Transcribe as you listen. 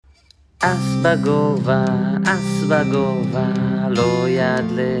אס בגובה, לא יד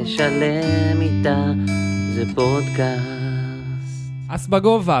לשלם איתה, זה פודקאסט. אס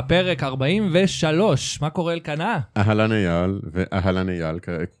בגובה, פרק 43, מה קורה אלקנה? אהלן אייל, ואהלן אייל,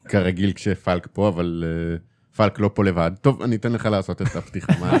 כרגיל כשפלק פה, אבל פלק לא פה לבד. טוב, אני אתן לך לעשות את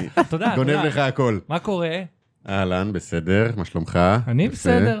הפתיחה, מה אני גונב לך הכל. מה קורה? אהלן, בסדר, מה שלומך? אני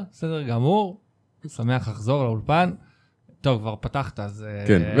בסדר, בסדר גמור, שמח לחזור לאולפן. טוב, כבר פתחת, אז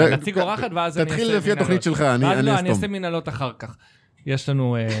נציג אורחת, ואז אני אעשה תתחיל לפי התוכנית שלך, אני אסתום. אני אעשה מנהלות אחר כך. יש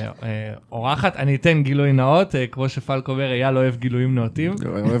לנו אורחת, אני אתן גילוי נאות, כמו שפלק אומר, אייל אוהב גילויים נאותים.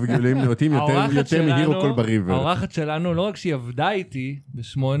 אוהב גילויים נאותים יותר מהירו כל בריבר. האורחת שלנו, לא רק שהיא עבדה איתי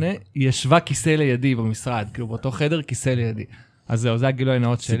ב8, היא ישבה כיסא לידי במשרד, כאילו באותו חדר כיסא לידי. אז זהו, זה הגילוי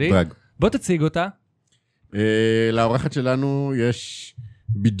הנאות שלי. בוא תציג אותה. לאורחת שלנו יש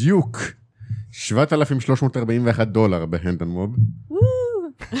בדיוק $7,341 בהנד אנד מוב.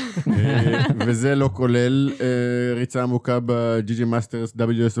 וזה לא כולל ריצה עמוקה ב-GG Masters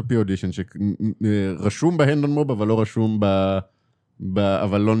WSOP אודישן, שרשום בהנד אנד מוב, אבל לא רשום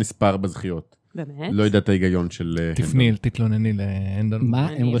אבל לא נספר בזכיות. באמת? לא יודעת ההיגיון של... תפני, תתלונני להנד אנד מוב. מה?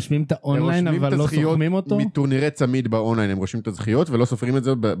 הם רושמים את האונליין, אבל לא סוכמים אותו? מטורנירי צמיד באונליין, הם רושמים את הזכיות, ולא סופרים את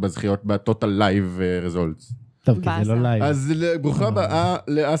זה בזכיות, ב-Total Live Results. טוב, כי זה לא לייב. אז ברוכה הבאה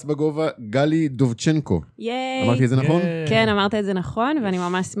לאס בגובה, גלי דובצ'נקו. ייי. אמרתי את זה נכון? כן, אמרת את זה נכון, ואני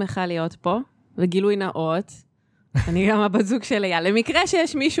ממש שמחה להיות פה. וגילוי נאות. אני גם הבת זוג של אייל. למקרה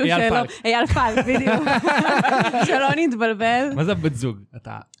שיש מישהו שלא... אייל פלק, בדיוק. שלא נתבלבל. מה זה בת זוג?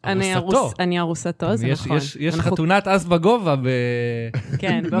 אתה ארוסתו. אני ארוסתו, זה נכון. יש חתונת אס בגובה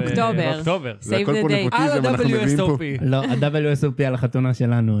כן, באוקטובר. זה הכל פה נפוטיזם, אנחנו מביאים פה. לא, ה-WSOP על החתונה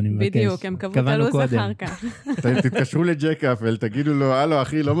שלנו, אני מבקש. בדיוק, הם קבעו את הלו"ז אחר כך. תתקשרו לג'ק אפל, תגידו לו, הלו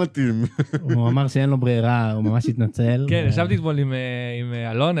אחי, לא מתאים. הוא אמר שאין לו ברירה, הוא ממש התנצל. כן, ישבתי אתמול עם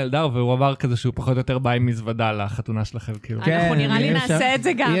אלון אלדר, והוא אמר כזה שהוא פחות או יותר בא עם מזוודה לחתונה שלכם. אנחנו נראה לי נעשה את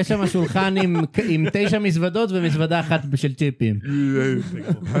זה גם. יש שם שולחן עם 9 מזוודות ומזוודה אחת של צ'יפים.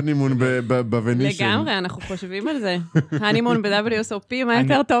 הנימון בוונישן. לגמרי, אנחנו חושבים על זה. הנימון ב-WSOP, מה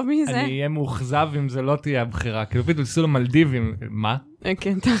יותר טוב מזה? אני אהיה מאוכזב אם זה לא תהיה הבחירה. כאילו פתאום ניסו למלדיבים, מה?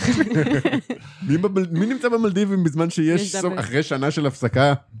 כן, תכף. מי נמצא במלדיבים בזמן שיש אחרי שנה של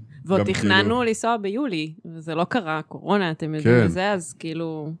הפסקה? ועוד תכננו לנסוע ביולי, וזה לא קרה, קורונה, אתם יודעים את זה, אז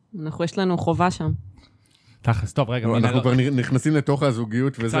כאילו, יש לנו חובה שם. תכלס, טוב, רגע, מנהלות. אנחנו כבר נכנסים לתוך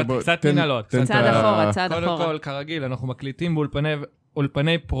הזוגיות, וזה בוא... קצת מנהלות. צעד אחורה. קודם כל, כרגיל, אנחנו מקליטים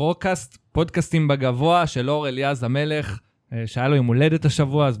באולפני פרוקאסט, פודקאסטים בגבוה של אור אליעז המלך, שהיה לו יום הולדת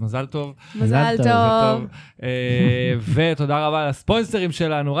השבוע, אז מזל טוב. מזל טוב. ותודה רבה לספונסרים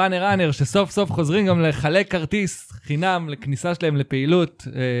שלנו, ראנר, שסוף סוף חוזרים גם לחלק כרטיס חינם לכניסה שלהם לפעילות,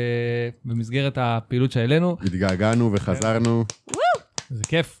 במסגרת הפעילות שהעלינו. התגעגענו וחזרנו. זה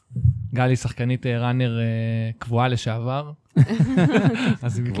כיף. גלי שחקנית ראנר קבועה לשעבר.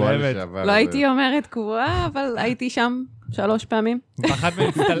 אז היא מתלהבת. לא הייתי אומרת קבועה, אבל הייתי שם 3 פעמים. ואחת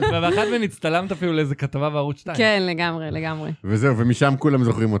מן הצטלמת אפילו לאיזה כתבה בערוץ 2. כן, לגמרי. וזהו, ומשם כולם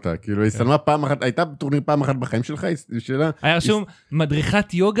זוכרים אותה. כאילו, היא סלמה פעם אחת, הייתה טורניר פעם אחת בחיים שלך, היה רשום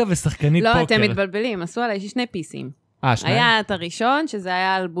מדריכת יוגה ושחקנית פוקר. לא, אתם מתבלבלים, עשו עליי 2 פיסים. היה את הראשון, שזה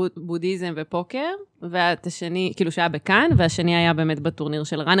היה על בודהיזם ופוקר, ואת השני, כאילו שהיה בכאן, והשני היה באמת בטורניר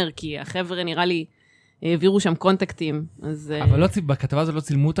של ראנר, כי החבר'ה נראה לי העבירו שם קונטקטים. אבל בכתבה הזו לא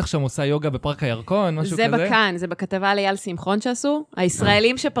צילמו אותך שם עושה יוגה בפרק הירקון, משהו כזה? זה בכאן, זה בכתבה על אייל שמחון שעשו.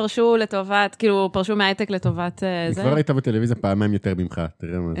 הישראלים שפרשו לטובת, כאילו פרשו מההייטק לטובת זה. כבר הייתה בטלוויזיה פעמיים יותר ממך,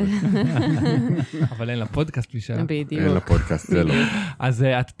 תראה מה זה. אבל אין לה פודקאסט בשביל. בדיוק. אין לה פודקאסט, זה לא. אז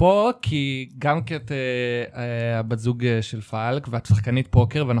את פה, כי גם כאת הבת זוג של פלק, ואת שחקנית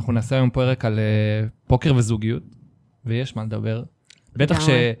פוקר, ואנחנו נעשה היום פרק על פוקר וזוגיות, ויש מה לדבר. בטח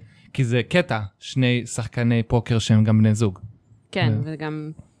כי זה קטע, 2 שחקני פוקר שהם גם בני זוג. כן,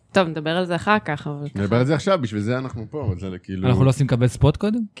 וגם... טוב, נדבר על זה אחר כך, אבל... נדבר על זה עכשיו, בשביל זה אנחנו פה, אבל זה כאילו... אנחנו לא עושים לקבל ספוט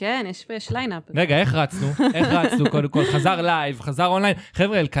קודם? כן, יש ליינאפ. רגע, איך רצנו? קודם כל, חזר לייב, חזר אונליין.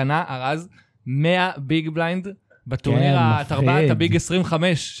 חבר'ה, אלקנה, ארז, 100 ביג בליינד, בטורניר התארחה, הביג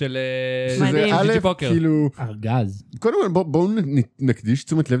 25 של GG פוקר. כאילו... ארגז. קודם כל, בואו נקדיש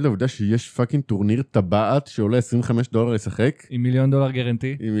תשומת לב לעובדה שיש פאקינג טורניר טבעת שעולה $25 לשחק. עם $1,000,000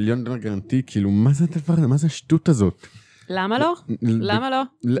 גרנטי. עם $1,000,000 גרנטי, כאילו, מה זה הדבר הזה? מה זה השטות הזאת? למה לא?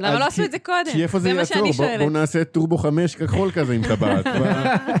 למה לא עשו את זה קודם? כי איפה זה יעצור? בואו נעשה טורבו 5 כחול כזה עם טבעת.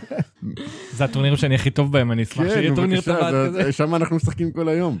 זה הטורניר שאני הכי טוב בהם, אני אשמח שיהיה טורניר טבעת כזה. שם אנחנו משחקים כל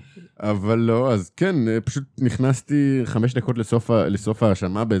היום. אבל לא, אז כן, פשוט נכנסתי 5 דקות לסוף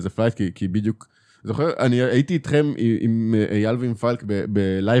ההרשמה באיזה פלייט, כי בדיוק, זוכר, אני הייתי איתכם עם אייל ועם פלק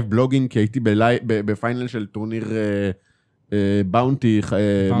בלייב בלוגינג, כי הייתי בפיינל של טורניר באונטי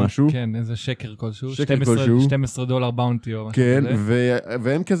משהו. כן, איזה שקר כלשהו. $12 באונטי או משהו כן, כזה.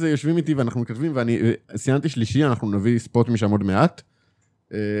 והם כזה יושבים איתי ואנחנו כותבים, ואני סיימתי שלישי, אנחנו נביא ספוט משם עוד מעט.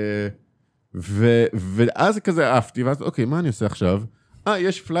 ואז כזה עפתי, ואז אוקיי, מה אני עושה עכשיו?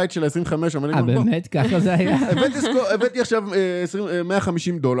 יש פלייט של 25, באמת? ככה זה היה? הבאתי עכשיו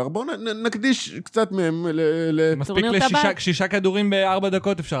 $150, בואו נקדיש קצת מהם מספיק ל6 כדורים ב4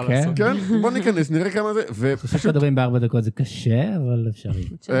 דקות אפשר לעשות. כן, בואו ניכנס, נראה כמה זה. 6 כדורים ב4 דקות זה קשה, אבל אפשרי.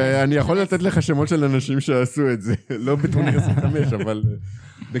 אני יכול לתת לך שמות של אנשים שעשו את זה, לא בטורניר 25, אבל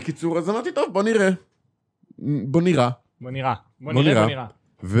בקיצור, אז אמרתי, טוב, בוא נראה.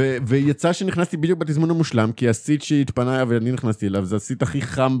 ויצא שנכנסתי בדיוק בתזמון המושלם, כי הסיט שהתפנה ואני נכנסתי אליו, זה הסיט הכי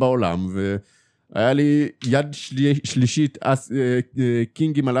חם בעולם, והיה לי יד שלישית,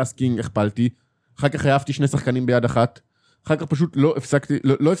 קינגים על אסקינג, הכפלתי, אחר כך העפתי 2 שחקנים ביד אחת, אחר כך פשוט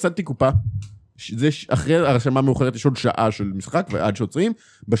לא הפסדתי קופה, זה אחרי הרשמה מאוחרת יש עוד שעה של משחק, ועד שעוצרים,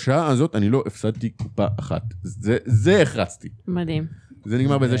 בשעה הזאת אני לא הפסדתי קופה אחת, זה החרצתי. מדהים. זה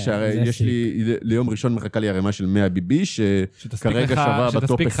נגמר בזה שהרי יש לי, ליום ראשון מחכה לי הרמה של 100 ביבי, שכרגע שווה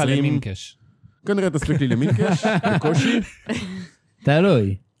בטופ 20. שתספיק לך למינקש. כנראה תספיק לי למינקש, בקושי.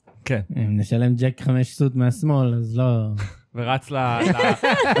 תלוי. כן. אם נשלם ג'ק 5 סוט מהשמאל, אז לא... ורץ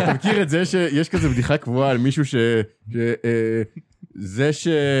אתה מכיר את זה שיש כזה בדיחה קבועה על מישהו זה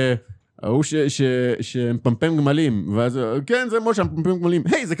ההוא שמפמפם גמלים, ואז, כן, זה משה, מפמפם גמלים.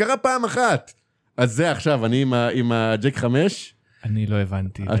 היי, זה קרה פעם אחת. אז זה עכשיו, אני עם הג'ק 5, אני לא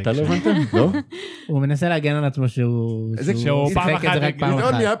הבנתי. אתה לא הבנת? לא? הוא מנסה להגן על עצמו שהוא פעם אחת. It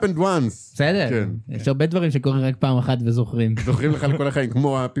only happened once. בסדר. יש הרבה דברים שקורים רק פעם אחת וזוכרים. זוכרים לך לכל החיים,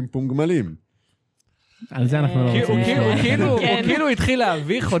 כמו הפימפום גמלים. על זה אנחנו לא רוצים לשמוע. הוא כאילו התחיל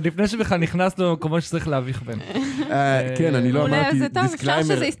להביך, עוד לפני שבכלל נכנס לו כמו שצריך להביך בין. כן, אני לא אמרתי זה טוב, אפשר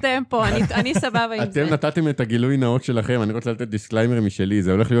שזה יסתיים פה, אני סבבה עם זה. אתם נתתם את הגילוי נאות שלכם, אני רוצה לתת דיסקליימר משלי,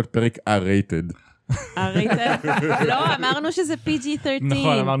 זה הולך להיות פרק R-rated. לא, אמרנו שזה PG-13.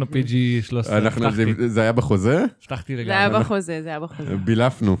 נכון, אמרנו PG-13. זה היה בחוזה? הבטחתי לגמרי. זה היה בחוזה.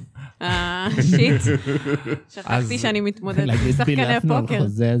 בילפנו. שיט. שכחתי שאני מתמודדת עם שחקני פוקר.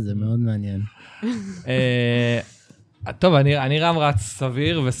 זה מאוד מעניין. טוב, אני רם רץ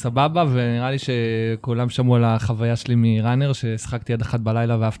סביר וסבבה, ונראה לי שכולם שמעו על החוויה שלי מראנר, ששחקתי עד 1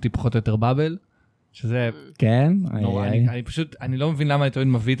 בלילה ואהבתי פחות או יותר בבל. שזה... כן? אני פשוט, אני לא מבין למה אני תמיד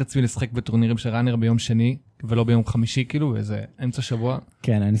מביא את עצמי לשחק בטורנירים של ראנר ביום שני, ולא ביום חמישי, כאילו, וזה אמצע שבוע.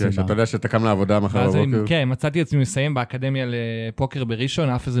 כן, אני סבבה. שאתה יודע שאתה קם לעבודה מחר בבוקר. כן, מצאתי עצמי מסיים באקדמיה לפוקר בראשון,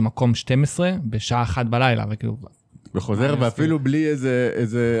 אף איזה מקום 12, בשעה 1 בלילה, וכאילו... וחוזר, ואפילו בלי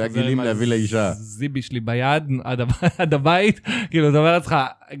איזה עגילים להביא לאישה. זיבי שלי ביד, עד הבית, כאילו, זה אומר לך,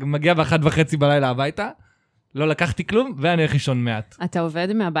 מגיע ב1:30 בלילה הביתה, לא לקחתי כלום, ואני הולך לישון מעט. אתה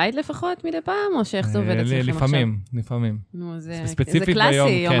עובד מהבית לפחות מדי פעם, או שאיך זה עובד אצלכם עכשיו? לפעמים. זה ספציפית קלאסי, ביום,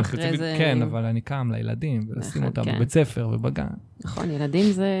 יום אחרי זה. כן, אבל אני קם לילדים, ולשים אותם בבית ספר ובגן. נכון,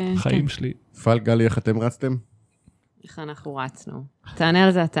 ילדים זה... חיים שלי. פלק, גלי, איך אתם רצתם? איך אנחנו רצנו? תענה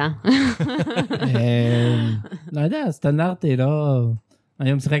על זה אתה. לא יודע, סטנדרטי, לא...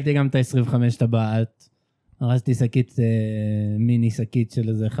 היום שיחקתי גם את ה-25 טבעת. הרסתי שקית, מיני שקית של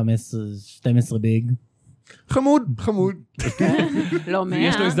איזה 12 ביג. חמוד. לא 100.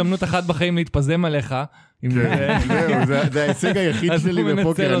 יש לו הזדמנות אחת בחיים להתפזם עליך. זהו, זה ההישג היחיד שלי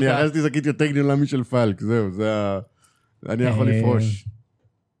בפוקר. אני הרסתי שקית יותר גדולה משל פלק, זהו, אני יכול לפרוש.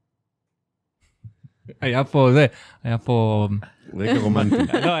 היה פה... רגע רומנטי.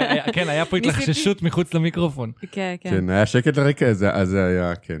 כן, היה פה התלחששות מחוץ למיקרופון. כן, היה שקט לרקע, אז זה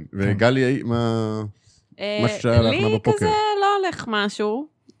היה, כן. וגלי, מה שהיה לך בפוקר? לי כזה לא הולך משהו.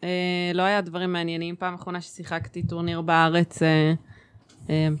 לא היה דברים מעניינים. פעם אחרונה ששיחקתי טורניר בארץ,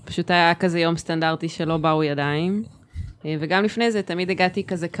 פשוט היה כזה יום סטנדרטי שלא באו ידיים. וגם לפני זה תמיד הגעתי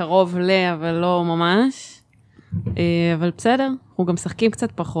כזה קרוב אבל לא ממש. אבל בסדר, אנחנו גם משחקים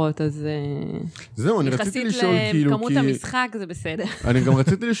קצת פחות, אז... זהו, אני רציתי לשאול כאילו... יחסית לכמות המשחק זה בסדר. אני גם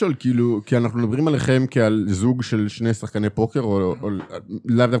רציתי לשאול כאילו, כי אנחנו מדברים עליכם כעל זוג של 2 שחקני פוקר, או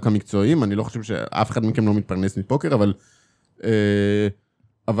לאו דווקא מקצועיים, אני לא חושב שאף אחד מכם לא מתפרנס מפוקר,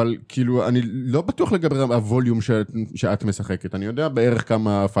 אבל כאילו, אני לא בטוח לגבי הווליום שאת משחקת. אני יודע בערך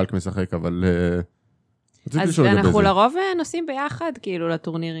כמה פלק משחק, אבל... אז אנחנו לרוב נוסעים ביחד, כאילו,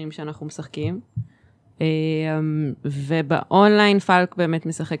 לטורנירים שאנחנו משחקים. ובאונליין פלק באמת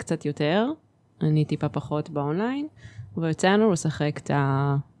משחק קצת יותר, אני טיפה פחות באונליין, ויוצא לנו לשחק את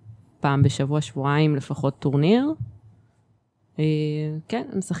הפעם בשבוע, שבועיים לפחות טורניר. כן,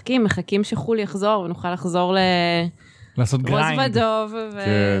 משחקים, מחכים שחול יחזור, ונוכל לחזור לעשות גריינד. רוז ודוב,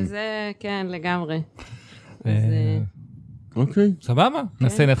 וזה, כן, לגמרי. אוקיי. סבבה,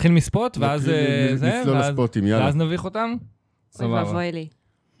 נתחיל מספוט, ואז נצלול לספוטים, יאללה. ואז נביך אותם. סבבה. אוי לי.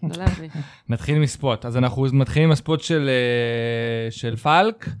 לא להביא. נתחיל מספוט. אז אנחנו מתחילים עם הספוט של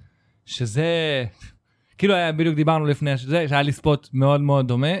פלק, שזה, כאילו היה בדיוק דיברנו לפני שזה, שהיה לי ספוט מאוד מאוד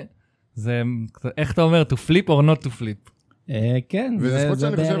דומה. זה, איך אתה אומר, to flip or not to flip? כן, וזה ספוט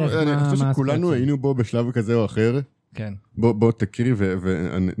שאני חושב שכולנו היינו בו בשלב כזה או אחר. כן. בוא תקריא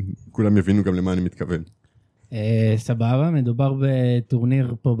וכולם יבינו גם למה אני מתכוון. סבבה, מדובר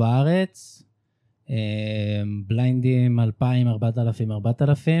בטורניר פה בארץ, בליינדים 2,000, 4,000,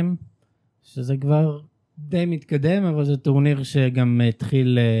 4,000, שזה כבר די מתקדם, אבל זה טורניר שגם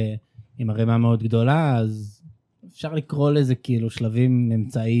התחיל עם הרמה מאוד גדולה, אז אפשר לקרוא לזה כאילו שלבים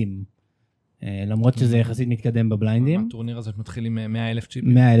אמצעיים, למרות שזה יחסית מתקדם בבליינדים. הטורניר הזה מתחיל עם 100,000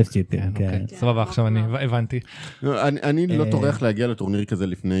 צ'יפים. 100,000 צ'יפים, כן. סבבה, עכשיו אני הבנתי. אני לא טורח להגיע לטורניר כזה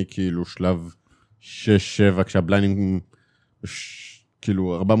לפני כאילו שלב 6-7, כשהבליינדים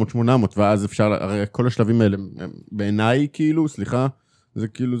כאילו 400-800, ואז אפשר, הרי כל השלבים האלה, בעיניי כאילו, סליחה, זה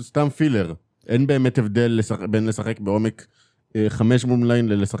כאילו סתם פילר. אין באמת הבדל בין לשחק בעומק 500 ליין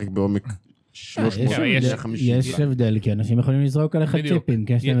ללשחק בעומק 350. יש הבדל, כי אנשים יכולים לזרוק עליך צ'יפים,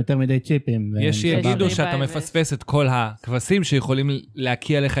 כי יש להם יותר מדי צ'יפים. יש שיגידו שאתה מפספס את כל הכבשים שיכולים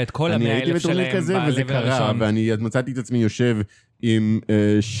להקיע לך את כל 100,000 שלהם. אני הייתי בטורניר כזה וזה קרה, ואני מצאתי את עצמי יושב עם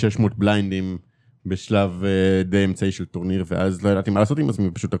 600 בליינדים בשלב די אמצעי של טורניר, ואז לא ידעתי מה לעשות עם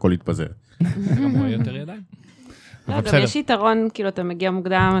עצמי, פשוט הכל התפזר. גם רואה יותר ידיים. לא, גם יש יתרון, כאילו אתה מגיע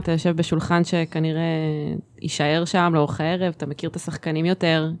מוקדם, אתה יושב בשולחן שכנראה יישאר שם לאורך הערב, אתה מכיר את השחקנים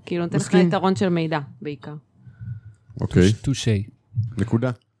יותר, כאילו נותן לך יתרון של מידע, בעיקר. אוקיי. טושי.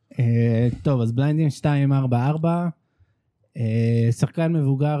 נקודה. טוב, אז בליינדים 2-4-4, שחקן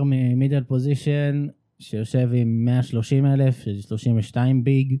מבוגר ממידל פוזישן, שיושב עם 130,000, שזה 32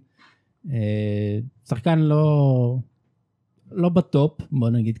 ביג, שחקן לא בטופ, בוא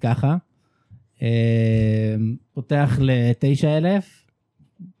נגיד ככה, פותח ל9,000,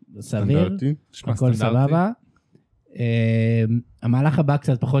 סביר, הכל סבבה. המהלך הבא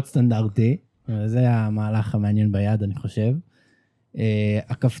קצת פחות סטנדרטי, זה המהלך המעניין ביד אני חושב.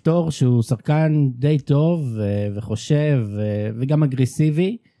 הכפתור שהוא שחקן די טוב וחושב וגם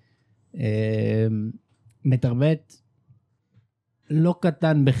אגרסיבי, מתרבט לא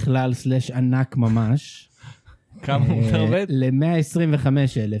קטן בכלל סלש ענק ממש. כמה הוא מתרבט?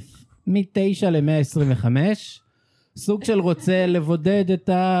 ל125,000. מ9 ל125, סוג של רוצה לבודד את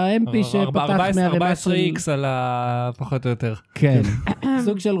ה-MP שפתח מהרמה של... 14X על הפחות או יותר. כן,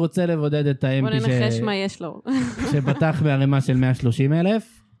 סוג של רוצה לבודד את ה-MP בוא ננחש מה יש לו. שפתח מהרמה של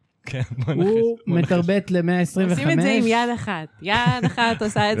 130,000. כן, בוא נחש. הוא מתרבט ל125. עושים את זה עם יד אחת. יד אחת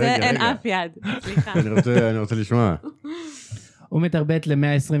עושה את זה, אין אף יד. סליחה. אני רוצה לשמוע. הוא מתרבט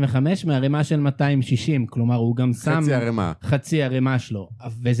ל125 מהרמה של 260, כלומר הוא גם שם חצי הרמה שלו,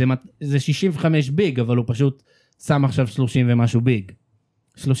 וזה 65 ביג, אבל הוא פשוט שם עכשיו 30 ומשהו ביג,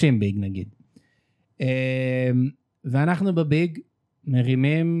 30 ביג נגיד. ואנחנו בביג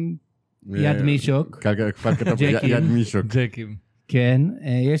מרימים יד מישוק, יד מישוק. ג'קים. כן,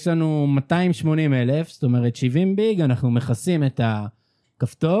 יש לנו 280,000, זאת אומרת 70 ביג, אנחנו מכסים את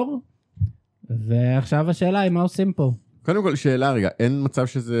הכפתור, ועכשיו השאלה היא מה עושים פה? קודם כל, שאלה רגע, אין מצב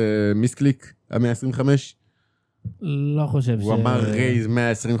שזה מיסקליק, ה-125? לא חושב הוא אמר רייז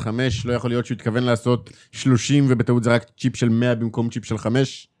 125, לא יכול להיות שהוא התכוון לעשות 30, ובטעות זה רק צ'יפ של 100 במקום צ'יפ של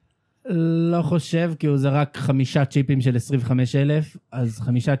 5? לא חושב, כי הוא זה רק 5 צ'יפים של 25,000, אז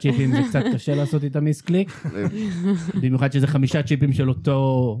 5 צ'יפים זה קצת קשה לעשות איתם מיסקליק, במיוחד שזה 5 צ'יפים של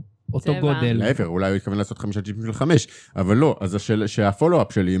אותו גודל. להפך, אולי הוא התכוון לעשות 5 צ'יפים של 5, אבל לא, אז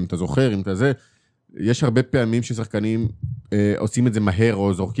שהפולו-אפ שלי, אם אתה זוכר, אם אתה זה, יש הרבה פעמים ששחקנים עושים את זה מהר,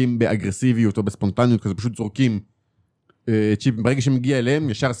 או זורקים באגרסיביות או בספונטניות, כזה פשוט זורקים צ'יפים. ברגע שמגיע אליהם,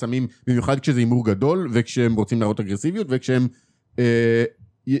 ישר שמים, במיוחד כשזה הימור גדול, וכשהם רוצים להראות אגרסיביות, וכשהם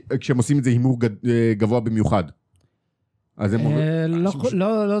עושים את זה הימור גבוה במיוחד. אז הם...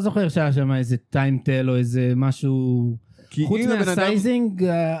 לא זוכר שהיה שם איזה טיימטל או איזה משהו... חוץ מהסייזינג,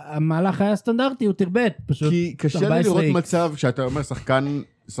 המהלך היה סטנדרטי, הוא תרבט, פשוט 14X. כי קשה לי לראות מצב שאתה אומר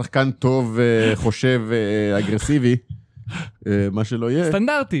שחקן טוב, חושב, אגרסיבי, מה שלא יהיה.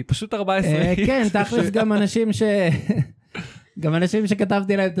 סטנדרטי, פשוט 14X. כן, תכלס גם אנשים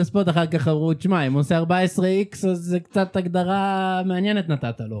שכתבתי להם את הספוט אחר כך אמרו, תשמע, אם הוא עושה 14X, אז זה קצת הגדרה מעניינת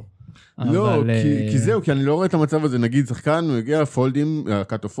נתת לו. לא, כי זהו, כי אני לא רואה את המצב הזה, נגיד שחקן, הוא הגיע פולדים,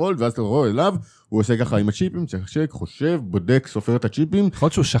 קאטו פולד, ואז אתה רואה אליו, הוא עושה ככה עם הצ'יפים, צ'ק, חושב, בודק, סופר את הצ'יפים. יכול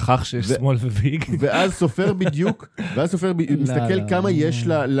להיות שהוא שכח שיש שמאל וביג. ואז סופר בדיוק, מסתכל כמה יש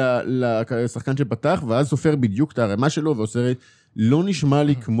לשחקן שפתח, ואז סופר בדיוק את הרמה שלו, ועושה, לא נשמע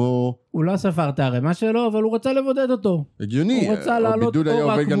לי כמו... הוא לא ספר את הרמה שלו, אבל הוא רצה לבודד אותו. הגיוני, הוא רצה לעלות בידוד היה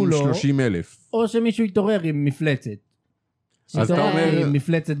עובד גם 30,000. או שמישהו יתעורר עם מפלצת. אז אתה אומר...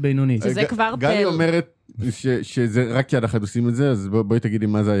 מפלצת בינונית. שזה כבר גלי אומרת שזה רק יד אחת עושים את זה, אז בואי תגידי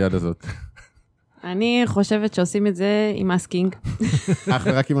מה זה היד הזאת. אני חושבת שעושים את זה עם אסקינג.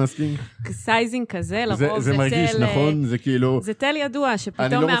 רק עם אסקינג? סייזינג כזה, לרוב זה תל... זה מרגיש, נכון? זה כאילו... זה תל ידוע,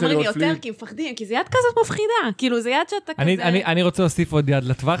 שפתאום מאמרים לי יותר, כי מפחדים, כי זה יד כזאת מפחידה. כאילו, זה יד שאתה כזה... אני רוצה להוסיף עוד יד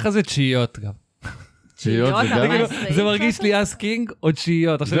לטווח הזה, תשיעיות גם. תשיעיות זה גם? זה מרגיש לי אסקינג או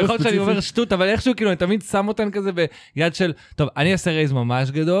תשיעיות. עכשיו, יכול להיות שאני אומר שטות, אבל איכשהו, כאילו, אני תמיד שם אותן כזה ביד של... טוב, אני אעשה רייז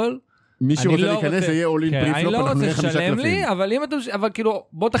ממש גדול. מי שרוצה להיכנס, זה יהיה אולין פריפלופ, אני לא רוצה לשלם לי, אבל כאילו,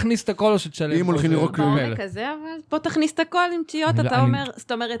 בוא תכניס את הכל או שתשלם. אם הולכים לראות כלום. כזה, אבל בוא תכניס את הכל עם תשיעיות, אתה אומר,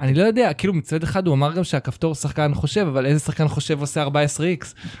 זאת אומרת... אני לא יודע, כאילו מצד אחד הוא אמר גם שהכפתור שחקן חושב, אבל איזה שחקן חושב עושה 14x?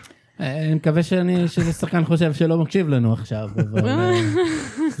 אני מקווה שזה שחקן חושב שלא מקשיב לנו עכשיו, אבל...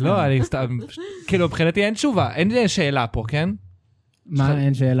 לא, אני סתם... כאילו, מבחינתי אין תשובה, אין לי שאלה פה, כן? מה,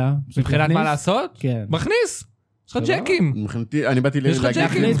 אין שאלה? מבחינת מה לעשות? כן. מכניס! יש לך ג'קים. אני באתי להגיד,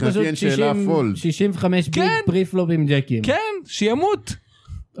 מבחינתי אין שאלה פולד. 65 ביט פריפלופ עם ג'קים. כן, שימות.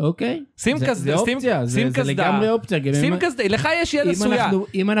 אוקיי. שים קסדה, שים זה לגמרי אופציה. שים קסדה, לך יש יד עשויה.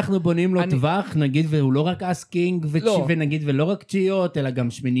 אם אנחנו בונים לו טווח, נגיד, והוא לא רק אסקינג, ונגיד, ולא רק תשיעיות, אלא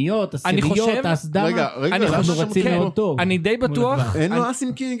גם שמיניות, עשיריות, הסדמה. רגע, אנחנו רצינו מאוד טוב. אני די בטוח. אין לו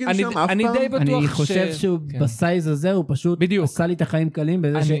אסים קינג שם אף פעם. אני די בטוח אני חושב שהוא בסייז הזה, הוא פשוט עשה לי את החיים קלים,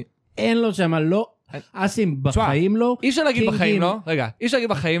 בזה שאין לו שם, לא... אסים בחיים לא. אי אפשר להגיד בחיים לא, רגע, אי אפשר להגיד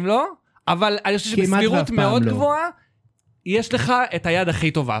בחיים לא, אבל אני חושב שבסבירות מאוד גבוהה, יש לך את היד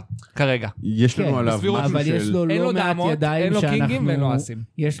הכי טובה, כרגע. יש לנו עליו משהו של... אבל יש לו לא מעט ידיים אין לו קינגים ואין לו אסים.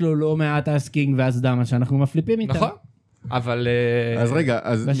 יש לו לא מעט אסקינג והסדמה שאנחנו מפליפים איתם. נכון, אבל... אז רגע,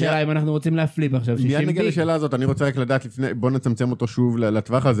 בשאלה אם אנחנו רוצים להפליפ עכשיו 60 מיד נגיע לשאלה הזאת, אני רוצה רק לדעת לפני, בוא נצמצם אותו שוב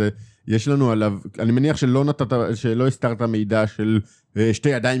לטווח הזה, יש לנו עליו, אני מניח שלא הסתרת מידע של שתי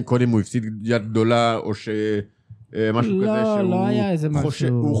ידיים קודם הוא הפסיד יד גדולה, או שמשהו כזה לא היה איזה משהו.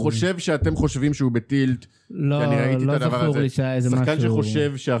 הוא חושב שאתם חושבים שהוא בטילט, לא, לא זכור לי שהיה איזה משהו. שחקן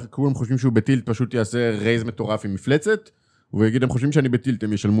שחושב שכולם חושבים שהוא בטילט, פשוט יעשה רייז מטורף עם מפלצת, והוא יגיד, הם חושבים שאני בטילט,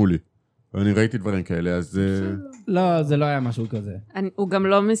 הם ישלמו לי. אני ראיתי דברים כאלה, אז... לא, זה לא היה משהו כזה. הוא גם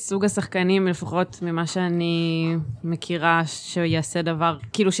לא מסוג השחקנים, לפחות ממה שאני מכירה, שיעשה דבר,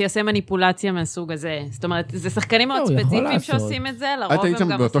 כאילו שיעשה מניפולציה מהסוג הזה. זאת אומרת, זה שחקנים מאוד ספציפיים שעושים את זה, לרוב הם גם עושים... היית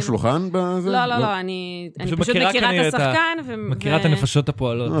שם באותו שולחן בזה? לא, אני פשוט מכירה את השחקן. מכירה את הנפשות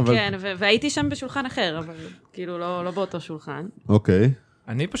הפועלות. כן, והייתי שם בשולחן אחר, אבל כאילו לא באותו שולחן. אוקיי.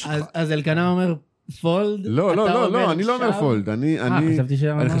 אני פשוט... אז אלקנה אומר... פולד? לא, אני לא אומר פולד, אני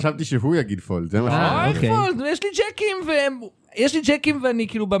חשבתי שהוא יגיד פולד, זה מה פולד, יש לי ג'קים ואני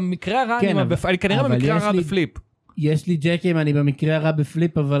כאילו במקרה הרע, אני כנראה במקרה הרע בפליפ. יש לי ג'קים, אני במקרה הרע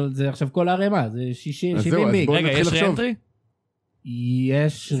בפליפ, אבל זה עכשיו כל הרמה, זה 70 ביג. רגע, יש ריאנטרי?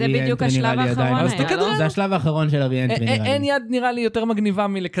 יש זה בדיוק השלב האחרון. זה השלב האחרון של הריאנטרי נראה לי. אין יד נראה לי יותר מגניבה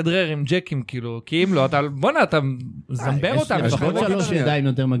מלכדרר עם ג'קים, כאילו, כי אם לא, בוא'נה, אתה זמבר אותם. יש לפחות 3 ידיים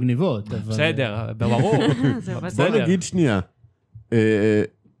יותר מגניבות. בסדר, ברור. בוא נגיד שנייה,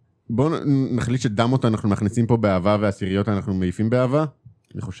 בוא נחליט שדמות אנחנו מכניסים פה באהבה, ועשיריות אנחנו מעיפים באהבה,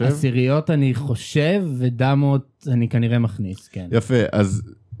 אני חושב. עשיריות אני חושב, ודמות אני כנראה מכניס, כן. יפה, אז...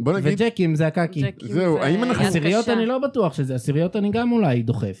 וג'קים זה הקאקי. זהו, האם אנחנו... עשיריות אני לא בטוח שזה, עשיריות אני גם אולי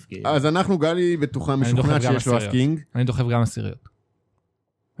דוחף. אז אנחנו גלי בטוחה משוכנעת שיש לו אסקינג. אני דוחף גם עשיריות.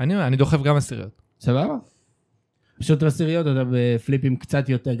 אני דוחף גם עשיריות. סבבה? פשוט עשיריות אתה בפליפים קצת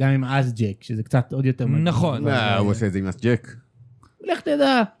יותר, גם עם אס ג'ק, שזה קצת עוד יותר... נכון. הוא עושה את זה עם אס ג'ק. לך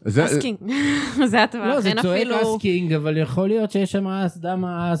תדע. אסקינג. זה הטבח. לא, זה צועק אסקינג, אבל יכול להיות שיש שם אס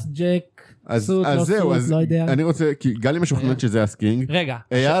דמה, אס ג'ק. אז זהו, אז אני רוצה, כי גלי משוכנעת שזה אסקינג. רגע.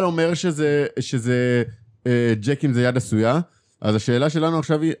 אייל אומר שזה ג'קים זה יד עשויה, אז השאלה שלנו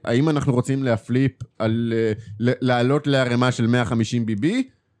עכשיו היא, האם אנחנו רוצים להפליפ, לעלות להרמה של 150 ביבי,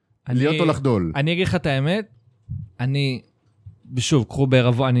 להיות או לחדול? אני אגיד לך את האמת, ושוב, קחו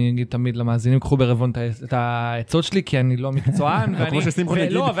בערבון, אני אגיד תמיד למאזינים, קחו בערבון את העצות שלי, כי אני לא מקצוען, כמו ששמחון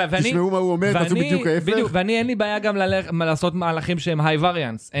יגיד, תשמעו מה הוא אומר, תעשו בדיוק ההפך. בדיוק, ואני אין לי בעיה גם לעשות מהלכים שהם היי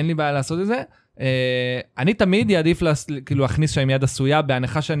וריאנס, אין לי בעיה לעשות את זה. אני תמיד יעדיף להכניס שם יד עשויה,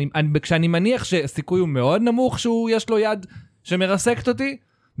 בהנחה כשאני מניח שסיכוי הוא מאוד נמוך, שהוא יש לו יד שמרסקת אותי,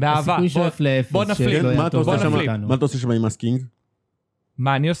 באהבה. בוא נפליפ. מה אתה עושה שם עם אסקינג?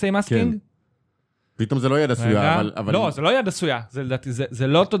 מה אני עושה עם אסקינג? פתאום זה לא יד עשויה, אבל... לא, זה לא יד עשויה, זה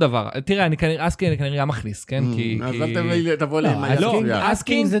לא אותו דבר. תראה, אני כנראה גם מכניס, כן? אז אל תבוא להם,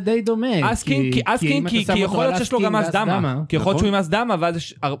 אסקינג זה די דומה. אסקינג, כי יכול להיות שיש לו גם אסדמה. כי יכול להיות שהוא עם אסדמה, ואז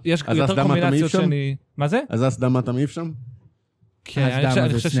יש יותר קומבינציות שאני... מה זה? אז אסדמה אתה מעיף שם? כן,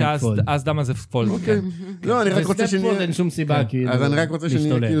 אני חושב שאז דמה זה פולד. לא, אני רק רוצה שנהיה... אין שום סיבה, כאילו... אז אני רק רוצה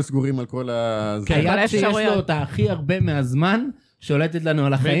שנהיה כאילו סגורים על כל ה... היד שיש לו אותה הכי הרבה מהזמן, שולטת לנו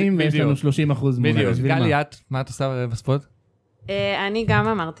על החיים, ויש לנו 30% מולה. בדיוק. גלי, את, מה את עושה בספוט? אני גם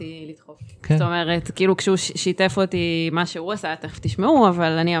אמרתי לדחוף. זאת אומרת, כאילו כשהוא שיתף אותי מה שהוא עשה, תכף תשמעו,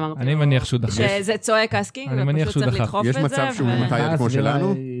 אבל אני אמרתי אני מניח שהוא דחף. שזה צועק אסקינג, ופשוט צריך לדחוף את זה. יש מצב שהוא עם אותה יד כמו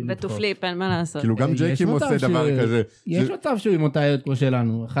שלנו? ותופליפ, אין מה לעשות. כאילו גם ג'קים עושה דבר כזה. יש מצב שהוא עם אותה יד כמו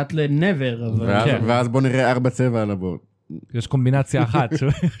שלנו, אחת לנבר. ואז בוא נראה 4 צבע על הבורד. יש קומבינציה אחת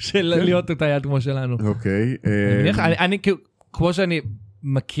של להיות את היד כמו שלנו. אוקיי. אני כמו שאני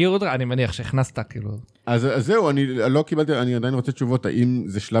מכיר אותך, אני מניח שהכנסת כאילו. אז זהו, אני לא קיבלתי, אני עדיין רוצה תשובות, האם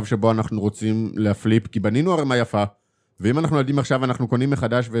זה שלב שבו אנחנו רוצים להפליפ, כי בנינו הרמה יפה, ואם אנחנו יודעים עכשיו, אנחנו קונים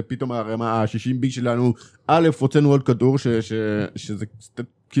מחדש, ופתאום הרמה ה-60 ביג שלנו, א', הוצאנו עוד כדור, שזה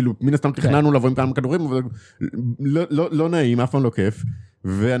כאילו, מן הסתם תכננו לבוא עם כמה כדורים, אבל לא נעים, אף פעם לא כיף,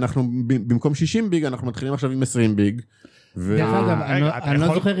 ואנחנו, במקום 60 ביג, אנחנו מתחילים עכשיו עם 20 ביג, דרך אגב, אני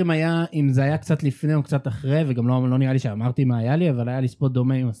לא זוכר אם זה היה קצת לפני או קצת אחרי, וגם לא נראה לי שאמרתי מה היה לי, אבל היה לי ספוט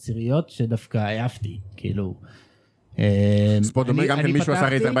דומה עם עשיריות, שדווקא עייפתי, כאילו. ספוט דומה גם כן מישהו עשה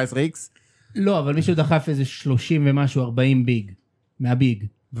רייז 14X? לא, אבל מישהו דחף איזה 30 ומשהו, 40 ביג, מהביג.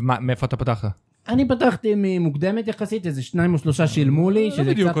 ומאיפה אתה פתחת? אני פתחתי ממוקדמת יחסית, איזה 2 או 3 שילמו לי,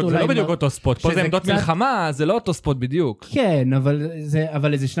 שזה קצת אולי... זה לא בדיוק אותו ספוט, פה זה עמדות מלחמה, זה לא אותו ספוט בדיוק. כן,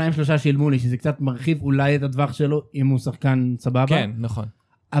 אבל איזה 2-3 שילמו לי, שזה קצת מרחיב אולי את הטווח שלו, אם הוא שחקן סבבה. כן, נכון.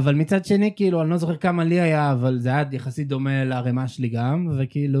 אבל מצד שני, כאילו, אני לא זוכר כמה לי היה, אבל זה היה יחסית דומה להרמה שלי גם,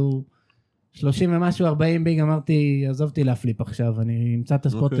 וכאילו, 30 ומשהו, 40 ביג, אמרתי, עזובתי להפליפ עכשיו, אני אמצא את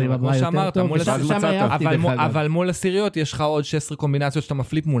הספוט הבא יותר טוב, ושם עייפתי דרך אגב. אבל מול הסיריות יש לך עוד 16 קומבינציות שאתה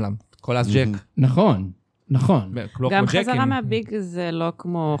מפליפ מולם, כל אז ג'ק. נכון. גם חזרה מהביג זה לא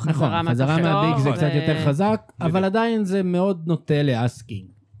כמו חזרה מהביג. חזרה מהביג זה קצת יותר חזק, אבל עדיין זה מאוד נוטה לאסקינג.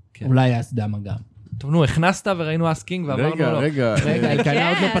 אולי אסדמה גם. טוב, נו, הכנסת וראינו אסקינג ועברנו לו. רגע. אלקנה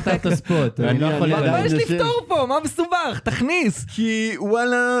עוד לא פתר את הספוט. אני לא יכול לדעת. מה יש לפתור פה? מה מסובך? תכניס. כי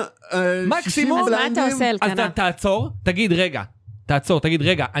וואלה... מקסימום. אז מה אתה עושה, אלקנה? אז תעצור, תגיד,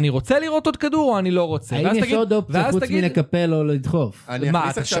 רגע, אני רוצה לראות עוד כדור או אני לא רוצה? האם יש עוד אופציה חוץ מלקפל או לדחוף? אני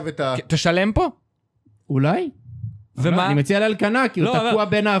אכניס עכשיו את ה... תשלם פה? אולי? ומה? אני מציע לאלקנה, כי הוא תקוע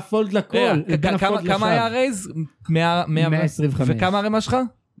בין הפולד לכל. כמה היה הרייז? 125. וכמה הרמה שלך?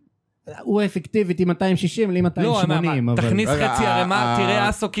 הוא אפקטיבית עם 260 לי 280. לא, תכניס חצי הרמה, תראה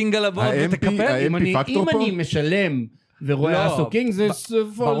אסו קינג על הבורד ותקפל. אם אני משלם ורואה אסו קינג, זה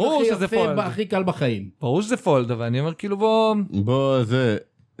פולד הכי יפה, הכי קל בחיים. ברור שזה פולד, אבל אני אומר כאילו בוא, זה...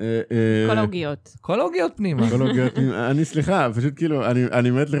 כל העוגיות פנימה. אני סליחה, פשוט כאילו,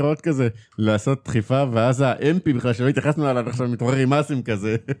 אני מת לראות כזה, לעשות דחיפה, ואז האמפי בכלל, שלא התייחסנו עליו, עכשיו מתעורר עם אסים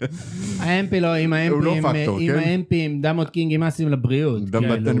כזה. האמפי לא, עם האמפי, עם דמות קינג עם אסים לבריאות.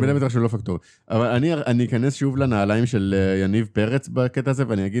 אני באמת בטח שהוא לא פקטור. אבל אני אכנס שוב לנעליים של יניב פרץ בקטע הזה,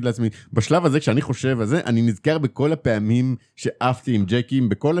 ואני אגיד לעצמי, בשלב הזה, כשאני חושב על זה, אני נזכר בכל הפעמים שעפתי עם ג'קים,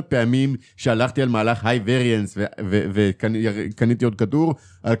 בכל הפעמים שהלכתי על מהלך היי וריאנס, וקניתי עוד כדור,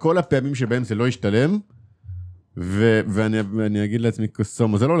 על כל הפעמים שבהם זה לא ישתלם, ואני אגיד לעצמי,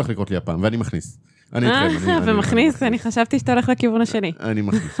 קוסומו, זה לא הולך לקרות לי הפעם, ואני מכניס. ומכניס, אני חשבתי שאתה הולך לכיוון השני. אני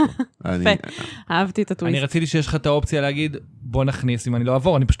מכניס. אהבתי את הטוויסט. אני רציתי שיש לך את האופציה להגיד, בוא נכניס, אם אני לא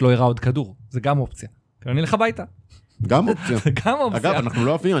אעבור, אני פשוט לא אראה עוד כדור. זה גם אופציה. אני אלך הביתה. גם אופציה. אגב, אנחנו לא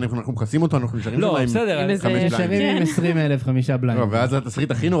אוהבים, אנחנו מכסים אותו, אנחנו נשארים לא, בסדר. נשארים עם 20,000 5 בליינדים. ואז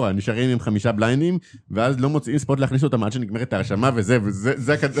התסריט הכי נורא, נשארים עם 5 בליינדים, ואז לא מוצאים ספוט להכניס אותם עד שנגמרת ההרשמה,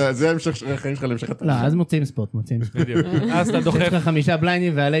 וזה המשך החיים שלך להמשך התרשמה. לא, אז מוצאים ספוט. בדיוק. אז אתה דוחף. יש לך 5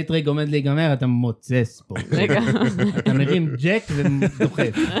 בליינדים והלייט ריג עומד להיגמר, אתה מוצא ספוט. אתה מרים ג'ק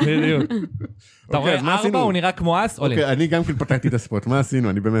ודוחף. בדיוק. אתה רואה 4, הוא נראה כמו אס, עולה. אוקיי, אני גם כן פתחתי את הספוט, מה עשינו?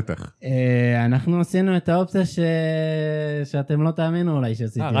 אני במתח. אנחנו עשינו את האופציה שאתם לא תאמינו אולי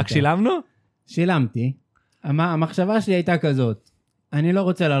שעשיתי. רק שילמנו? שילמתי. המחשבה שלי הייתה כזאת, אני לא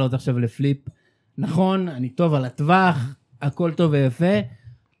רוצה לעלות עכשיו לפליפ, נכון, אני טוב על הטווח, הכל טוב ויפה,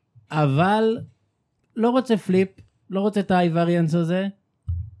 אבל לא רוצה פליפ, לא רוצה את ה-variance הזה,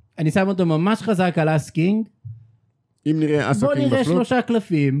 אני שם אותו ממש חזק על אסקינג, אם נראה אסקינג בפלופ, בוא נראה 3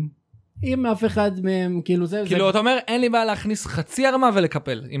 קלפים, אם אף אחד מהם, כאילו זה... כאילו, אתה אומר, אין לי בעיה להכניס חצי הרמה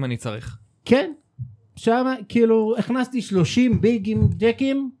ולקפל, אם אני צריך. כן. שם, כאילו, הכנסתי 30 ביג עם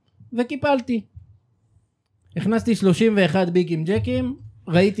ג'קים, וקיפלתי. הכנסתי 31 ביג עם ג'קים,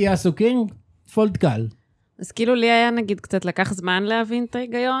 ראיתי אסו קינג, פולד קל. אז כאילו לי היה נגיד קצת לקח זמן להבין את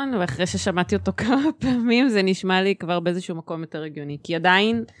ההיגיון, ואחרי ששמעתי אותו כמה פעמים, זה נשמע לי כבר באיזשהו מקום יותר הגיוני. כי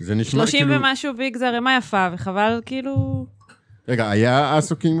עדיין, 30 ומשהו ביג זה הרמה יפה, וחבל כאילו... רגע, היה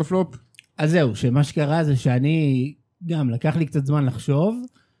אסו קינג בפלופ? אז זהו, שמה שקרה זה שאני גם לקח לי קצת זמן לחשוב,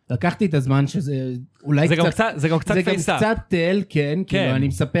 לקחתי את הזמן שזה אולי זה קצת... זה גם קצת פייסה. זה גם קצת תל, כן, כאילו אני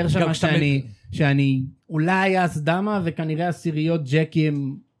מספר שם שאני אולי הסדמה וכנראה עשיריות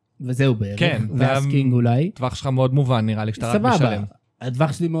ג'קים וזהו בערך, כן, והסקינג אולי. טווח שלך מאוד מובן נראה לי שאתה רק משלם. סבבה,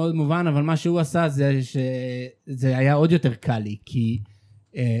 הטווח שלי מאוד מובן, אבל מה שהוא עשה זה שזה היה עוד יותר קל לי, כי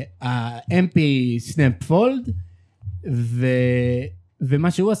ה-MP סנאפ פולד,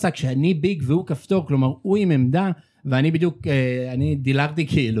 ומה שהוא עשה כשאני ביג והוא כפתור, כלומר הוא עם עמדה, ואני בדיוק, אני דילרתי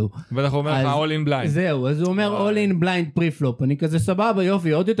כאילו. ואנחנו אומר לך all in blind. זהו, אז הוא אומר all in blind pre-flop, אני כזה סבבה,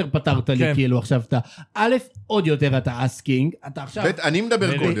 יופי, עוד יותר פתרת לי כאילו עכשיו אתה, א', עוד יותר אתה אס קינג, אתה עכשיו... אני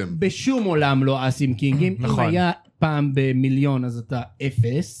מדבר קודם. בשום עולם לא אס עם קינגים, אם היה פעם במיליון אז אתה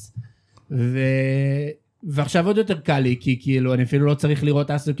 0, ועכשיו עוד יותר קל לי, כי כאילו אני אפילו לא צריך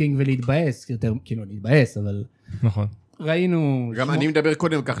לראות אס קינג ולהתבאס, יותר כאילו להתבאס, אבל... נכון. ראינו... גם אני מדבר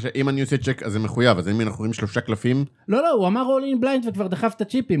קודם כך שאם אני עושה צ'ק אז זה מחויב, אז אם אנחנו רואים 3 קלפים... לא, הוא אמר all in blind וכבר דחף את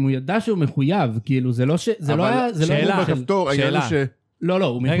הצ'יפים, הוא ידע שהוא מחויב, כאילו זה לא ש... שאלה. לא,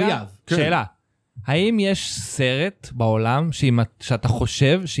 הוא מחויב. שאלה, האם יש סרט בעולם שאתה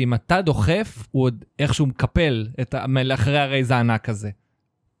חושב שאם אתה דוחף, הוא עוד איכשהו מקפל אחרי הרייז הענק הזה?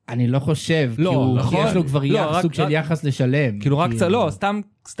 אני לא חושב, כי יש לו כבר סוג של יחס לשלם. כאילו רק, לא,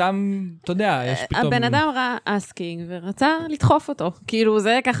 סתם, אתה יודע, יש פתאום... הבן אדם ראה אסקינג ורצה לדחוף אותו. כאילו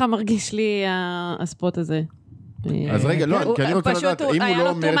זה ככה מרגיש לי הספוט הזה. אז רגע, לא, כי אני רוצה לדעת, אם הוא לא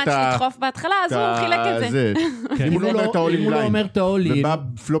אומר את ה... פשוט היה לו תומץ' לדחוף בהתחלה, אז הוא חילק את זה. אם הוא לא אומר את ה-all-in ובא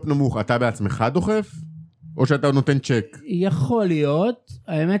פלופ נמוך, אתה בעצמך דוחף? או שאתה נותן צ'ק? יכול להיות,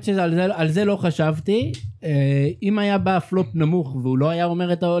 האמת שעל זה לא חשבתי, אם היה בא פלופ נמוך והוא לא היה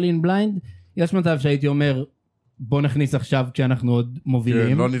אומר את ה-all in blind, יש מצב שהייתי אומר, בוא נכניס עכשיו כשאנחנו עוד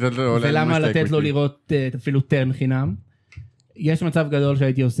מובילים, ולמה לתת לו לראות אפילו טרן חינם, יש מצב גדול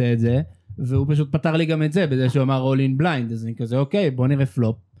שהייתי עושה את זה, והוא פשוט פתר לי גם את זה, בזה שהוא אמר all in blind, אז אני כזה אוקיי, בוא נראה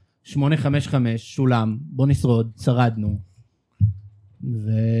פלופ, 8-5-5, שולם, בוא נשרוד, שרדנו,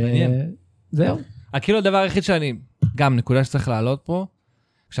 וזהו. כאילו הדבר היחיד שאני, גם נקודה שצריך לעלות פה,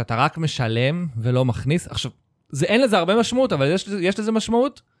 כשאתה רק משלם ולא מכניס, עכשיו, אין לזה הרבה משמעות, אבל יש לזה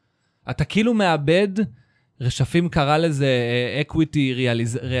משמעות, אתה כאילו מאבד, רשפים קרא לזה equity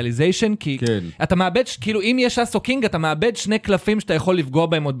realization, כי אתה מאבד, כאילו אם יש אס או קינג, אתה מאבד 2 קלפים שאתה יכול לפגוע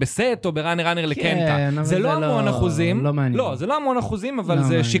בהם עוד בסט, או בראנר לקנטה. זה לא המון אחוזים, לא, זה לא המון אחוזים, אבל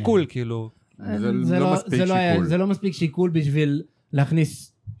זה שיקול, כאילו. זה לא מספיק שיקול. זה לא מספיק שיקול בשביל להכניס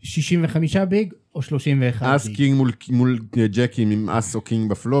 65 ביג, או 31 ביג. אס קינג מול ג'קים עם אס או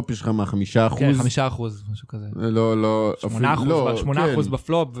קינג בפלופ, יש לך מה 5%? כן, 5%, משהו כזה. לא, 8%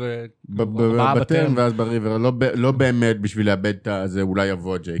 בפלופ, בטרן ואז בריבר, לא באמת בשביל לאבד את זה, אולי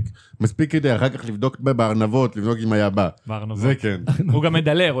יבוא ג'ייק. מספיק כדי אחר כך לבדוק בארנבות, לבדוק אם היה בא. זה כן. הוא גם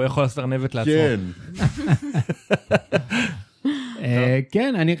מדלר, הוא יכול לעשות ארנבת לעצמו. כן.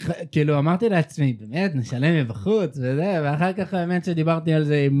 כן, אני כאילו אמרתי לעצמי, באמת, נשלם מבחוץ וזה, ואחר כך האמת שדיברתי על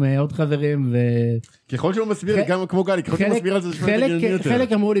זה עם עוד חברים ככל שהוא מסביר, גם כמו גלי, ככל שהוא מסביר על זה,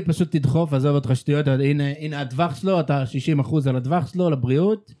 חלק אמרו לי פשוט תדחוף, עזוב אותך שטויות, הנה הדווח שלו, אתה 60% על הדווח שלו,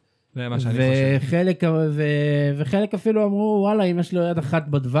 לבריאות, וחלק אפילו אמרו, וואלה, אם יש לו יד אחת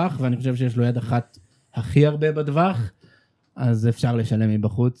בדווח, ואני חושב שיש לו יד אחת הכי הרבה בדווח, אז אפשר לשלם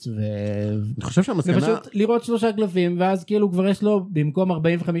מבחוץ, אני חושב שהמסקנה... ופשוט לראות 3 קלפים, ואז כאילו כבר יש לו, במקום 45%,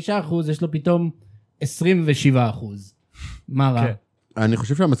 יש לו פתאום 27%. מה רע? אני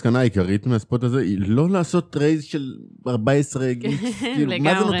חושב שהמסקנה העיקרית מהספוט הזה, היא לא לעשות רייז של 14,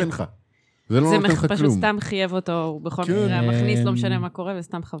 מה זה נותן לך? זה לא נותן לך כלום. זה פשוט סתם חייב אותו, הוא בכל מקרה מכניס, לא משנה מה קורה,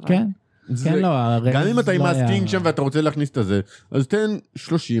 וסתם חבל. כן, לא, גם אם אתה עם הסקינג שם, ואתה רוצה להכניס את זה, אז תן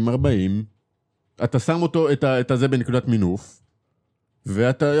 30, 40, אתה שם אותו, את הזה בנקודת מינוף,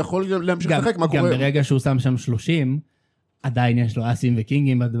 ואתה יכול להמשיך לשחק מה קורה. גם ברגע שהוא שם שם 30, עדיין יש לו אסים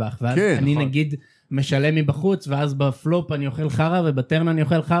וקינגים בדווח, ואז אני נגיד משלם מבחוץ, ואז בפלופ אני אוכל חרה, ובטרן אני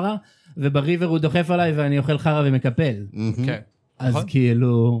אוכל חרה, ובריבר הוא דוחף עליי, ואני אוכל חרה ומקפל. אז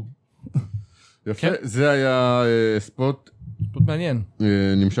כאילו... יפה, זה היה ספוט מעניין.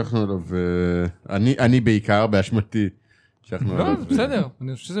 נמשכנו עליו, אני בעיקר, באשמתי. לא, בסדר,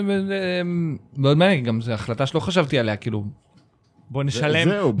 אני חושב שזה מאוד מעניין, גם זו החלטה שלא חשבתי עליה, כאילו, בוא נשלם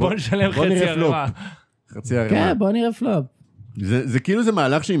חצי הרמה. כן, בוא נראה פלופ. זה כאילו זה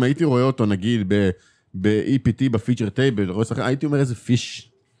מהלך שאם הייתי רואה אותו, נגיד, ב-EPT, בפיצ'ר טייבל, הייתי אומר איזה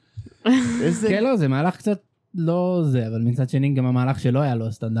פיש. כן, לא, זה מהלך קצת לא זה, אבל מצד שני גם המהלך שלא היה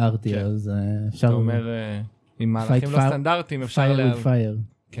לו סטנדרטי, אז אפשר... אתה אומר, עם מהלכים לא סטנדרטיים אפשר... פייר ופייר.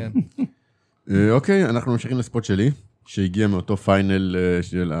 כן. אוקיי, אנחנו ממשיכים לספוט שלי. שהגיע מאותו פיינל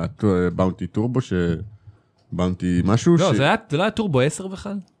של הבאונטי טורבו, שבאונטי משהו. לא, זה לא היה טורבו 10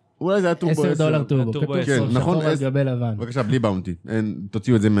 בכלל? אולי זה היה טורבו 10. $10 טורבו. כתוב שחור על גבי לבן. בבקשה, בלי באונטי.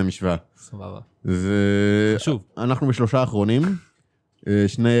 תוציאו את זה מהמשוואה. סבבה. זה... חשוב. אנחנו ב3 האחרונים.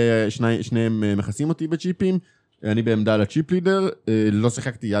 שניהם מכסים אותי בצ'יפים. אני בעמדה על הצ'יפ לידר. לא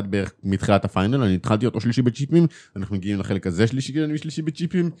שיחקתי יד בערך מתחילת הפיינל. אני התחלתי אותו שלישי בצ'יפים. אנחנו מגיעים לחלק הזה שלישי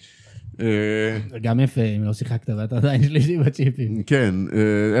בצ'יפים. גם יפה, אם לא שיחקת ואתה עדיין שלישי בצ'יפים. כן,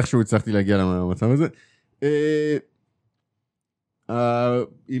 איכשהו הצלחתי להגיע למצב הזה.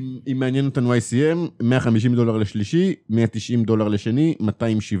 אם מעניין אותנו ICM, $150 לשלישי, $190 לשני, $270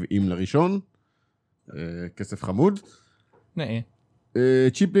 לראשון. כסף חמוד.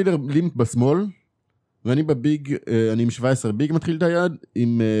 צ'יפ לידר לימפ בשמאל, ואני בביג, אני עם 17 ביג מתחיל את היד,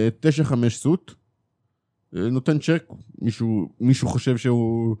 עם 9-5 סוט. נותן צ'ק, מישהו חושב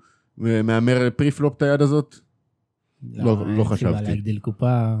שהוא מאמר פריפלופ את היד הזאת? לא חשבתי. סיבה להגדיל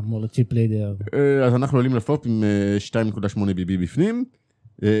קופה מול הצ'יפ לידר. אז אנחנו עולים לפלופ עם 2.8 BB בפנים.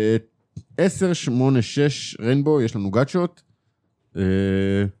 10-8-6 ריינבו, יש לנו גאצ'ות.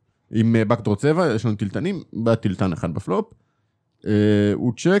 עם בקדור צבע, יש לנו טילטנים, בטילטן אחד בפלופ.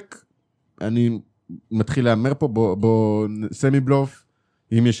 הוא צ'ק, אני מתחיל לאמר פה, בוא סמי בלוף.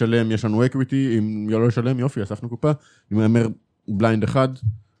 אם ישלם, יש לנו אקוויטי, אם לא ישלם, יופי, אספנו קופה. אם מאמר בליינד אחד,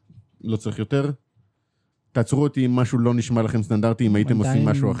 לא צריך יותר. תעצרו אותי אם משהו לא נשמע לכם סטנדרטי, אם הייתם עושים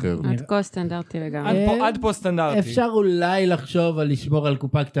משהו אחר. עד כה סטנדרטי לגמרי. עד פה סטנדרטי. אפשר אולי לחשוב על לשמור על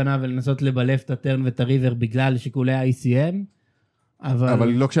קופה קטנה ולנסות לבלף את הטרן ואת הריבר בגלל שיקולי ה-ICM, אבל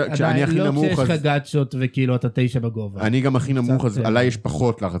לא כשאני הכי נמוך, לא כשיש לך גאצ'ות וכאילו אתה 9 בגובה. אני גם הכי נמוך, אז עליי יש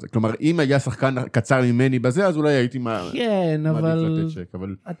פחות לחץ. כלומר, אם היה שחקן קצר ממני בזה, אז אולי הייתי כן,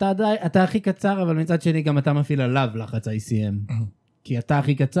 אבל אתה הכי קצר, אבל מצד שני גם אתה מפעיל עליו לחץ ICM. כי אתה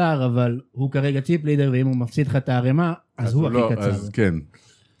הכי קצר, אבל הוא כרגע צ'יפ לידר, ואם הוא מפסיד לך את הערימה, אז הוא הכי קצר. אז כן.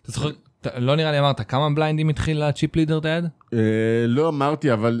 אתה זוכר, לא נראה לי אמרת, כמה בליינדים התחיל הצ'יפ לידר את היד? לא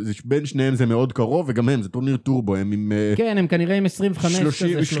אמרתי, אבל בין שניהם זה מאוד קרוב, וגם הם, זה טורניר טורבו, הם עם... כן, הם כנראה עם 25,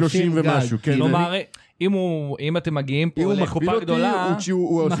 30 ומשהו, כן. כלומר, אם אתם מגיעים פה לקופה גדולה...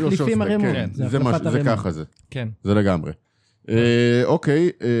 מחליפים ערימות. זה ככה זה. כן. זה לגמרי. אוקיי,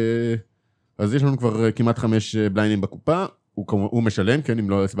 אז יש לנו כבר כמעט 5 בליינדים בקופה, הוא משלם, כן, אם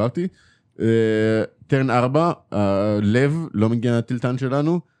לא הסברתי. טרן 4, לב, לא מגיע הטילטן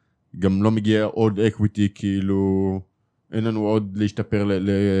שלנו, גם לא מגיע עוד אקוויטי, כאילו, אין לנו עוד להשתפר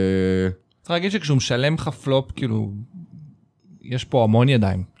צריך להגיד שכשהוא משלם לך פלופ, כאילו, יש פה המון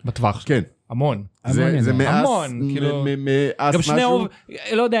ידיים בטווח. כן. המון. זה מאס, כאילו, מאס גם שני משהו.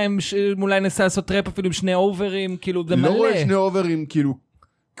 לא יודע, אולי ננסה לעשות טראפ אפילו עם 2 אוברים, כאילו, זה מלא. לא רואה 2 אוברים, כאילו,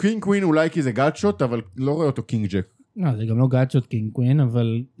 קווין קווין אולי כי זה גאד שוט, אבל לא רואה אותו קינג ג'ק. לא, זה גם לא גאצ'ות קינג קווין,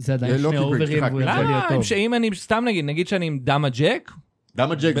 אבל זה עדיין 2 אוברים, והוא יכול להיות טוב. אם אני, סתם נגיד שאני עם דאמה ג'ק,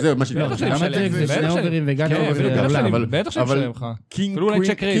 דאמה ג'ק זה מה דאמה ג'ק זה 2 אוברים וגאצ'ות. בטח שאני משלם לך. קינג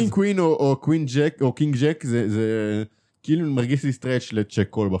קווין או קווין ג'ק או קינג ג'ק זה כאילו מרגיש לי סטרץ' לצ'ק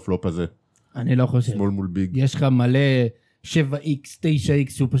קול בפלופ הזה. אני לא חושב. שמאל מול ביג. יש לך מלא 7x,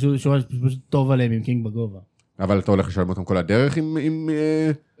 9x, שהוא פשוט טוב עליהם עם קינג בגובה. אבל אתה הולך לשלם אותם כל הדרך עם...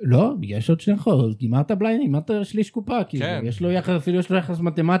 לא, יש עוד 2 חור, גימרת בליין, גימרת שליש קופה, יש לו יחס, אפילו יש לו יחס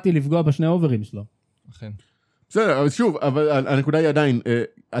מתמטי לפגוע ב2 אוברים שלו. אכן. בסדר, אבל שוב, אבל הנקודה היא עדיין,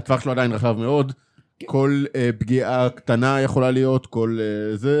 הטווח שלו עדיין רחב מאוד, כל פגיעה קטנה יכולה להיות, כל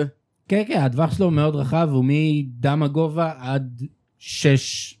זה. כן, כן, הטווח שלו מאוד רחב, הוא מדם הגובה עד 6-5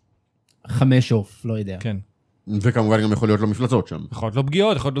 אוף, לא יודע. כן. וכמובן גם יכול להיות לו מפלצות שם. יכול להיות לו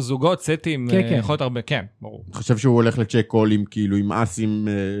פגיעות, יכול להיות לו זוגות, סטים, יכול להיות הרבה, כן, ברור. אני חושב שהוא הולך לצ'ק קולים, כאילו עם אסים,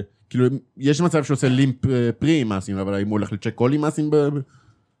 כאילו יש מצב שעושה לימפ פרי עם אסים, אבל אם הוא הולך לצ'ק קול עם אסים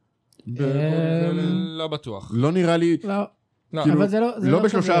לא בטוח. לא נראה לי, אבל זה לא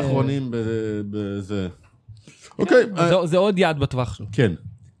ב3 האחרונים בזה. אוקיי. זה עוד יד בטווח שלו. כן.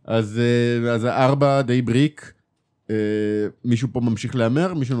 אז 4 די בריק, מישהו פה ממשיך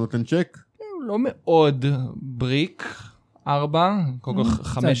לאמר, מישהו נותן צ'ק? לא מאוד בריק, 4, 5-7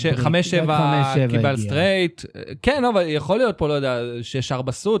 קיבל סטרייט, כן, אבל יכול להיות פה, לא יודע,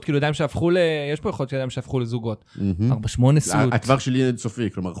 6-4 סוט, כאילו ידיים שהפכו יש פה יכול להיות ידיים שהפכו לזוגות, 4-8 סוט. הטווח שלי אין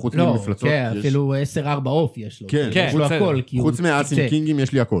סופי, כלומר, חוץ ממפלצות, כן, אפילו 10-4 אוף יש לו, יש לו הכל. חוץ מהאסים קינגים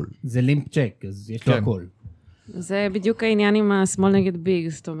יש לי הכל. זה לימפ צ'ק, אז יש לו הכל. זה בדיוק העניין עם השמאל נגד ביג,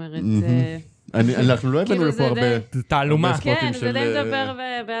 זאת אומרת... אנחנו לא הבאנו לפה הרבה תעלומה. כן, זה די מדבר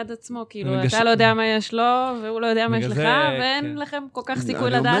בעד עצמו, כאילו, אתה לא יודע מה יש לו, והוא לא יודע מה יש לך, ואין לכם כל כך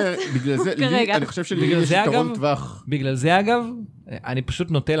סיכוי לדעת. אני חושב שלי יש יתרון טווח. בגלל זה אגב, אני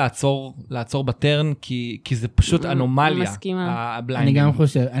פשוט נוטה לעצור בטרן, כי זה פשוט אנומליה.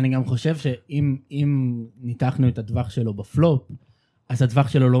 אני גם חושב שאם ניתחנו את הטווח שלו בפלופ, אז הטווח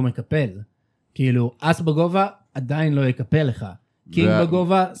שלו לא מקפל. כאילו, אס בגובה עדיין לא יקפל לך. קינג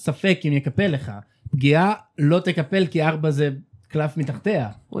בגובה, ספק אם יקפל לך. פגיעה לא תקפל, כי 4 זה קלף מתחתיה.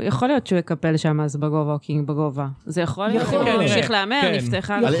 הוא יכול להיות שהוא יקפל שם אז בגובה או קינג בגובה. זה יכול להיות, הוא ממשיך לאמר,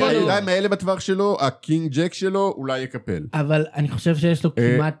 נפתחה. הידיים האלה בטווח שלו, הקינג ג'ק שלו, אולי יקפל. אבל אני חושב שיש לו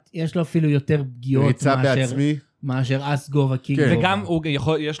כמעט, יש לו אפילו יותר פגיעות ריצה בעצמי. מאשר אס גובה, קינג גובה. וגם,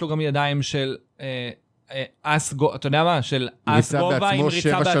 יש לו גם ידיים של אס גובה, אתה יודע מה? של אס גובה עם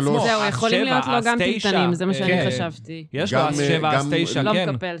ריצה בעצמו. זהו, יכולים להיות לו גם טלטנים, זה מה שאני חשבתי. יש לו אס 7, אס 9, כן. לא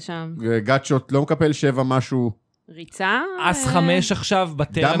מקפל שם. גאצ'ות לא מקפל 7 משהו. ריצה? אס 5 עכשיו,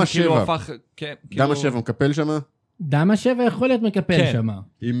 בטרן כאילו הפך... דם ה-7 מקפל שם? דם ה-7 יכול להיות מקפל שם.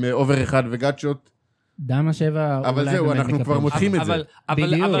 עם אובר 1 וגאצ'ות? דם ה-7... אבל זהו, אנחנו כבר מותחים את זה.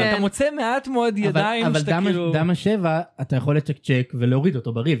 אבל אתה מוצא מעט מאוד ידיים שאתה כאילו... אבל דם ה-7, אתה יכול לצ'ק ולהוריד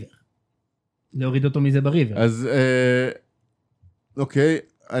אותו בריבר. להוריד אותו מזה בריבר. אז, אוקיי,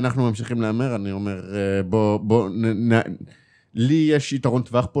 אנחנו ממשיכים לאמר, אני אומר, בוא, לי יש יתרון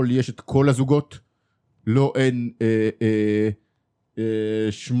טווח פה, לי יש את כל הזוגות, לא אין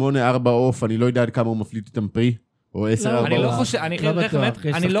 8-4 אוף, אני לא יודע עד כמה הוא מפליט איתם פרי, או 10-4 אוף.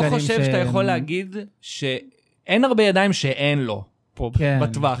 אני לא חושב שאתה יכול להגיד שאין הרבה ידיים שאין לו. פה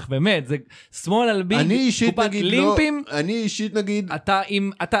בטווח, באמת, זה שמאל על ביג, קופת לימפים. אני אישית נגיד, אתה,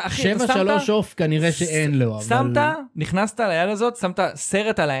 אחי, 7-3 אוף כנראה שאין לו. שמת, נכנסת ליד הזאת, שמת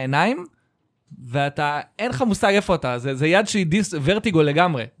סרט על העיניים, ואתה, אין לך מושג איפה אתה, זה יד שהיא ורטיגו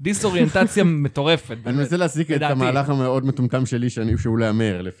לגמרי, דיסאוריינטציה מטורפת. אני מנסה להסיק את המהלך המאוד מטומטם שלי, שהוא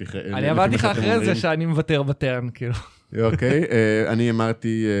לאמר, לפי אני עברתי לך אחרי זה שאני מוותר בטרן, כאילו. אוקיי, אני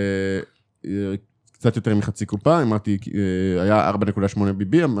אמרתי... קצת יותר מחצי קופה, אמרתי, היה 4.8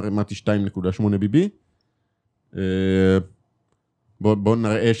 ביבי, אמרתי 2.8 ביבי. בואו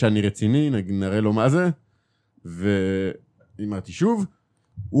נראה שאני רציני, נראה לו מה זה, ואמרתי שוב,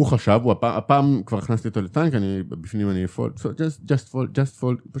 הוא חשב, הפעם כבר הכנסתי אותו לטנק, בפנים אני אפול, just fold,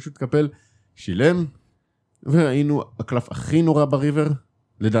 פשוט קפל, שילם, וראינו הקלף הכי נורא בריבר,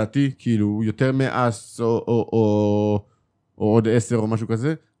 לדעתי, כאילו יותר מאס, או עוד 10 או משהו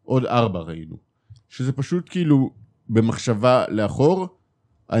כזה, עוד 4 ראינו. שזה פשוט כאילו במחשבה לאחור,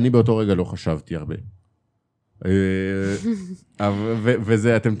 אני באותו רגע לא חשבתי הרבה.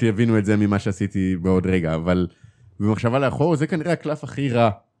 וזה, אתם תבינו את זה ממה שעשיתי בעוד רגע, אבל במחשבה לאחור, זה כנראה הקלף הכי רע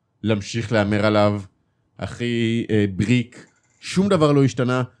להמשיך לאמר עליו, הכי בריק, שום דבר לא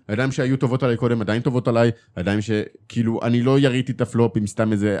השתנה, הידיים שהיו טובות עליי קודם, עדיין טובות עליי, הידיים שכאילו, אני לא יריתי את הפלופ עם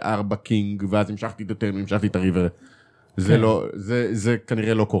סתם איזה 4 קינג, ואז המשכתי את הטרן, המשכתי את הריבר. זה לא, זה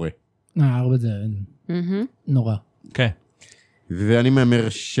כנראה לא קורה. 4 זה נורא. כן. ואני מאמר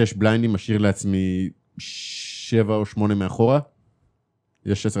 6 בליינדים, משאיר לעצמי 7 או 8 מאחורה.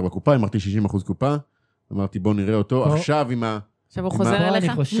 יש 10 בקופה, אמרתי 60% קופה. אמרתי בוא נראה אותו. עכשיו עם ה... עכשיו הוא חוזר אליך.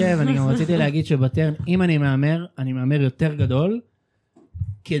 אני חושב, אני גם רציתי להגיד שבטרן, אם אני מאמר יותר גדול,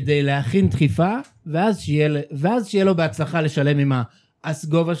 כדי להכין דחיפה, ואז שיהיה לו בהצלחה לשלם עם האס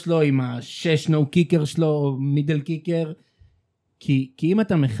גובה שלו, עם ה6 נו קיקר שלו, או מידל קיקר, כי אם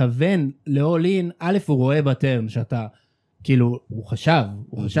אתה מכוון לאולין, א' הוא רואה בטרן שאתה, כאילו, הוא חשב,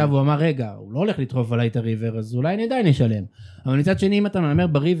 הוא אמר, רגע, הוא לא הולך לדחוף עליי את הריבר, אז אולי אני עדיין אשלם. אבל מצד שני, אם אתה מאמר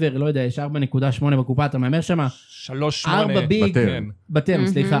בריבר, לא יודע, יש 4.8 בקופה, אתה מאמר שמה 3.8 בטרן,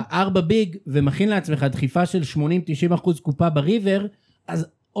 סליחה, 4 ביג, ומכין לעצמך דחיפה של 80-90% קופה בריבר, אז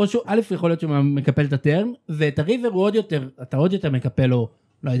או שהוא, א' יכול להיות שהוא מקפל את הטרן, ואת הריבר הוא עוד יותר, אתה עוד יותר מקפל לו,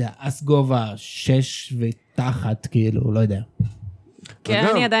 לא יודע, אס גובה 6 ותחת, כאילו, לא יודע. כן,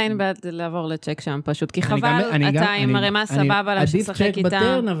 אני עדיין בעד לעבור לצ'ק שם פשוט, כי חבל, אתה עם הרמה סבבה לה ששחק איתה. עדיף צ'ק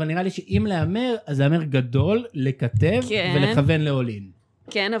בטרן, אבל נראה לי שאם לאמר, אז לאמר גדול, לכתב ולכוון לאולין.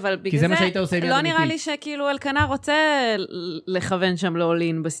 כן, אבל בגלל זה, לא נראה לי שכאילו אלקנה רוצה לכוון שם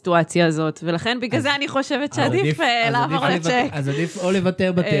לאולין בסיטואציה הזאת, ולכן בגלל זה אני חושבת שעדיף לעבור לצ'ק. אז עדיף או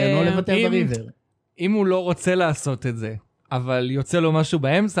לוותר בטרן, או לוותר בריבר. אם הוא לא רוצה לעשות את זה, אבל יוצא לו משהו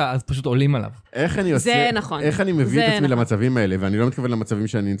באמצע, אז פשוט עולים עליו. איך אני מביא את עצמי למצבים האלה, ואני לא מתכוון למצבים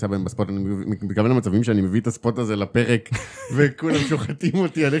שאני נמצא בהם בספוט, אני מתכוון למצבים שאני מביא את הספוט הזה לפרק, וכולם שוחטים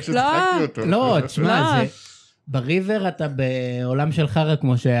אותי על איך שצחקתי אותו. לא, תשמע, בריבר אתה בעולם של חרה,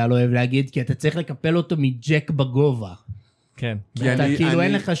 כמו שהיה לו אוהב להגיד, כי אתה צריך לקפל אותו מג'ק בגובה. כן. אתה כאילו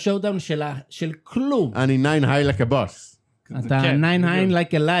אין לך שואודאון של כלום. אני 9 high like a boss. אתה 9 high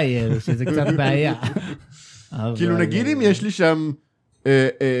like a liar, שזה קצת בעיה. כאילו נגיד אם יש לי שם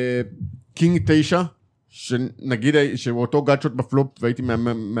קינג 9, שנגיד שהוא אותו גאצ'ות בפלופ, והייתי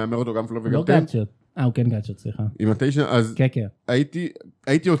מאמר אותו גם פלופ וגם לא גאצ'ות. הוא כן גאצ'ות, סליחה. עם ה9, אז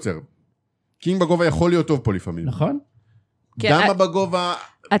הייתי עוצר. קינג בגובה יכול להיות טוב פה לפעמים. נכון. דמה בגובה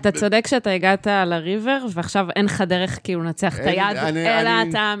אתה צודק שאתה הגעת לריבר, ועכשיו אין לך דרך כאילו לנצח את היד, אלא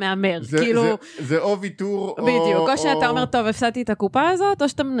אתה מאמר. זה או ויתור, או... בדיוק, או שאתה אומר, טוב, הפסדתי את הקופה הזאת, או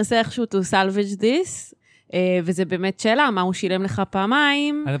שאתה מנסה איכשהו to salvage this, וזה באמת שאלה, מה הוא שילם לך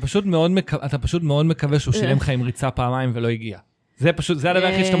פעמיים. אתה פשוט מאוד מקווה שהוא שילם לך עם ריצה פעמיים ולא הגיע. זה פשוט, זה הדבר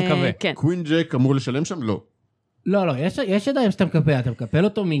הכי שאתה מקווה. קווין ג'ק אמור לשלם שם? לא. לא, יש ידיים שאתה מקפל, אתה מקפל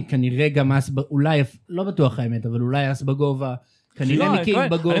אותו כנראה גם אולי, לא בטוח האמת, אבל אולי אס בגובה, כנראה מקים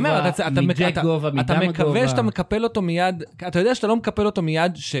בגובה, מג'ק גובה, מדם הגובה. אתה מקווה שאתה מקפל אותו מיד, אתה יודע שאתה לא מקפל אותו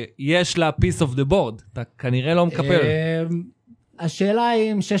מיד שיש לה piece of the board, אתה כנראה לא מקפל. השאלה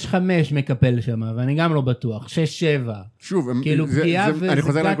היא אם 6-5 מקפל שם, ואני גם לא בטוח, 6-7. שוב, כאילו פגיעה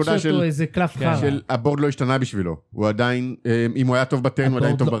וזה גאצ'ות או איזה קלף חרא. הבורד לא השתנה בשבילו, הוא עדיין, אם הוא היה טוב בטרן, הוא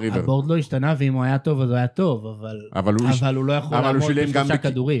עדיין טוב בריבר. הבורד לא השתנה, ואם הוא היה טוב, אז הוא היה טוב, אבל הוא לא יכול לעמוד בשלושה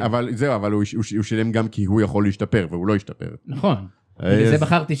כדורים. אבל זהו, אבל הוא שילם גם כי הוא יכול להשתפר, והוא לא השתפר. נכון. בגלל זה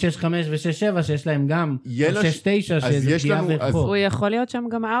בחרתי 6-5 ו-6-7, שיש להם גם 6-9, שזה פגיעה ורחוב. הוא יכול להיות שם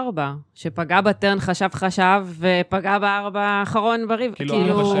גם 4, שפגע בטרן חשב, ופגע ב4 האחרון בריב.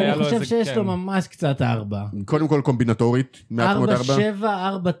 כאילו, אני חושב שיש לו ממש קצת 4. קודם כל קומבינטורית, 4-7, 4-9,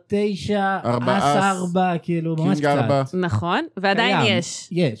 אס 4, כאילו, ממש קצת. נכון, ועדיין יש.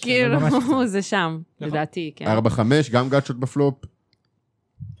 יש, כאילו, זה שם, לדעתי, כן. 4-5, גם גאצ'ות בפלופ.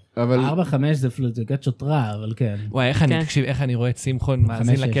 4-5 זה גאצ'ות רע, אבל כן. וואי, איך אני רואה את שמחון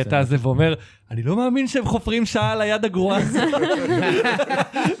מאזין לקטע הזה ואומר, אני לא מאמין שהם חופרים שעה על היד הגרועה הזאת.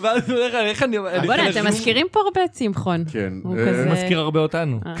 ואז הוא אומר, איך אני... בוא'נה, אתם מזכירים פה הרבה את שמחון. כן. הוא מזכיר הרבה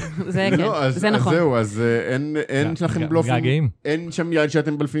אותנו. זה כן, זה נכון. אז זהו, אז אין שלכם בלופים, אין שם יד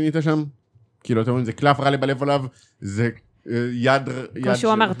שאתם בלפים איתה שם? כאילו, אתם אומרים, זה קלף רע לבלב עליו, זה... יד... כמו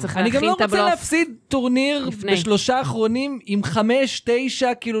שהוא אמר, צריך להכין את הבלוף. אני גם לא רוצה להפסיד טורניר ב3 האחרונים עם 5-9,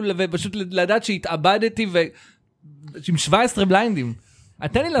 כאילו, ופשוט לדעת שהתאבדתי עם 17 בליינדים.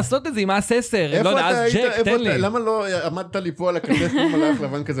 תן לי לעשות את זה עם אס 10, לא יודע, אז ג'ק, תן לי. למה לא עמדת לי פה על הכתף כמו מלאך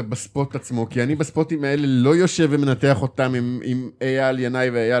לבן כזה בספוט עצמו? כי אני בספוטים האלה לא יושב ומנתח אותם עם אייל ינאי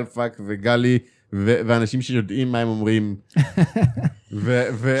ואייל פאק וגלי, ואנשים שיודעים מה הם אומרים.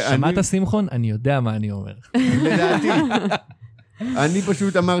 שמעת שמחון? אני יודע מה אני אומר. לדעתי. אני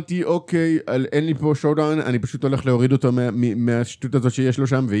פשוט אמרתי, אוקיי, אין לי פה שואודאון, אני פשוט הולך להוריד אותו מהשטות הזאת שיש לו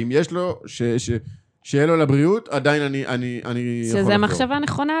שם, ואם יש לו, שיהיה לו לבריאות, עדיין אני יכול לחזור. שזה מחשבה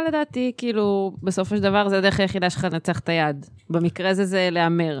נכונה לדעתי, כאילו, בסופו של דבר זה הדרך היחידה שלך לנצח את היד. במקרה זה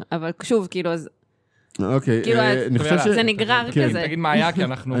להמר, אבל שוב, כאילו, אז... אוקיי, אני חושב זה נגרר כזה. תגיד מה היה, כי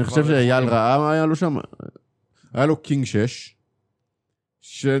אנחנו... אני חושב שאייל ראה מה היה לו שם. היה לו קינג 6,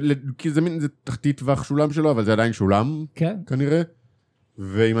 כי זה תחתית טווח שולם שלו, אבל זה עדיין שולם, כנראה.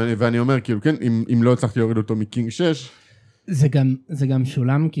 ואני אומר, כאילו, כן, אם לא הצלחתי להוריד אותו מקינג 6... זה גם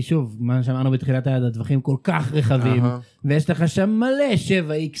שולם, כי שוב, מה שאמרנו בתחילת היד, הדווחים כל כך רחבים, ויש לך שם מלא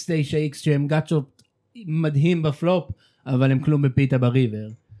 7X, 9X, שהם גאצ'ות מדהים בפלופ, אבל הם כלום בפיתה בריבר.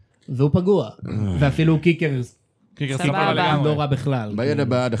 והוא פגוע, ואפילו קיקר סבבה, לא רע בכלל. ביד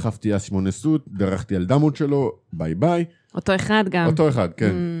הבאה דחפתי אז 8 סוט, דרכתי על דמות שלו, ביי ביי. אותו אחד גם. אותו אחד,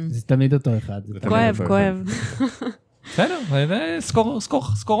 כן. זה תמיד אותו אחד. כואב. בסדר,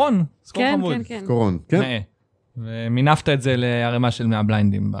 סקורון. כן. סקורון, כן. ומינפת את זה להרמה של 100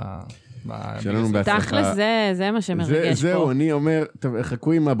 בליינדים. שלנו בהצלחה. תכלס זה מה שמרגש פה. זהו, אני אומר,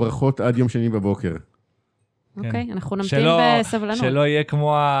 חכו עם הברכות עד יום שני בבוקר. אוקיי, אנחנו נמתין בסבלנות. שלא יהיה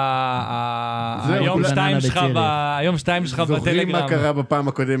כמו היום 2 שלך בטלגרם. זוכרים מה קרה בפעם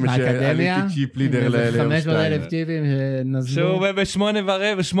הקודמת שעליתי צ'יפ לידר ליום 2. 500,000 טיפים שנזלו. שהוא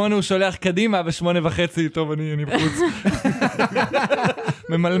ב8:15, ב8 הוא שולח קדימה, ב8:30, טוב, אני בחוץ.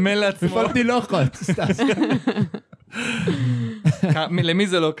 ממלמל לעצמו. הפעלתי לוחות. למי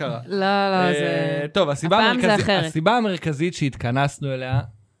זה לא קרה? לא, זה... טוב, הסיבה המרכזית שהתכנסנו אליה,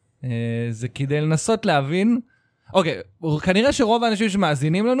 זה כדי לנסות להבין, אוקיי, כנראה שרוב האנשים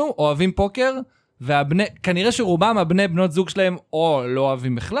שמאזינים לנו אוהבים פוקר, כנראה שרובם הבני בנות זוג שלהם או לא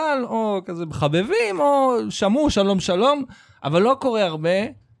אוהבים בכלל, או כזה חבבים, או שמעו שלום, אבל לא קורה הרבה,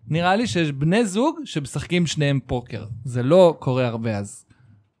 נראה לי שיש בני זוג שמשחקים שניהם פוקר. זה לא קורה הרבה אז.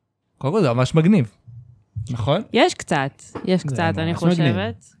 קודם כל זה ממש מגניב. נכון? יש קצת, אני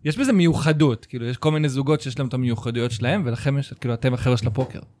חושבת. יש בזה מיוחדות, כאילו יש כל מיני זוגות שיש להם את המיוחדויות שלהם, ולכם יש, כאילו אתם החבר'ה של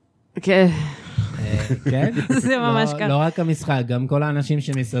הפוקר. כן. כן? זה ממש ככה. לא רק המשחק, גם כל האנשים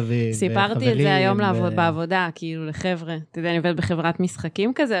שמסביב. סיפרתי את זה היום בעבודה, כאילו לחבר'ה. אתה יודע, אני עובדת בחברת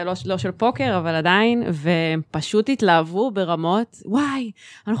משחקים כזה, לא של פוקר, אבל עדיין, והם פשוט התלהבו ברמות, וואי,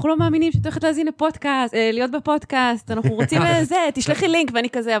 אנחנו לא מאמינים שאת הולכת להזין לפודקאסט, להיות בפודקאסט, אנחנו רוצים לזה, תשלחי לינק, ואני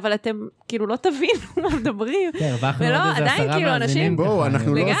כזה, אבל אתם כאילו לא תבינו מה מדברים. ולא, עדיין כאילו אנשים... בואו,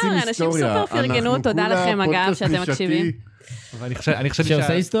 אנחנו לא עושים היסטוריה. אנשים סופר פרגנו, תודה לכם אגב שאתם מקשיבים.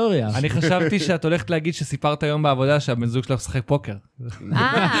 שעושה היסטוריה. אני חשבתי שאת הולכת להגיד שסיפרת היום בעבודה שהבן זוג שלך משחק פוקר. לא,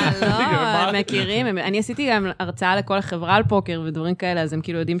 הם מכירים. אני עשיתי גם הרצאה לכל החברה על פוקר ודברים כאלה, אז הם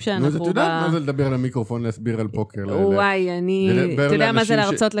כאילו יודעים שאנחנו... אתה יודע מה זה לדבר למיקרופון, להסביר על פוקר? וואי, אתה יודע מה זה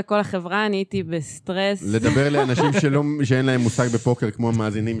להרצות לכל החברה? אני הייתי בסטרס. לדבר לאנשים שאין להם מושג בפוקר, כמו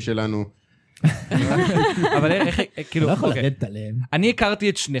המאזינים שלנו. אבל איך, כאילו, לא יכול לרדת עליהם. אני הכרתי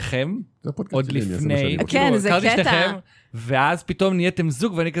את שניכם, עוד לפני, כן, זה קטע. ואז פתאום נהייתם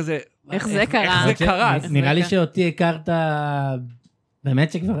זוג, ואני כזה, איך זה קרה? איך זה קרה? נראה לי שאותי הכרת,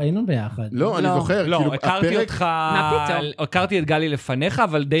 באמת שכבר היינו ביחד. לא, אני זוכר. לא, הכרתי אותך, הכרתי את גלי לפניך,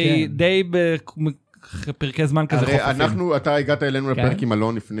 אבל די בפרקי זמן כזה חופפים. אתה הגעת אלינו לפרק עם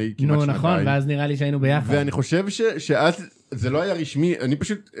אלון לפני כמעט שנתיים. נכון, ואז נראה לי שהיינו ביחד. ואני חושב שאז זה לא היה רשמי, אני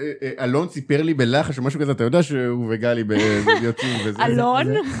פשוט, אלון סיפר לי בלחש או משהו כזה, אתה יודע שהוא וגלי יוצאים וזה. אלון?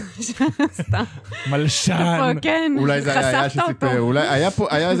 מלשן. כן, אולי זה היה שסיפר, אולי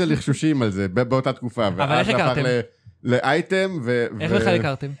היה איזה לחשושים על זה באותה תקופה. אבל איך הכרתם? לאייטם איך בכלל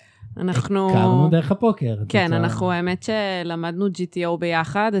הכרתם? אנחנו... הכרנו דרך הפוקר. כן, אנחנו האמת שלמדנו GTO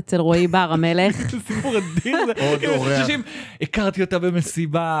ביחד, אצל רועי בר המלך. סיפור אדיר. עוד אורח. הכרתי אותה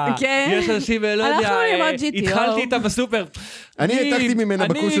במסיבה. כן. יש אנשים, לא יודע, התחלתי איתה בסופר. אני העתקתי ממנה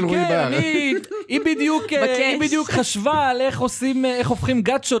בקורס של רועי בר. היא בדיוק חשבה על איך הופכים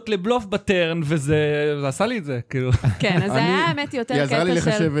גאצ'ות לבלוף בטרן, וזה עשה לי את זה, כאילו. כן, אז זה היה האמת יותר קטע של... היא עזרה לי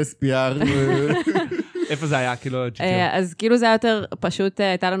לחשב SPR. איפה זה היה, כאילו, GTO? אז כאילו זה היה יותר, פשוט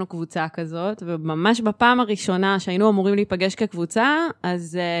הייתה לנו קבוצה כזאת, וממש בפעם הראשונה שהיינו אמורים להיפגש כקבוצה,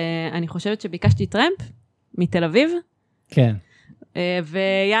 אז אני חושבת שביקשתי טרמפ מתל אביב. כן.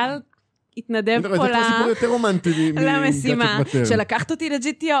 ואייל התנדב פה זה כבר סיפור יותר רומנטי למשימה, שלקחת אותי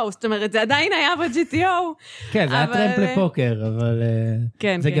ל-GTO, זאת אומרת, זה עדיין היה ב-GTO. כן, זה היה טרמפ לפוקר, אבל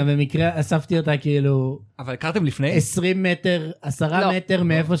זה גם במקרה, אספתי אותה כאילו... אבל הכרתם לפני? 20 מטר, 10 מטר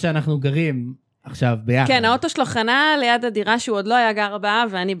מאיפה שאנחנו גרים. עכשיו, ביחד. כן, האוטו שלו חנה ליד הדירה שהוא עוד לא היה גר בה,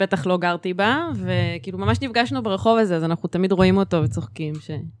 ואני בטח לא גרתי בה, וכאילו ממש נפגשנו ברחוב הזה, אז אנחנו תמיד רואים אותו וצוחקים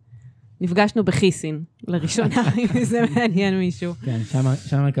שנפגשנו בחיסין, לראשונה, אם זה מעניין מישהו. כן,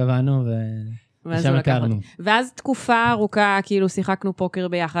 שם קבענו ושם הכרנו. ואז תקופה ארוכה, כאילו שיחקנו פוקר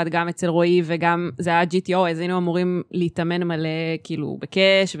ביחד, גם אצל רועי, וגם זה היה GTO, אז היינו אמורים להתאמן מלא, כאילו,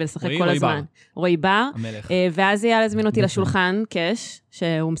 בקש, ולשחק כל הזמן. רועי בר. המלך. ואז היה להזמין אותי לשולחן, קש,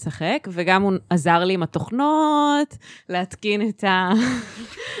 שהוא משחק, וגם הוא עזר לי עם התוכנות, להתקין את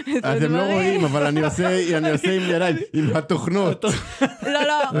אתם לא רואים, אבל אני עושה עם ידיים, עם התוכנות. לא,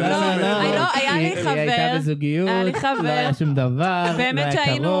 היה לי חבר. היא הייתה בזוגיות, לא היה שום דבר, באמת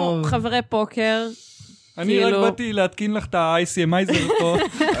שהיינו חברי פוקר. אני רק באתי להתקין לך את ה-ICMizer פה.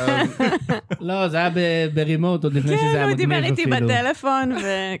 לא, זה היה ברימוט, עוד לפני שזה היה מגניב אפילו. כן, הוא דיבר איתי בטלפון,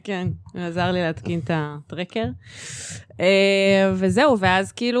 וכן, הוא עזר לי להתקין את הטרקר. וזהו,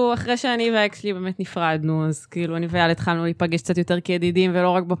 ואז כאילו, אחרי שאני והאקס שלי באמת נפרדנו, אז כאילו, אני ואייל התחלנו להיפגש קצת יותר כידידים, ולא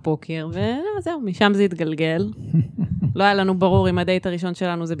רק בפוקר, וזהו, משם זה התגלגל. לא היה לנו ברור אם הדייט הראשון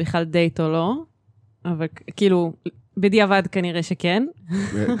שלנו זה בכלל דייט או לא, אבל כאילו... בדיעבד כנראה שכן.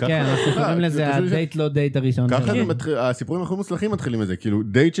 כן, אנחנו קוראים לזה הדייט לא דייט הראשון. ככה הסיפורים הכי מוצלחים מתחילים לזה, כאילו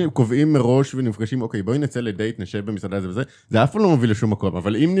דייט שהם קובעים מראש ונפגשים, אוקיי, בואי נצא לדייט, נשב במסעדה הזה וזה, זה אף פעם לא מוביל לשום מקום,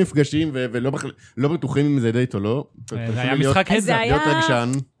 אבל אם נפגשים ולא בטוחים אם זה דייט או לא, זה היה משחק איזה. להיות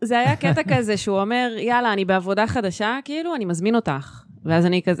רגשן. זה היה קטע כזה שהוא אומר, יאללה, אני בעבודה חדשה, כאילו, אני מזמין אותך. ואז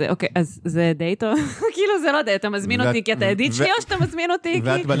אני כזה, אוקיי, אז זה דייט או... כאילו זה לא דייט, אתה מזמין אותי כי אתה עדיד שלי או שאתה מזמין אותי?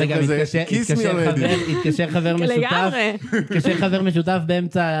 ואת בלב כזה, כיס מי עומד. התקשר חבר משותף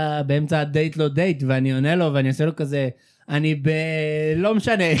באמצע הדייט לא דייט, ואני עונה לו ואני עושה לו כזה, אני לא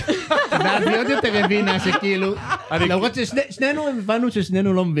משנה. ואז היא עוד יותר הבינה שכאילו, למרות ששנינו הבנו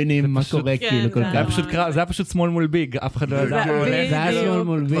ששנינו לא מבינים מה קורה כאילו כל כך. זה היה פשוט שמאל מול ביג, אף אחד לא ידע. זה היה שמאל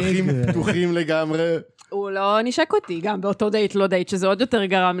מול ביג. פתוחים לגמרי. הוא לא נשק אותי, גם באותו דייט לא דייט, שזה עוד יותר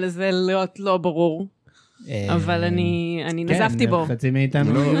גרם לזה להיות לא ברור. אבל אני נזפתי בו. חצי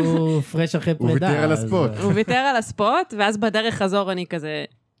מאיתנו היו פרש אחרי פרידה. הוא ויתר על הספוט. הוא ויתר על הספוט, ואז בדרך חזור אני כזה...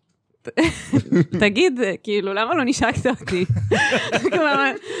 תגיד, כאילו, למה לא נשקת אותי?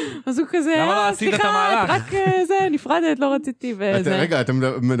 אז הוא כזה, למה לא עשית את המהלך? רק זה, נפרדת, לא רציתי וזה. רגע, אתם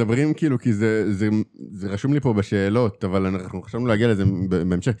מדברים כאילו, כי זה רשום לי פה בשאלות, אבל אנחנו חשבנו להגיע לזה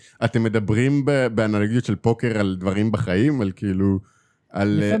בהמשך. אתם מדברים באנלוגיות של פוקר על דברים בחיים, על כאילו...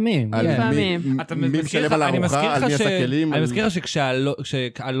 לפעמים. מי משלם על הארוחה, על מי הסכלים. אני מזכיר לך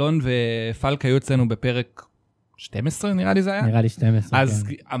שכשאלון ופלק היו אצלנו בפרק 12 נראה לי זה היה? נראה לי 12, כן. אז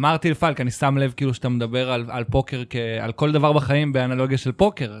אמרתי לפלק, אני שם לב כאילו שאתה מדבר על פוקר, על כל דבר בחיים באנלוגיה של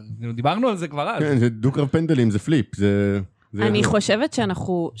פוקר. דיברנו על זה כבר אז. כן, זה דו-קרב פנדלים, זה פליפ. אני חושבת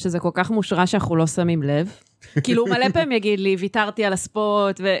שזה כל כך מושרש שאנחנו לא שמים לב. כאילו, מלא פעמים יגיד לי, ויתרתי על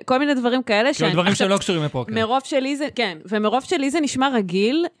הספוט, וכל מיני דברים כאלה. כאילו, דברים שלא קשורים לפוקר. מרוב שלי זה, כן, ומרוב שלי זה נשמע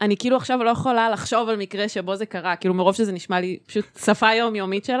רגיל, אני כאילו עכשיו לא יכולה לחשוב על מקרה שבו זה קרה, כאילו, מרוב שזה נשמע לי פשוט שפה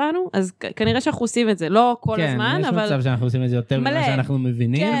יומיומית שלנו, אז כנראה שאנחנו עושים את זה, לא כל הזמן, אבל... כן, יש מצב שאנחנו עושים את זה יותר ממה שאנחנו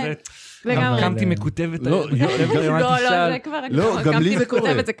מבינים. כן. קמתי מקוטבת. לא, זה כבר, קמתי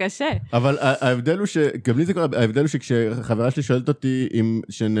מקוטבת, זה קשה. אבל ההבדל הוא שגם לי זה קורה, ההבדל הוא שכשחברה שלי שואלת אותי אם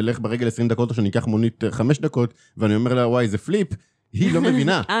שנלך ברגל 20 דקות או שניקח מונית 5 דקות, ואני אומר לה, וואי, זה פליפ, היא לא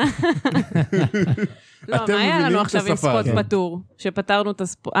מבינה. לא, מה היה לנו עכשיו עם ספוט בטור? שפתרנו את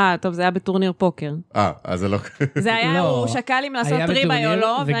הספוט, טוב, זה היה בטורניר פוקר. אז זה לא... זה היה, הוא שקל אם לעשות ריבאי או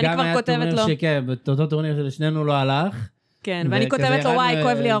לא, ואני כבר כותבת לו. שכן, באותו טורניר שלשנינו לא הלך. כן, ואני כותבת לו, וואי,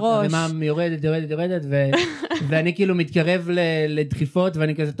 כואב לי הראש. ומם יורדת, ואני כאילו מתקרב לדחיפות,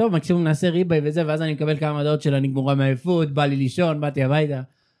 ואני כזה, טוב, מקסימום נעשה ריבאי וזה, ואז אני מקבל כמה דעות של אני גמורה מהעייפות, בא לי לישון, באתי הביתה.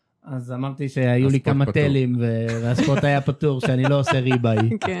 אז אמרתי שהיו לי כמה טלים, והספוט היה פטור, שאני לא עושה ריבאי.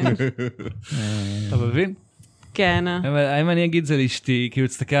 כן. אתה מבין? כן. אם אני אגיד זה לאשתי, כאילו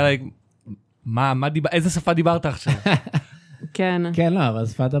תסתכל עליי, איזה שפה דיברת עכשיו? כן. כן, לא, אבל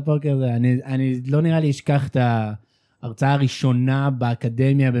שפת הפוקר זה, אני לא נראה לי אשכח את ההרצאה הראשונה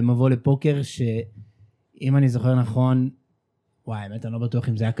באקדמיה במבוא לפוקר, שאם אני זוכר נכון, וואי, האמת, אני לא בטוח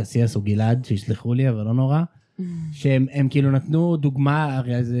אם זה היה קסיאס או גלעד, שישלחו לי, אבל לא נורא, שהם כאילו נתנו דוגמה,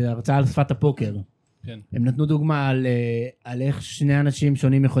 הרי זה הרצאה על שפת הפוקר. כן. הם נתנו דוגמה על איך שני אנשים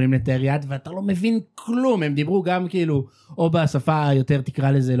שונים יכולים לתאר יד, ואתה לא מבין כלום. הם דיברו גם כאילו, או בשפה יותר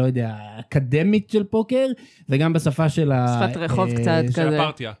תקרא לזה, לא יודע, אקדמית של פוקר, וגם בשפה של שפת רחוב קצת כזה. של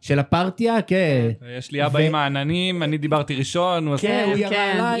הפרטיה. של הפרטיה, כן. יש לי אבא עם העננים, אני דיברתי ראשון. כן, הוא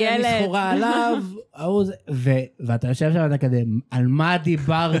ירה עליי, אני סחורה עליו. ואתה יושב שם, אתה כזה, על מה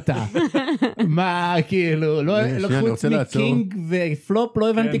דיברת? מה, כאילו, לא חוץ מקינג ופלופ, לא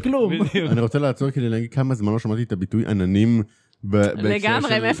הבנתי כלום. אני רוצה לעצור כדי להגיד כמה זמן לא שמעתי את הביטוי עננים.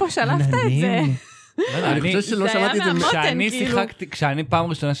 לגמרי, מאיפה שלפת את זה? אני חושב שלא שמעתי את זה. כשאני פעם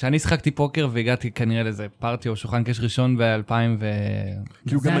ראשונה, כשאני שחקתי פוקר והגעתי כנראה לזה פארטי או שולחן קש ראשון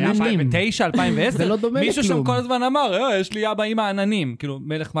ב-2009, 2010, מישהו שם כל הזמן אמר, יש לי אבא עם העננים, כאילו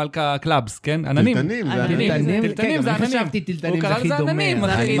מלך מלכה קלאבס, כן? עננים. טלטנים זה עננים. הוא קרא לזה עננים.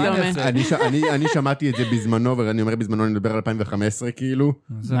 אני שמעתי את זה בזמנו, ואני אומר בזמנו, אני מדבר על 2015 כאילו.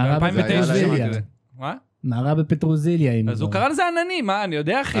 זה ב-2009. מה? נערה בפטרוזיליה. אז הוא קרא לזה עננים, מה? אני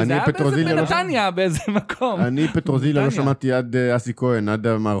יודע אחי, זה היה באיזה בנתניה, באיזה מקום. אני פטרוזיליה לא שמעתי עד אסי כהן, עד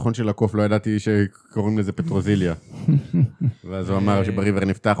המערכון של הקוף, לא ידעתי שקוראים לזה פטרוזיליה. ואז הוא אמר שבריבר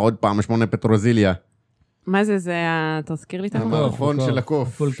נפתח עוד פעם 8 פטרוזיליה. מה זה? זה, תזכיר לי את הקוף? המערכון של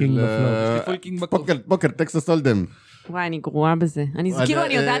הקוף. פולקינג בפלור. פוקר, טקסס הולדם. וואי, אני גרועה בזה. כאילו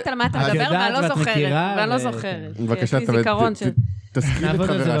אני יודעת על מה אתה מדבר, ואני לא זוכרת. בבקשה, תזכיר את חברה שלך. נעבוד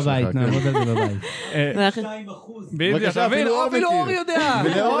על זה בבית. 2%. אפילו אור יודע.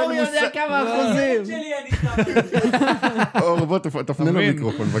 אור יודע כמה אחוזים. אור, בוא תפנה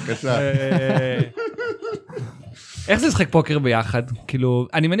למיקרופון, בבקשה. איך זה לשחק פוקר ביחד? כאילו,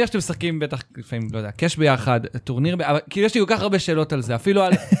 אני מניח שאתם משחקים בטח, לפעמים, לא יודע, קש ביחד, טורניר, אבל כאילו יש לי כל כך הרבה שאלות על זה, אפילו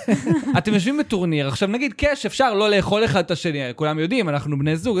על... אתם יושבים בטורניר, עכשיו נגיד קש, אפשר לא לאכול אחד את השני, כולם יודעים, אנחנו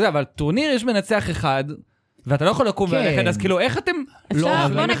בני זוג, אבל טורניר יש מנצח אחד, ואתה לא יכול לקום וללכת, אז כאילו, איך אתם לא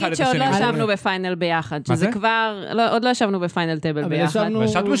אוכלים אחד את השני? בוא נגיד שעוד לא ישבנו בפיינל ביחד, שזה כבר, עוד לא ישבנו בפיינל טייבל ביחד.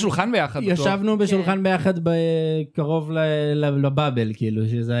 ישבנו בשולחן ביחד. ישבנו בשולחן ביחד קרוב לבאבל, כאילו,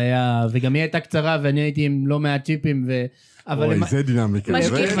 שזה היה, וגם היא הייתה קצרה, ואני הייתי עם לא מעט צ'יפים, אוי, זה דינמיקה.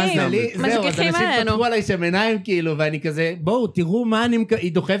 משגיחים עלינו. פתחו עליי שמניים, כאילו, ואני כזה, בואו, תראו מה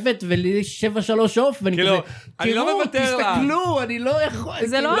היא דוחפת, ולי 7-3 אוף, ואני כזה, תראו, תסתכלו, אני לא יכול...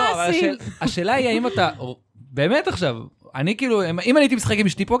 זה לא אסיל. השאלה היא, האם אתה... באמת עכשיו, אני כאילו, אם אני הייתי משחק עם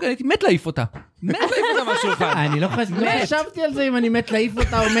אשתי פוקר, הייתי מת להעיף אותה. מת להעיף אותה מהשולחן. אני לא חשבתי על זה אם אני מת להעיף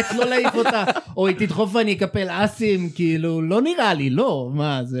אותה או מת לא להעיף אותה, או היא תדחוף ואני אקפל אסים, כאילו, לא נראה לי, לא,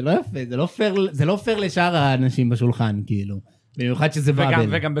 מה, זה לא יפה, זה לא פייר לשאר האנשים בשולחן, כאילו, במיוחד שזה באבל.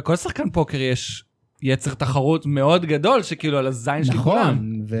 וגם בכל שחקן פוקר יש יצר תחרות מאוד גדול, שכאילו על הזין של כולם.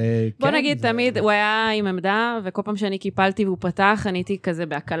 נכון. בוא נגיד, תמיד הוא היה עם עמדה, וכל פעם שאני קיפלתי והוא פתח, אני הייתי כזה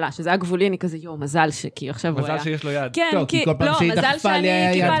בהקלה, שזה היה גבולי, אני כזה, מזל שכי עכשיו הוא היה. מזל שיש לו יד. כן, כי כל פעם שהיא דחפה לי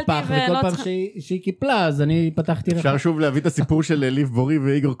היה יד פח, וכל פעם שהיא קיפלה, אז אני פתחתי... אפשר שוב להביא את הסיפור של ליב בורי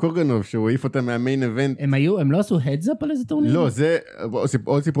ואיגור קורגנוב, שהוא העיף אותם מהמיין איבנט. הם לא עשו הדזאפ על איזה טורניר? לא, זה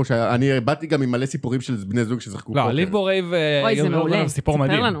עוד סיפור שאני באתי גם עם מלא סיפורים של בני זוג ששחקו פוקר. לא, ליב בורי ואיגור קורגנוב סיפור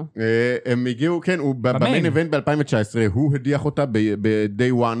מדהים. הם הגיעו, כן, במיין איבנט ב-2019, הוא הדיח אותה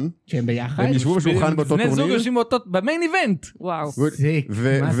ב-day one. שהם ביחד? הם ישבו בשולחן באותו טורניר. בני זוג יושבים במיין איבנט. וואו.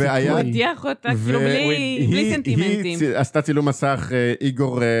 והיה... הוא הדיח אותה, כאילו בלי סנטימנטים. היא עשתה צילום מסך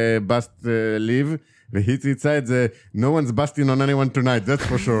איגור בסט ליב, והיא צייצה את זה, no one's busting on anyone tonight, that's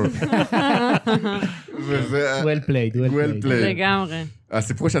for sure. well played. לגמרי.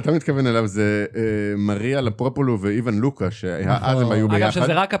 הסיפור שאתה מתכוון אליו זה מריה לפרופולו ואיוון לוקה, שאז הם היו ביחד. אגב,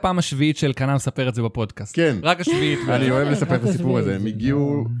 שזה רק הפעם השביעית של קנה מספר את זה בפודקאסט. כן. רק השביעית. אני אוהב לספר את הסיפור הזה. הם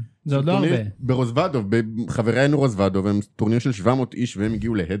הגיעו... זה עוד לא הרבה. ברוזוודוב, חברינו רוזוודוב, הם טורניר של 700 איש, והם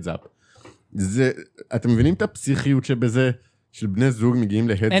הגיעו להדזאפ. אתם מבינים את הפסיכיות שבזה, של בני זוג מגיעים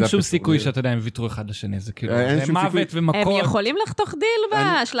להדזאפ? אין שום סיכוי שאתה יודע, הם ויתרו אחד לשני, זה כאילו, זה מוות ומכות. הם יכולים לחתוך דיל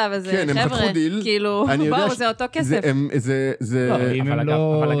בשלב הזה, כן, הם חתכו דיל. כאילו, בואו, זה אותו כסף.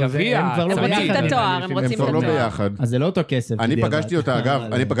 אבל הגביע, הם רוצים את התואר, הם כבר לא ביחד. אז זה לא אותו כסף. אני פגשתי אותה, אגב,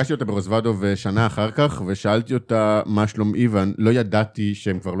 אני פגשתי אותה ברוזוודוב שנה אחר כך, ושאלתי אותה מה שלום איוון, לא ידעתי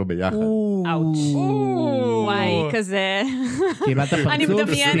שהם כבר לא ביחד. אאוץ'. וואי, כזה. אני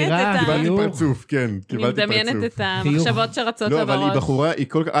קיבלתי פרצוף, כן. אני מדמיינת את המחשבות שרצות לא, אבל היא בחורה, היא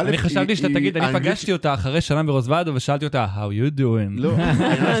כל כך... אני חשבתי שאתה תגיד, אני פגשתי אותה אחרי שנה ברוזוודוב, ושאלתי אותה, how you doing? לא,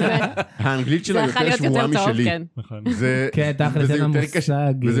 האנגלית שלה יותר שבורה משלי. כן, תכל'ס אין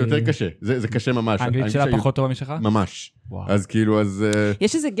המושג. וזה יותר קשה, זה קשה ממש. האנגלית שלה פחות טובה משלך? ממש. אז כאילו, אז...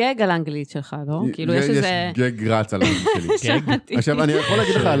 יש איזה גג על האנגלית שלך, לא? כאילו, יש איזה... יש גג רץ על האנגלית שלי. עכשיו, אני יכול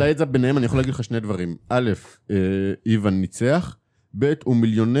להגיד לך, על העצה ביניהם, אני יכול להגיד לך שני דברים. א', איוון ניצח, ב', הוא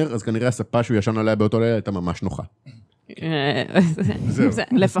מיליונר, אז כנראה הספה שהוא ישן עליה באותו לילה הייתה ממש נוחה.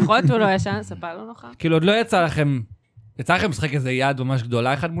 לפחות הוא לא ישן, ספה לא נוחה. כאילו עוד לא יצא לכם לשחק איזה יד ממש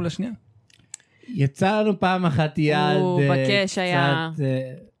גדולה אחד מול השנייה? יצא לנו פעם אחת יד... הוא בקש היה...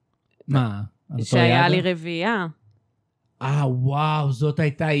 מה? שהיה לי רביעייה. וואו, זאת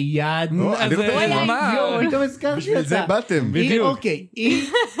הייתה יד... פתאום הזכרתי בשביל זה באתם. בדיוק. אוקיי,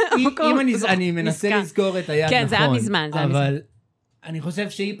 אם אני מנסה לזכור את היד נכון. כן, זה היה מזמן, אבל... אני חושב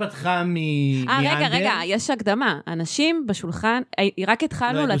שהיא פתחה מאנדר. רגע, יש הקדמה. אנשים בשולחן, רק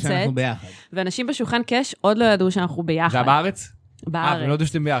התחלנו לצאת, ואנשים בשולחן קש עוד לא ידעו שאנחנו ביחד. זה היה בארץ? בארץ. ולא ידעו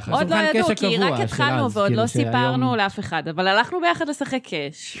שאתם ביחד. עוד לא ידעו, כי רק התחלנו ועוד לא סיפרנו לאף אחד, אבל הלכנו ביחד לשחק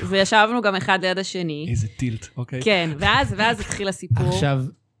קש, וישבנו גם אחד ליד השני. איזה טילט, אוקיי. כן, ואז התחיל הסיפור. עכשיו,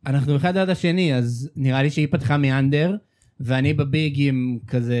 אנחנו אחד ליד השני, אז נראה לי שהיא פתחה מאנדר, ואני בביג עם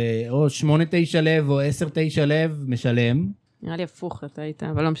כזה, או 8-9 לב, או 10-9 לב, משלם. נראה לי הפוך, אתה היית,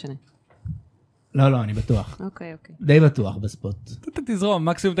 אבל לא משנה. לא, אני בטוח. אוקיי. די בטוח בספוט. אתה תזרום,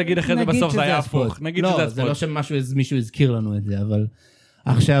 מקסימום תגיד אחרי זה בסוף זה היה הפוך. נגיד שזה הספוט. לא, זה לא שמישהו הזכיר לנו את זה, אבל...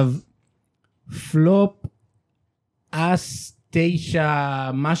 עכשיו, פלופ, אס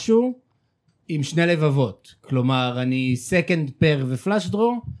 9 משהו, עם 2 לבבות. כלומר, אני סקנד פר ופלאש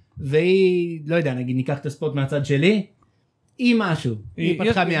דרו, והיא, לא יודע, נגיד ניקח את הספוט מהצד שלי, היא משהו. היא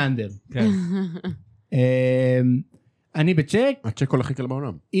פתחה מאנדר. כן. אני בצ'ק. הצ'ק הולך הכי קל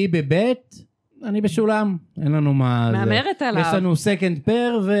בעולם. היא בבית, אני בשולם. אין לנו מה... מאמרת עליו. יש לנו סקנד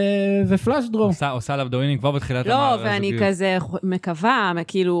פר ופלאש דרו. עושה עליו דווינים כבר בתחילת לא, ואני כזה מקווה,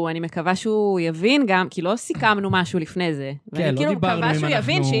 כאילו, אני מקווה שהוא יבין גם, כי לא סיכמנו משהו לפני זה. כן, לא דיברנו אם אנחנו... שהוא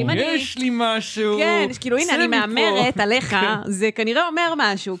יבין שאם אני... יש לי משהו. כן, כאילו, הנה, אני מאמרת עליך, זה כנראה אומר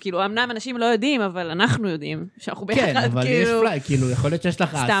משהו, כאילו, אמנם אנשים לא יודעים, אבל אנחנו יודעים, שאנחנו ביחד, כאילו... כן, אבל יש פלאש, כאילו, יכול להיות שיש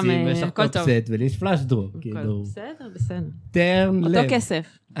לך אסים, ויש לך קופסט, ויש פלאש דרו, כאילו... בסדר. טרן לב. אותו כסף.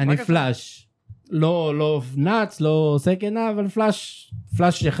 אני פלאש. לא נאץ, לא סקנה, אבל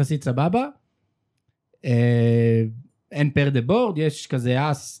פלאש יחסית סבבה. אין פר דה בורד, יש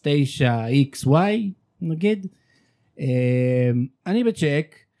כזה אס 9 XY, נגיד. אני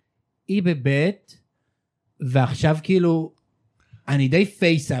בצ'ק, היא בבית, ועכשיו כאילו, אני די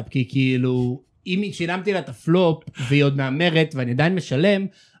פייסאפ, כי כאילו, אם שילמתי לה את הפלופ, והיא עוד מאמרת, ואני עדיין משלם,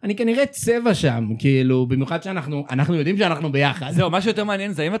 אני כנראה צבע שם, כאילו, במיוחד שאנחנו יודעים שאנחנו ביחד. זהו, מה שיותר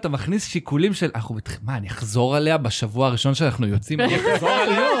מעניין זה, אם אתה מכניס שיקולים של, מה, אני אחזור עליה בשבוע הראשון שאנחנו יוצאים, אני אחזור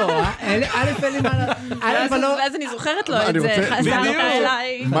עליה? לא, א' אין לי מה... ואז אני זוכרת לו את זה, חזרת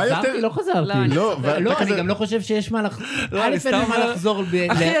אליי. חזרתי, לא חזרתי. לא, אני גם לא חושב שיש מה לחזור. א' אין לי מה לחזור.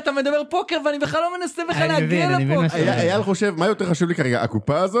 אחי, אתה מדבר פוקר, ואני בכלל לא מנסה בכלל להגיע לפוקר. אייל חושב, מה יותר חשוב לי כרגע,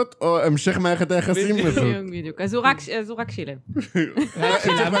 הקופה הזאת, או המשך מערכת היחסים? בדיוק, אז הוא רק שילם.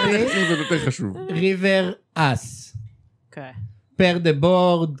 ריבר אס. פר דה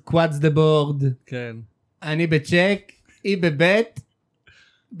בורד, קוואדס דה בורד. כן. אני בצ'ק, היא בבית,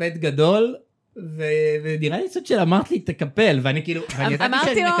 בית גדול, ונראה לי סוד של אמרת לי תקפל, ואני כאילו, ואני ידעתי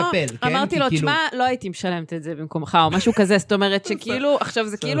שאני מקפל. אמרתי לו, תשמע, לא הייתי משלמת את זה במקומך, או משהו כזה, זאת אומרת שכאילו, עכשיו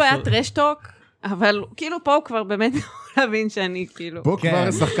זה כאילו היה טרשטוק, אבל כאילו פה הוא כבר באמת להבין שאני כאילו... פה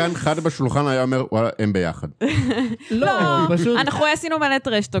כבר שחקן חד בשולחן היה אומר, וואלה, הם ביחד. לא, פשוט... אנחנו עשינו מלא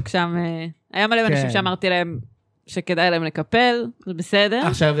טרשטוק שם, היה מלא אנשים שאמרתי להם שכדאי להם לקפל, זה בסדר.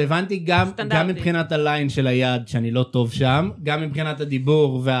 עכשיו, הבנתי גם מבחינת הליין של היד, שאני לא טוב שם, גם מבחינת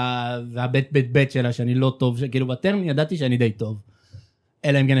הדיבור והבית שלה, שאני לא טוב, כאילו בטרן ידעתי שאני די טוב.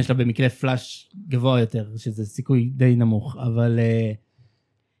 אלא אם כן יש לה במקרה פלאש גבוה יותר, שזה סיכוי די נמוך, אבל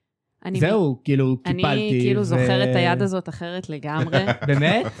זהו, כאילו קיפלתי. אני כאילו זוכרת את היד הזאת אחרת לגמרי.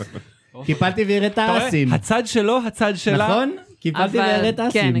 באמת? קיפלתי והראית האסים. הצד שלו, הצד שלה. נכון? קיפלתי והראית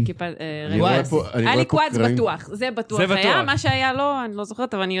האסים. כן, קיפלתי. היה לי קוואץ בטוח, זה בטוח היה, מה שהיה לו, אני לא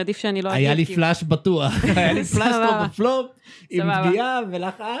זוכרת, אבל אני עדיף שאני לא אגיד. היה לי פלאש בטוח, היה לי פלאש טוב בפלופ, עם פגיעה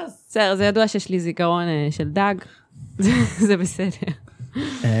ולחס. בסדר, זה ידוע שיש לי זיכרון של דג, זה בסדר.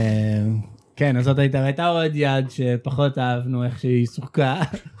 כן, אז זאת הייתה עוד יד שפחות אהבנו איך שהיא שוחקה,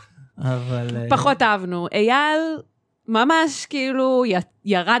 אבל... פחות אהבנו. אייל ממש כאילו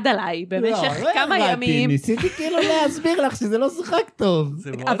ירד עליי במשך כמה ימים. ניסיתי כאילו להסביר לך שזה לא שוחק טוב.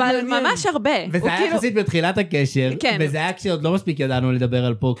 אבל ממש הרבה. וזה היה יחסית בתחילת הקשר, וזה היה כשעוד לא מספיק ידענו לדבר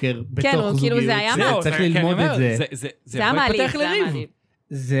על פוקר בתוך זוגיות. כאילו זה היה מעליב. צריך ללמוד את זה. זה היה מעליב, זה היה מעליב.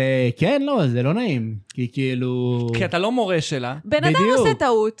 זה, כן, לא, זה לא נעים. כי כאילו... כי אתה לא מורה שלה. בן אדם עושה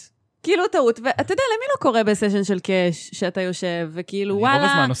טעות. כאילו טעות, ואתה יודע, למי לא קורה בסשן של קש, שאתה יושב, וכאילו, וואלה...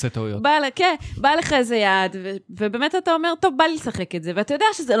 רוב הזמן עושה טעויות. כן, בא לך איזה יד, ובאמת אתה אומר, טוב, בא לי לשחק את זה, ואתה יודע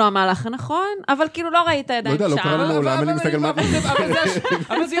שזה לא המהלך הנכון, אבל כאילו לא ראית ידיים שם. לא יודע, לא קרה לנו מעולם, אני מסתכל מה...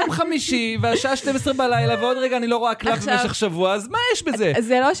 אבל זה יום חמשי, והשעה 12 בלילה, ועוד רגע אני לא רואה קלף במשך שבוע, אז מה יש בזה?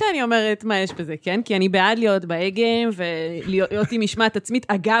 זה לא שאני אומרת מה יש בזה, כן? כי אני בעד להיות באגם, ולהיות עם משמעת עצמית.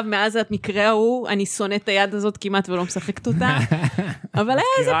 אגב, מאז המקרה ההוא, אני שונאת את היד הזאת כמעט ולא משחקת אותה. אבל היה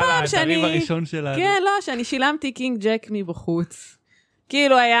איזה פעם כן, לא, שאני שילמתי קינג ג'ק מבחוץ.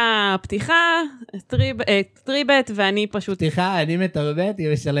 כאילו היה פתיחה, טריבט, ואני פשוט... פתיחה, אני מתרבט,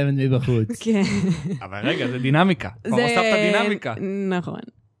 היא משלמת מבחוץ. כן. אבל רגע, זה דינמיקה. כבר הוספת דינמיקה. נכון.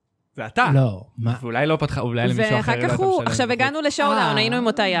 זה אתה. לא, מה? ואולי לא פתחה, אולי למישהו אחר. ואחר כך הוא, עכשיו הגענו לשואודאון, היינו עם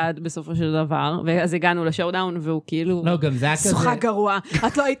אותה יד בסופו של דבר, ואז הגענו לשואודאון, והוא כאילו... לא, גם זה היה כזה... שוחה גרוע,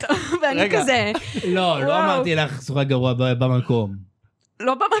 את לא היית... ואני כזה... לא אמרתי לך שוחה גרוע במקום.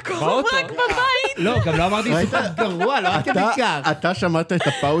 לא במקום, רק בבית. לא, גם לא אמרתי שוחה גרוע, לא רק בכך. אתה שמעת את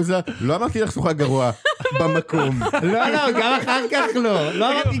הפאוזה? לא אמרתי לך שוחה גרוע, במקום. לא, גם אחר כך לא.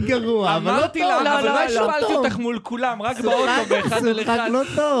 לא אמרתי גרוע, אבל לא טוב. אבל לא השפלתי אותך מול כולם, רק באוטו באחד על אחד. שוחק לא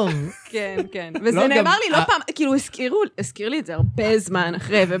טוב. כן. וזה נאמר לי לא פעם, כאילו הזכיר לי את זה הרבה זמן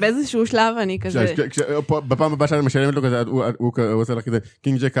אחרי, ובאיזשהו שלב אני כזה... בפעם הבאה שאני משלמת לו כזה, הוא עושה לך כזה,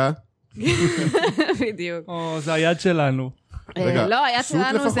 קינג ג'קה? בדיוק. זה היד שלנו. לא, היד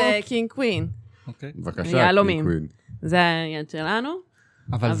שלנו זה קינג קווין. בבקשה, קינג קווין. זה היד שלנו.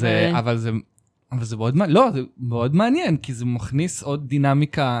 אבל זה מאוד מעניין, כי זה מכניס עוד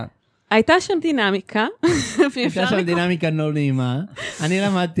דינמיקה. הייתה שם דינמיקה. הייתה שם דינמיקה לא נעימה. אני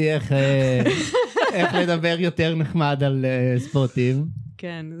למדתי איך לדבר יותר נחמד על ספוטים.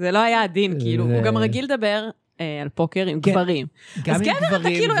 כן, זה לא היה עדין, כאילו, הוא גם רגיל לדבר על פוקר עם גברים. גם עם גברים, אתה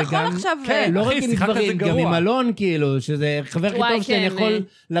כאילו יכול עכשיו... כן, לא רק עם גברים, גם עם אלון, כאילו, שזה חבר הכי טוב שאני יכול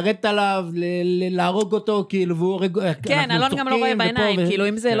לרדת עליו, להרוג אותו, כאילו, והוא הורג... כן, אלון גם לא רואה בעיניים, כאילו,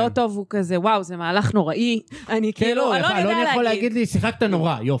 אם זה לא טוב, הוא כזה, וואו, זה מהלך נוראי. אני כאילו, אלון יכול להגיד לי, שיחקת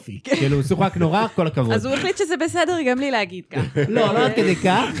נורא, יופי. כאילו, שוחק נורא, כל הכבוד. אז הוא החליט שזה בסדר גם לי להגיד כך. לא עד כדי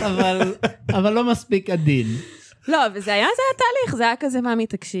כך, אבל לא מספיק עדין. לא, וזה היה תהליך, זה היה כזה מאמי,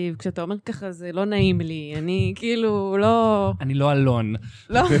 תקשיב, כשאתה אומר ככה, זה לא נעים לי, אני כאילו לא... אני לא אלון.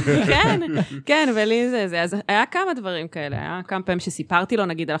 לא, כן, ולי זה, אז היה כמה דברים כאלה, היה כמה פעמים שסיפרתי לו,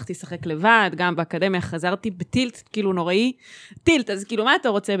 נגיד, הלכתי לשחק לבד, גם באקדמיה חזרתי בטילט, כאילו נוראי, טילט, אז כאילו, מה אתה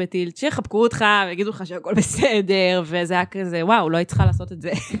רוצה בטילט? שיחבקו אותך, ויגידו לך שהכל בסדר, וזה היה כזה, וואו, לא היית צריכה לעשות את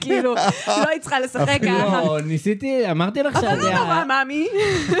זה, כאילו, לא היית צריכה לשחק ככה. לא, ניסיתי, אמרתי לך אבל לא נורא, מאמי.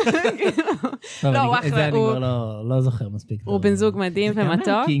 לא, לא זוכר מספיק. הוא בן זוג מדהים ומתוק.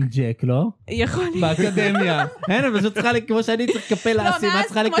 גם קינג ג'ק, לא? יכול להיות. באקדמיה. אין, פשוט צריכה, כמו שאני צריך לקפל לאסים, את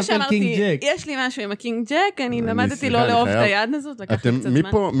צריכה לקפל קינג ג'ק. יש לי משהו עם הקינג ג'ק, אני למדתי לא לאהוב את היד הזאת, לקח לי קצת זמן.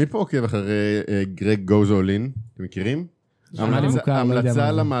 מי פה עוקב אחרי גרג גוז אולין? אתם מכירים?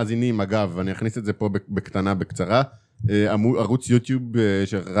 המלצה למאזינים, אגב, אני אכניס את זה פה בקטנה, בקצרה. ערוץ יוטיוב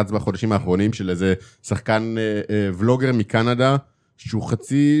שרץ בחודשים האחרונים של איזה שחקן ולוגר מקנדה, שהוא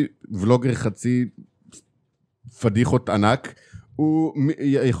חצי ולוגר, חצי פדיחות ענק. הוא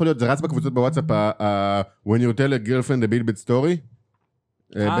יכול להיות, זה רץ בקבוצות בוואטסאפ, when you tell a girlfriend a bit bad story.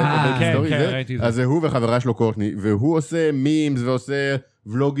 כן, ראיתי את זה. אז זה הוא וחברה שלו קורטני, והוא עושה מימס ועושה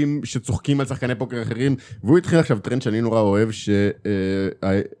ולוגים שצוחקים על שחקני פוקר אחרים, והוא התחיל עכשיו טרנד שאני נורא אוהב,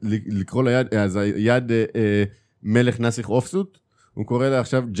 לקרוא ליד, אז היד מלך נסיך אופסוט, הוא קורא לה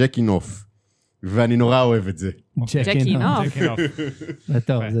עכשיו ג'קין אוף, ואני נורא אוהב את זה. ג'קין אוף.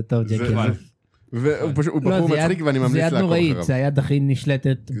 זה טוב, ג'קין אוף. והוא בחור מצחיק ואני ממליץ לעקוב אחריו. זה יד נוראית, זה היד הכי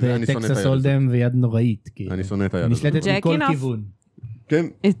נשלטת בטקסס הולדם ויד נוראית. אני שונא את היד הזאת. נשלטת מכל כיוון. כן.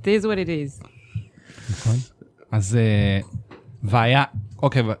 It is what it is. נכון. אז, והיה,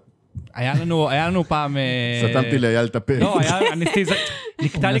 אוקיי, היה לנו פעם... סתמתי לאייל את הפה. לא,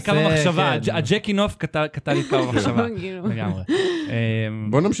 נקטע לי כמה מחשבה, הג'קי נוף קטע לי כמה מחשבה. לגמרי.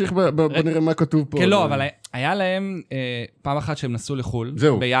 בוא נמשיך, בוא נראה מה כתוב פה. כן, לא, אבל היה להם פעם אחת שהם נסעו לחול,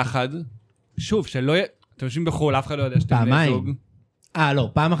 ביחד. שוב, שלא... אתם יושבים בחול, אף אחד לא יודע שאתם בני זוג. לא,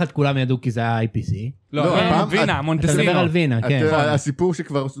 פעם אחת כולם ידעו כי זה היה IPC. לא, וינה, מונטסינו. אתה מדבר על וינה, כן. הסיפור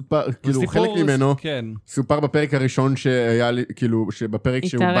שכבר סופר, כאילו חלק ממנו, סופר בפרק הראשון שהיה, כאילו, שבפרק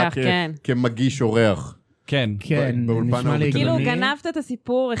שהוא בא כמגיש אורח. כן. כן, נשמע לי כאילו גנבת את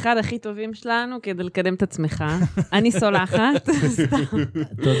הסיפור אחד הכי טובים שלנו כדי לקדם את עצמך. אני סולחת.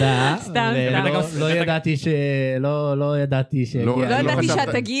 תודה. סתם. לא ידעתי לא ידעתי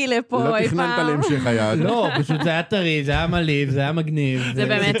שתגיעי לפה לא אי תכננת פעם. להמשך היד. לא, פשוט זה היה טרי, זה היה מלהיב, זה היה מגניב. זה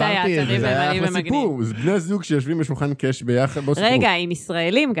באמת היה טרי ומלהיב ומגניב. זה בני הזוג שיושבים בשולחן קש ביחד. רגע, עם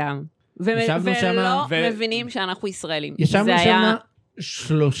ישראלים גם. ולא מבינים שאנחנו ישראלים. ישבנו שם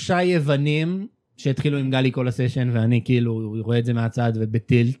 3 יוונים שהתחילו עם גלי כל הסשן, ואני כאילו רואה את זה מהצד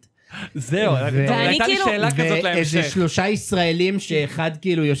ובטילט. זהו, הייתה לי שאלה כזאת להמשך. ואיזה 3 ישראלים שאחד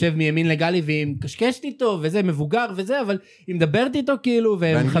כאילו יושב מימין לגלי, והיא מקשקשת איתו, וזה מבוגר וזה, אבל היא מדברת איתו כאילו,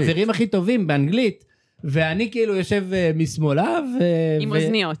 והם חברים הכי טובים באנגלית, ואני כאילו יושב משמאלה, עם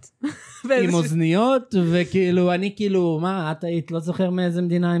אוזניות. עם אוזניות, וכאילו, אני כאילו, מה, את היית לא זוכר מאיזה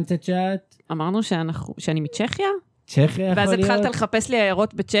מדינה המצאת שאת? אמרנו שאני מצ'כיה? צ'כיה יכול להיות. ואז התחלת לחפש לי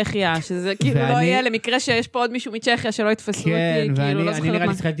עיירות בצ'כיה, שזה כאילו לא יהיה למקרה שיש פה עוד מישהו מצ'כיה שלא יתפסו אותי, כאילו לא זוכרת מה. אני נראה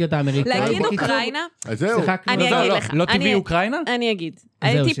לי שחקתי אותה אמריקאית. להגיד אוקראינה? אז זהו. אני אגיד לך. לא טבעי אוקראינה? אני אגיד.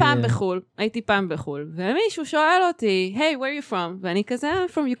 הייתי פעם בחול, ומישהו שואל אותי, hey, where are you from? ואני כזה,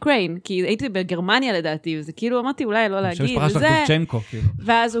 I'm from Ukraine, כי הייתי בגרמניה לדעתי, וזה כאילו אמרתי אולי לא להגיד, וזה. דובצ'נקו, כאילו.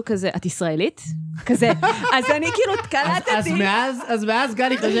 ואז הוא כזה, את ישראלית? כזה. אז אני כאילו קלטתי. אז מאז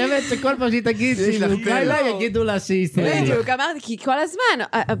גלי חושבת שכל פעם שהיא תגיד שהיא אוקראינה, יגידו לה שהיא ישראלית. בדיוק, אמרתי, כי כל הזמן,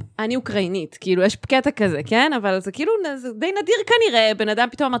 אני אוקראינית, כאילו, יש קטע כזה, כן? אבל זה כאילו, זה די נדיר כנראה, בן אדם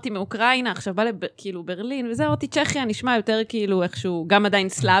פתאום אמרתי מאוקראינה, עכשיו בא כאילו ברלין, וזה אמרתי צ'כיה, נשמע יותר כאילו איכשהו, גם עדיין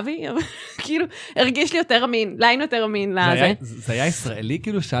סלאבי, אבל כאילו, הרגיש לי יותר מין, ליין יותר מין לזה. זה היה ישראלי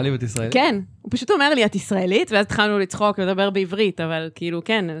כאילו? שאל לי את ישראלית? כן, הוא פשוט אומר לי, את ישראלית, ואז התחלנו לצחוק ולדבר בעברית, אבל כאילו,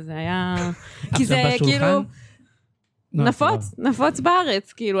 כן, זה היה... כי זה כאילו... נפוץ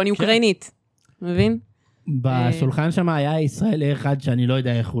בארץ, כאילו, אני אוקראינית. מבין? בשולחן שם היה ישראלי אחד שאני לא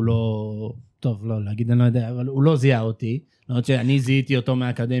יודע איך הוא לא... טוב, לא, להגיד אני לא יודע, אבל הוא לא זיהה אותי. למרות שאני זיהיתי אותו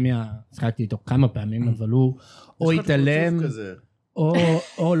מהאקדמיה, שחקתי איתו כמה פעמים, אבל הוא או התעלם,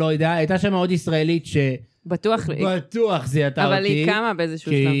 או לא יודע, הייתה שם עוד ישראלית ש... בטוח זיהתה אותי. אבל היא קמה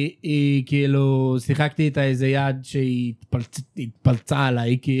באיזשהו שלב. כי היא כאילו, שיחקתי איתה איזה יד שהיא התפלצה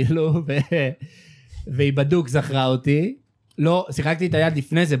עליי, כאילו, והיא בדוק זכרה אותי. לא, שיחקתי את היד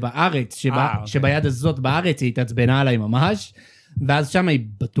לפני זה בארץ, שביד הזאת בארץ היא התעצבנה עליי ממש, ואז שם היא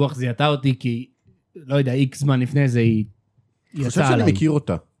בטוח זיהתה אותי, כי, לא יודע, איקס זמן לפני זה היא יצאה עליי. חושב שאני מכיר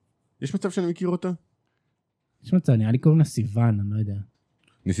אותה. יש מצב שאני מכיר אותה? יש מצב, נראה לי קוראים לה סיוון, אני לא יודע.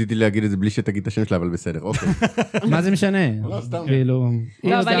 ניסיתי להגיד את זה בלי שתגיד את השם שלה, אבל בסדר, אוקיי. מה זה משנה? לא, סתם.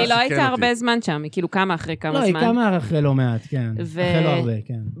 לא, אבל היא לא הייתה הרבה זמן שם, היא כאילו קמה אחרי כמה זמן. לא, היא קמה אחרי לא מעט, כן. אחרי לא הרבה,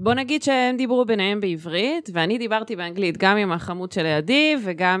 כן. בוא נגיד שהם דיברו ביניהם בעברית, ואני דיברתי באנגלית, גם עם החמוד של לידי,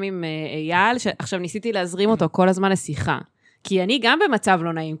 וגם עם אייל, שעכשיו ניסיתי להזרים אותו כל הזמן לשיחה. כי אני גם במצב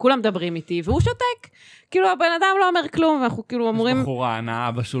לא נעים, כולם מדברים איתי, והוא שותק. כאילו, הבן אדם לא אומר כלום, ואנחנו כאילו אומרים... יש בחורה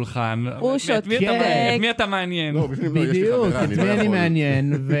הנאה בשולחן. הוא שותק. את מי אתה מעניין? בדיוק, את מי אני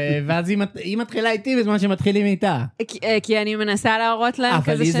מעניין, ואז היא מתחילה איתי בזמן שמתחילים איתה. כי אני מנסה להראות להם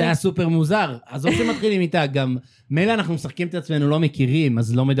כזה אבל לי זה היה סופר מוזר. אז או שמתחילים איתה, גם מילא אנחנו משחקים את עצמנו לא מכירים,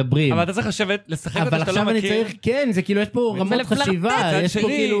 אז לא מדברים. אבל אתה צריך לשחק אבל שאתה לא מכיר. עכשיו אני צריך, כן, זה כאילו, יש פה רמות חשיבה, יש פה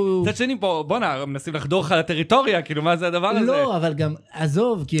כאילו... צד שני פה, בוא'נה, מנסים לחדור לך לטריטוריה, כאילו, מה זה הדבר הזה? לא, אבל גם,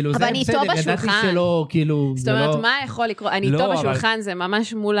 עזוב, כאילו, זה בסדר, ידעתי שלא, כאילו, זאת אומרת, מה יכול לקרות? אני איתו בשולחן, זה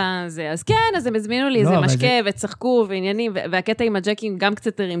ממש מול הזה. אז כן, אז הם הזמינו לי איזה משקה, וצחקו, ועניינים, והקטע עם הג'קים גם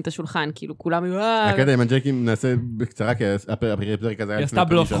קצת הרים את השולחן, כאילו, כולם... הקטע עם הג'קים נעשה בקצרה, כי הפרק הזה היה... היא עשתה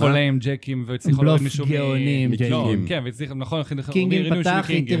בלוף חולה עם ג'קים, והצליחו להוריד מישהו כן, והצליחו, נכון, קינגים פתח,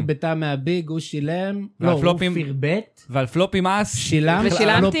 היא תרבטה מהביג, הוא שילם, לא, הוא פרבט. ועל פלופי מס, שילם,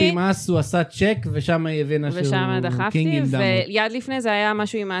 פלופי מס, הוא עשה צ'ק, ושם היא הבינה שהוא קינגים דמות. ויד לפני זה היה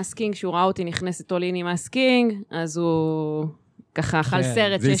משהו עם האסקינג, שהוא ראה אותי נכנסת all in עם האסקינג, אז הוא ככה אכל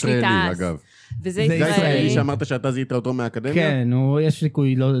סרט שיש לי תעש. זה ישראלי, אגב. וזה ישראלי שאמרת שאתה זיהית אותו מהאקדמיה? כן, יש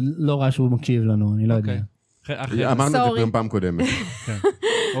סיכוי, לא רע שהוא מקשיב לנו, אני לא יודע. אמרנו את זה פעם קודמת.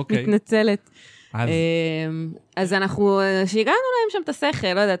 מתנצלת. אז אנחנו, שהגענו להם שם את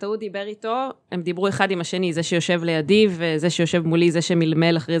השכל, לא יודעת, הוא דיבר איתו, הם דיברו אחד עם השני, זה שיושב לידי, וזה שיושב מולי, זה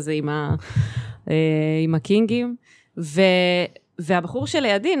שמלמל אחרי זה עם הקינגים, והבחור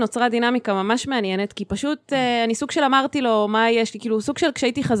שלידי נוצרה דינמיקה ממש מעניינת, כי פשוט אני סוג של אמרתי לו מה יש לי, כאילו סוג של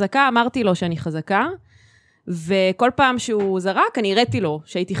כשהייתי חזקה, אמרתי לו שאני חזקה, וכל פעם שהוא זרק, אני הראיתי לו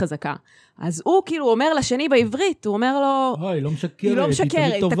שהייתי חזקה. אז הוא כאילו אומר לשני בעברית, הוא אומר לו, היא לא משקרת, היא לא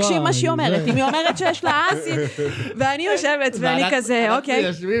משקרת, תקשיב מה שהיא אומרת, אם היא אומרת שיש לה אסי, ואני יושבת ואני כזה, אוקיי. אנחנו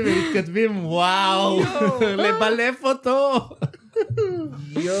יושבים ומתכתבים, וואו, לבלף אותו.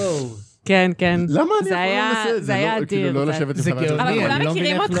 יואו. כן, כן. למה אני יכול לנסה? זה היה אדיר. לא לשבת עם חברת. אבל כולם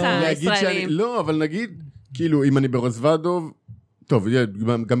מכירים אותך, ישראלים. לא, אבל נגיד, כאילו, אם אני ברוזוודוב, טוב,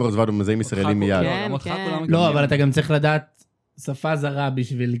 גם ברוזוודוב מזהים ישראלים מיד. כן, כן. לא, אבל אתה גם צריך לדעת שפה זרה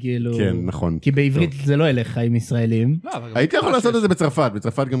בשביל כאילו... כן, נכון. כי בעברית זה לא הלך עם ישראלים. הייתי יכול לעשות את זה בצרפת.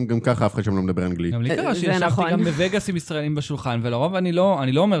 בצרפת גם ככה אף אחד שם לא מדבר אנגלית. גם לי קרה שישבתי גם בווגאס עם ישראלים בשולחן, ולרוב אני לא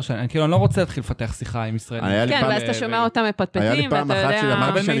אומר שאני לא רוצה להתחיל לפתח שיחה עם ישראלים. כן, ואז אתה שומע אותם מפטפטים, היה לי פעם אחת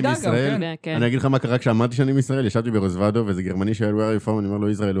שאמרתי שאני מישראל. אני אגיד לך מה קרה כשאמרתי שאני מישראל, ישבתי ברוזוודוב, ואיזה גרמני שואל where are you from, אני אומר לו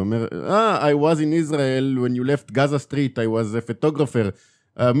ישראל, הוא אומר, I was in Israel when you left Gaza Street, I was a photographer.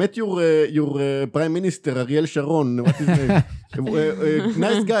 Met your prime minister, Ariel Sharon, what is name?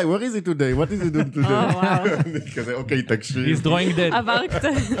 Nice guy, where is he today? What is he doing today? כזה, אוקיי, תקשיב. He's drawing dead. עבר קצת.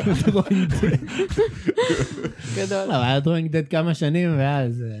 גדול. לא, היה drawing dead כמה שנים,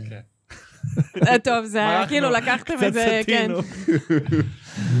 ואז... טוב, זה היה, כאילו לקחתם את זה, כן.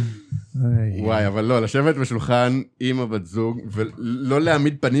 וואי, אבל לא, לשבת בשולחן עם הבת זוג,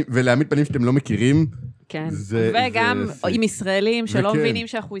 ולהעמיד פנים שאתם לא מכירים, כן, וגם עם ישראלים שלא מבינים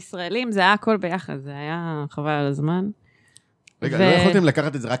שאנחנו ישראלים, זה היה הכל ביחד, זה היה חבל על הזמן. רגע, לא יכולתם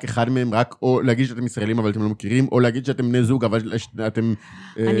לקחת את זה רק אחד מהם, רק או להגיד שאתם ישראלים אבל אתם לא מכירים, או להגיד שאתם בני זוג אבל אתם לא ישראלים.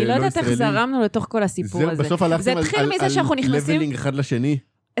 אני לא יודעת איך זרמנו לתוך כל הסיפור הזה. בסוף הלכתם על לבלינג אחד לשני.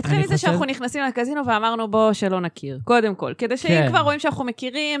 התחיל מזה שאנחנו נכנסים לקזינו ואמרנו בוא שלא נכיר, קודם כל, כדי שאם כבר רואים שאנחנו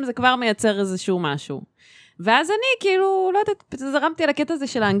מכירים, זה כבר מייצר איזשהו משהו. ואז אני כאילו, לא יודעת, זרמתי על הקטע הזה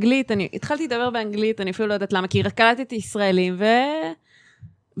של האנגלית, אני התחלתי לדבר באנגלית, אני אפילו לא יודעת למה, כי רק קלטתי ישראלים,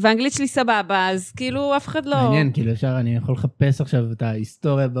 והאנגלית שלי סבבה, אז כאילו אף אחד לא... מעניין, כאילו אפשר, אני יכול לחפש עכשיו את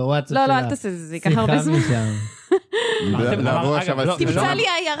ההיסטוריה בוואטסאפ שלה. לא, אל תעשה, זה ייקח הרבה זמן. תמצא לי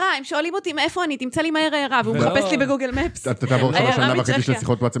העיירה, הם שואלים אותי מאיפה אני, תמצא לי מהר העיירה, והוא מחפש לי בגוגל מפס. אתה תעבור עכשיו שנה וחצי של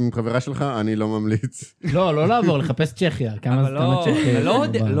שיחות וואטסאפ עם חברה שלך, אני לא ממליץ. לא לעבור, לחפש צ'כיה.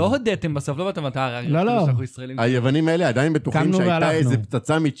 לא הודיתם בסוף, לא באתם אתה, לא. היוונים האלה עדיין בטוחים שהייתה איזה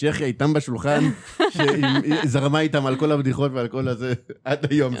פצצה מצ'כיה איתם בשולחן, שזרמה איתם על כל הבדיחות ועל כל הזה, עד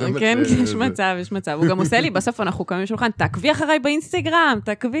היום. כן, יש מצב, יש מצב. הוא גם עושה לי, בסוף אנחנו קמים בשולחן, תעקבי אחריי באינסטגרם,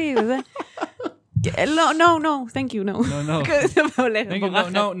 תעקבי, וזה. No, thank you, no.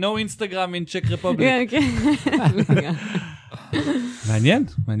 No Instagram in Czech Republic. מעניין.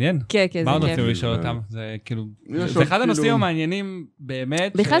 כן, זה כיף. מה עוד רוצים לשאול אותם? זה כאילו, זה אחד הנושאים המעניינים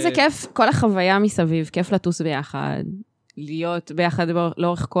באמת. בכלל זה כיף, כל החוויה מסביב, כיף לטוס ביחד, להיות ביחד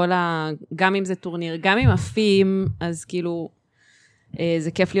לאורך כל גם אם זה טורניר, גם אם עפים, אז כאילו,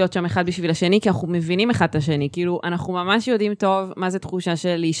 זה כיף להיות שם אחד בשביל השני, כי אנחנו מבינים אחד את השני, כאילו, אנחנו ממש יודעים טוב מה זה תחושה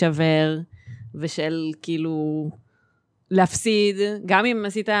של להישבר, ושל כאילו להפסיד, גם אם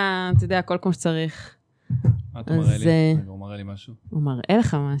עשית, אתה יודע, הכל כמו שצריך. מה אתה מראה לי? הוא מראה לי משהו. הוא מראה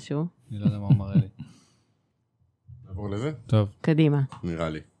לך משהו. אני לא יודע מה הוא מראה לי. נעבור לזה? טוב. קדימה. נראה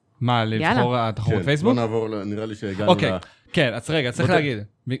לי. מה, לבחור התחרות פייסבוק? בוא נעבור, נראה לי שהגענו אוקיי, כן, אז רגע, צריך להגיד.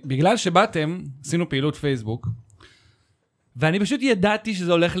 בגלל שבאתם, עשינו פעילות פייסבוק, ואני פשוט ידעתי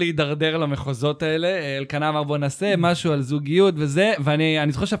שזה הולך להידרדר למחוזות האלה, אלקנה אמר בוא נעשה משהו על זוגיות וזה,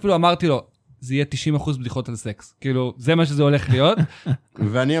 ואני זוכר שאפילו אמרתי לו, זה יהיה 90% בדיחות על סקס. כאילו, זה מה שזה הולך להיות.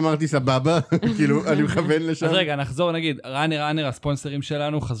 ואני אמרתי סבבה, כאילו, אני מכוון לשם. אז רגע, נחזור, נגיד, ראנר, הספונסרים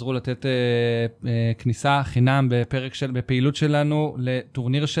שלנו, חזרו לתת כניסה חינם בפעילות שלנו,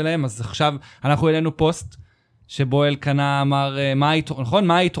 לטורניר שלהם, אז עכשיו אנחנו העלינו פוסט, שבו אלקנה אמר,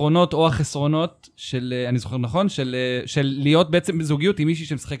 מה היתרונות או החסרונות של, אני זוכר נכון, של להיות בעצם בזוגיות עם מישהי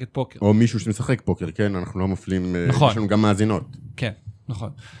שמשחקת פוקר. או מישהו שמשחק פוקר, כן, אנחנו לא מפלים, נכון. יש לנו גם מאזינות. כן, נכון.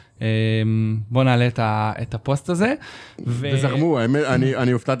 בוא נעלה את הפוסט הזה. וזרמו,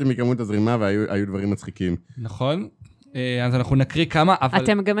 אני הופתעתי מכמות הזרימה והיו דברים מצחיקים. נכון. אז אנחנו נקריא כמה, אבל...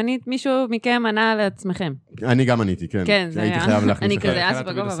 אתם גם ענית, מישהו מכם ענה לעצמכם. אני גם עניתי, כן. כן, זה היה. הייתי חייב להכניס אני כזה אז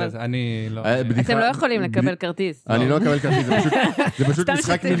בגובה, אבל... אני לא... אתם לא יכולים לקבל כרטיס. אני לא אקבל כרטיס, זה פשוט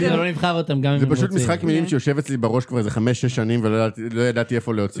משחק מילים. לא נבחר אותם גם אם זה הם רוצים. פשוט משחק מילים שיושב אצלי בראש כבר איזה 5-6 שנים, ולא ידעתי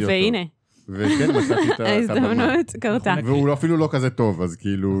איפה להוציא אותו. והנה. וכן, מצאתי את ההזדמנות קרתה. והוא אפילו לא כזה טוב, אז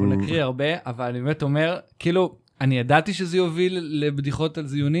כאילו... אנחנו נקריא הרבה, אבל אני באמת אומר, כאילו, אני ידעתי שזה יוביל לבדיחות על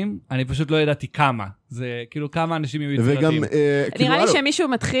זיונים, אני פשוט לא ידעתי כמה. זה כאילו כמה אנשים יהיו יצירתיים. נראה לי שמישהו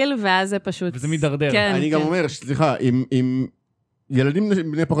מתחיל, ואז זה פשוט... וזה מתדרדר. אני גם אומר, סליחה, אם ילדים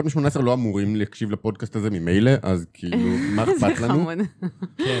בני פחות מ-18 לא אמורים להקשיב לפודקאסט הזה ממילא, אז כאילו, מה אכפת לנו?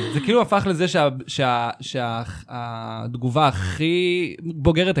 זה כאילו הפך לזה שהתגובה הכי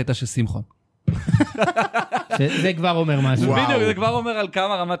בוגרת הייתה של שמחון. זה כבר אומר משהו. בדיוק, זה כבר אומר על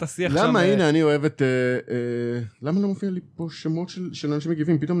כמה רמת השיח שם. למה? הנה, אני אוהב את... למה לא מופיע לי פה שמות של אנשים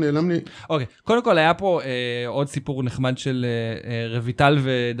מגיבים? פתאום נעלם לי... אוקיי, קודם כל היה פה עוד סיפור נחמד של רויטל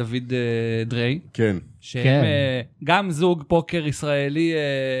ודוד דרי. כן. שהם גם זוג פוקר ישראלי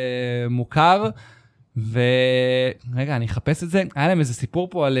מוכר, ורגע, אני אחפש את זה. היה להם איזה סיפור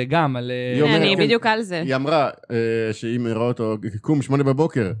פה על גם, על... אני בדיוק על זה. היא אמרה שהיא מראה אותו, קום 8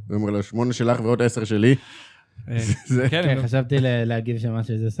 בבוקר, היא אומרת לה 8 שלך ועוד 10 שלי. כן, חשבתי להגיב שמה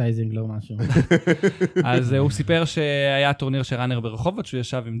שזה סייזינג לא משהו. אז הוא סיפר שהיה טורניר של ראנר ברחובות, שהוא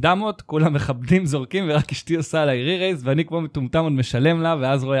ישב עם דמות, כולם מכבדים, זורקים, ורק אשתי עושה לה רירייס, ואני כמו מטומטם עוד משלם לה,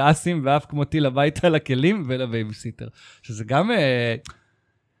 ואז רואה אסים, ואף כמו טיל הביתה לכלים ולבייביסיטר. שזה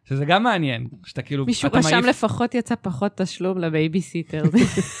גם מעניין, שאתה כאילו... מישהו רשם לפחות יצא פחות תשלום לבייביסיטר.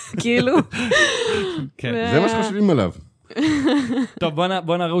 כאילו... זה מה שחושבים עליו. טוב,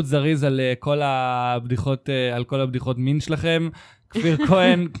 בוא נרוץ זריז על כל הבדיחות מין שלכם. כפיר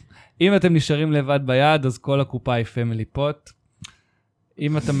כהן, אם אתם נשארים לבד ביד, אז כל הקופה היא פמילי פוט.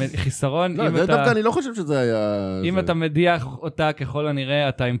 אם אתה חיסרון... לא, זה דווקא אני לא חושב שזה היה... אם אתה מדיח אותה ככל הנראה,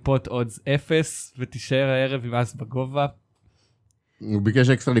 אתה עם פוט אודס 0, ותישאר הערב עם אס בגובה. הוא ביקש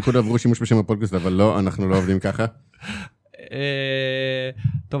אקסטרה ליכוד עברו שימוש בשם הפודקאסט, אבל לא, אנחנו לא עובדים ככה.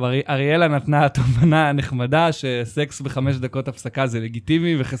 טוב, אריאלה נתנה תובנה נחמדה שסקס ב5 דקות הפסקה זה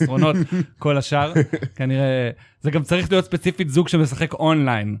לגיטימי וחסרונות כל השאר. כנראה, זה גם צריך להיות ספציפית זוג שמשחק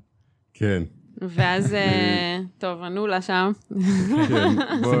אונליין. כן. ואז, טוב, ענו לה שם.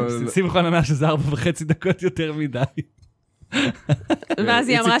 שמחון ענה שזה 4.5 דקות יותר מדי. ואז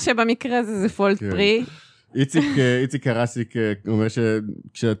היא אמרה שבמקרה זה פולט פרי. איציק קרסיק אומר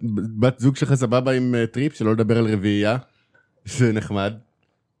שכשבת זוג שלך סבבה עם טריפ, שלא לדבר על רביעייה, זה נחמד.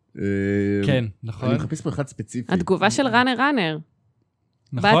 כן, נכון. אני מחפש פה אחד ספציפי. התגובה של ראנר.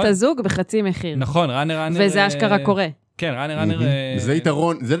 בת הזוג בחצי מחיר. נכון, ראנר. וזה אשכרה קורה. כן, ראנר. זה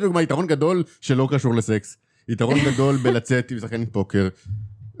יתרון, זה לדוגמה יתרון גדול שלא קשור לסקס. יתרון גדול בלצאת עם שחקנית פוקר.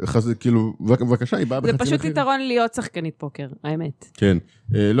 כאילו, בבקשה, היא באה בחצי מחיר. זה פשוט יתרון להיות שחקנית פוקר, האמת. כן.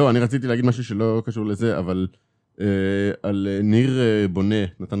 לא, אני רציתי להגיד משהו שלא קשור לזה, אבל על ניר בונה,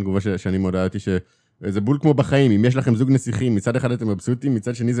 נתן תגובה שאני מאוד אהבתי, שזה בול כמו בחיים, אם יש לכם זוג נסיכים, מצד אחד אתם מבסוטים,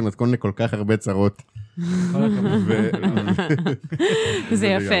 מצד שני זה מתכון לכל כך הרבה צרות. זה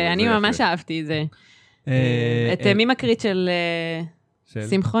יפה, אני ממש אהבתי את זה. את מי מקרית של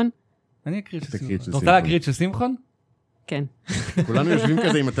שמחון? אני אקרית של שמחון. אתה רוצה להקרית של שמחון? כן. כולנו יושבים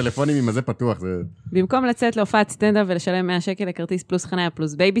כזה עם הטלפונים עם הזה פתוח. במקום לצאת להופעת סטנדאפ ולשלם 100 שקל לכרטיס פלוס חניה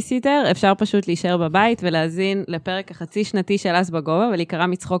פלוס בייביסיטר, אפשר פשוט להישאר בבית ולהזין לפרק החצי שנתי של אז בגובה, ולהיקרא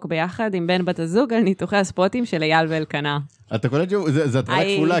מצחוק ביחד עם בן בת הזוג על ניתוחי הספוטים של אייל ואלקנה. אתה קולט שזה הטרלה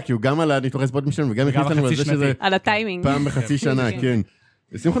כפולה, כי הוא גם על הניתוחי הספוטים שלנו, וגם הכניס לנו על זה שזה... על הטיימינג. פעם בחצי שנה, כן.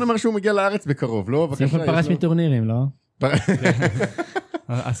 שמחון אמר שהוא מגיע לארץ בקרוב, לא? שמחון פרש מטורנירים, לא? פרש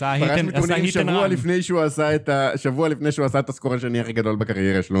מטורנירים שבוע לפני שהוא עשה את הסקור השני הכי גדול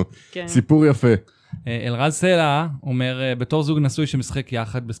בקריירה שלו. סיפור יפה. אלרז סלע אומר, בתור זוג נשוי שמשחק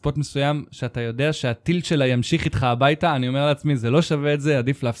יחד, בספוט מסוים שאתה יודע שהטילט שלה ימשיך איתך הביתה, אני אומר לעצמי, זה לא שווה את זה,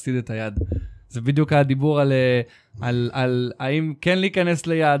 עדיף להפסיד את היד. זה בדיוק הדיבור על האם כן להיכנס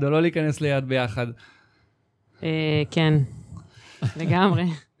ליד או לא להיכנס ליד ביחד. כן, לגמרי.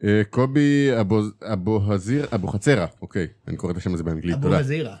 קובי אבו חצרה, אוקיי, אני קורא את השם הזה באנגלית, תודה.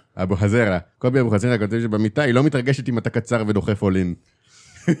 אבו חזרה. קובי אבו חצרה כותב שבמיטה, היא לא מתרגשת אם אתה קצר ודוחף אולין.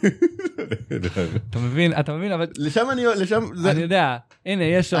 אתה מבין, אבל... לשם אני יודע, הנה,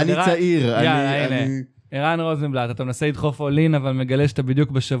 יש... אני צעיר, ערן רוזנבלט, אתה מנסה לדחוף אולין, אבל מגלה שאתה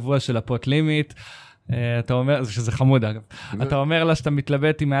בדיוק בשבוע של הפוט לימיט, אתה אומר, שזה חמוד אגב, אתה אומר לה שאתה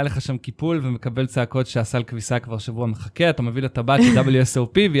מתלבט אם היה לך שם קיפול ומקבל צעקות שהסל כביסה כבר שבוע מחכה, אתה מביא לטבעת של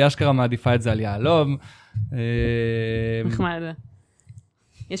WSOP והיא אשכרה מעדיפה את זה על יעלום. נחמד.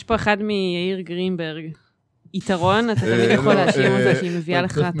 יש פה אחד מיאיר גרינברג. יתרון, אתה תמיד יכול להשאיר אותה שהיא מביאה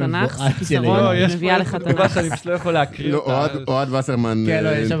לך תנ"ך. יתרון, היא מביאה לך תנ"ך. יש תגובה שאני פשוט לא יכול להקריא אותה. אוהד וסרמן. כן, לא,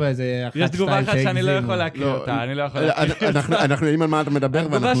 יש שם איזה... יש תגובה אחת שאני לא יכול להקריא אותה, אני לא יכול להקריא אותה. אנחנו יודעים על מה אתה מדבר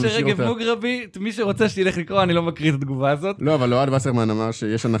ואנחנו נשאיר אותה. התגובה שרגב מוגרבי, מי שרוצה שתלך לקרוא, אני לא מקריא את התגובה הזאת. לא, אבל אוהד וסרמן אמר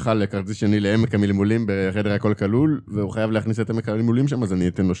שיש הנחה לכרטיס שני לעמק המלמולים בחדר הכל כלול, והוא חייב להכניס את עמק המלמולים שם, אז אני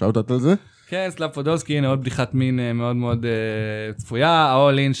אתן לו שאוט על זה. כן, סלאב פודולסקי, הנה עוד בדיחת מין מאוד מאוד צפויה,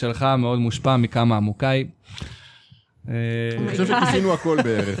 האול-אין שלך מאוד מושפע מכמה עמוקאי. אני חושב שכיסינו הכל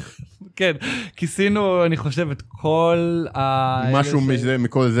בערך. כן, כיסינו, אני חושב, את כל משהו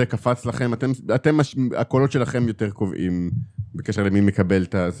מכל זה קפץ לכם, אתם, הקולות שלכם יותר קובעים בקשר למי מקבל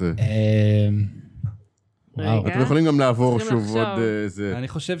את זה. אתם יכולים גם לעבור שוב עוד איזה... אני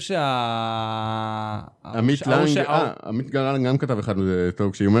חושב עמית גלן גם כתב אחד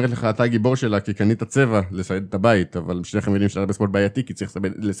טוב, כשהיא אומרת לך, אתה הגיבור שלה, כי קנית צבע לסייד את הבית, אבל שניכם יודעים שאתה בספורט בעייתי, כי צריך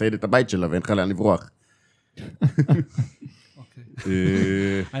לסייד את הבית שלה, ואין לך לאן לברוח.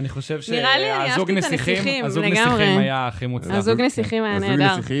 אני חושב שהזוג נסיכים היה הכי מוצלח. הזוג נסיכים היה נהדר.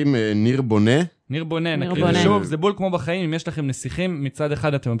 הזוג נסיכים, ניר בונה. ניר בונה, נקריא שוב, זה בול כמו בחיים, אם יש לכם נסיכים, מצד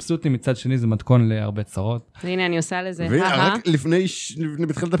אחד אתם מבסוטים, מצד שני זה מתכון להרבה צרות. הנה, אני עושה לזה. ורק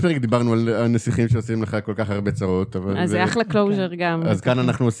בתחילת הפרק דיברנו על הנסיכים שעושים לך כל כך הרבה צרות. אז זה אחלה קלוז'ר גם. אז כאן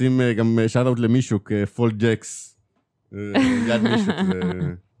אנחנו עושים גם שאט-אוט למישהו, כפול ג'קס, יד מישהו.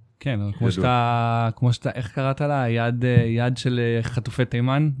 כן, כמו שאתה, איך קראת לה? יד של חטופי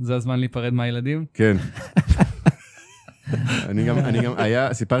תימן? זה הזמן להיפרד מהילדים? כן. אני גם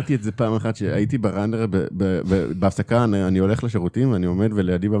סיפרתי את זה פעם אחת, שהייתי בראנר, בהפסקה, אני הולך לשירותים, אני עומד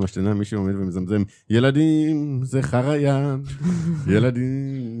ולידי במשתנה, מישהו עומד ומזמזם, ילדים, זה חרא יד,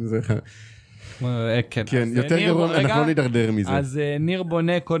 ילדים, זה חרא. כן, יותר גרוע, אנחנו לא נדרדר מזה. אז ניר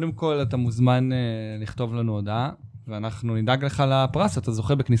בונה, קודם כל, אתה מוזמן לכתוב לנו הודעה, ואנחנו נדאג לך לפרס, אתה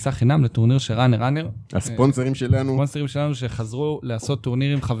זוכה בכניסה חינם לטורניר של ראנר. הספונסרים שלנו שחזרו לעשות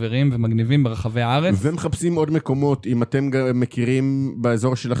טורנירים חברים ומגניבים ברחבי הארץ. ומחפשים עוד מקומות, אם אתם מכירים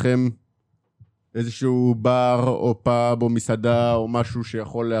באזור שלכם איזשהו בר או פאב או מסעדה או משהו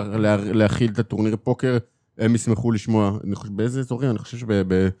שיכול להכיל את הטורניר פוקר, הם ישמחו לשמוע. באיזה אזורים? אני חושב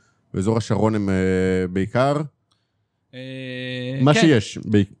שבאזור השרון הם בעיקר. מה שיש,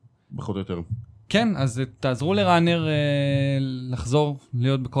 פחות או יותר. כן, אז תעזרו לראנר לחזור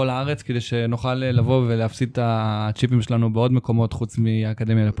להיות בכל הארץ, כדי שנוכל לבוא ולהפסיד את הצ'יפים שלנו בעוד מקומות חוץ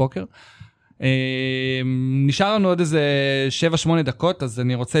מהאקדמיה לפוקר. נשאר לנו עוד איזה 7-8 דקות, אז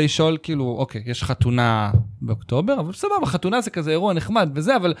אני רוצה לשאול, כאילו, אוקיי, יש חתונה באוקטובר, אבל סבבה, חתונה זה כזה אירוע נחמד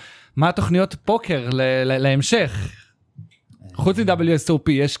וזה, אבל מה התוכניות פוקר להמשך? חוץ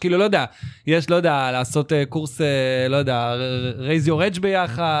מ-WSOP, יש כאילו, לא יודע, לעשות קורס, לא יודע, raise your edge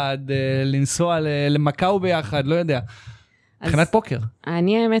ביחד, לנסוע למקאו ביחד, לא יודע. מבחינת פוקר.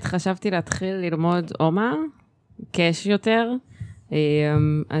 אני האמת חשבתי להתחיל ללמוד אומה, קש יותר,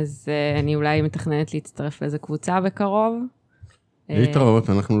 אז אני אולי מתכננת להצטרף לאיזה קבוצה בקרוב. להתראות,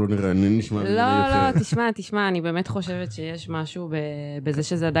 אנחנו לא נראה, אני נשמע... לא, תשמע, אני באמת חושבת שיש משהו בזה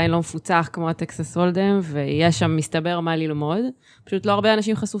שזה עדיין לא מפוצח כמו הטקסס הולדם, ויש שם מסתבר מה ללמוד, פשוט לא הרבה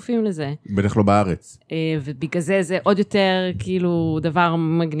אנשים חשופים לזה. בטח לא בארץ. ובגלל זה עוד יותר כאילו דבר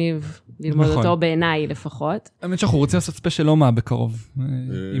מגניב ללמוד אותו בעיניי לפחות. האמת שאנחנו רוצים לעשות ספיישל אומה בקרוב.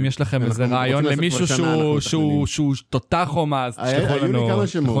 אם יש לכם איזה רעיון למישהו שהוא תותח אומה, אז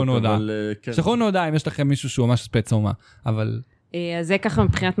תשלחו לנו הודעה אם יש לכם מישהו שהוא ממש ספייס אומה, אבל... אז זה ככה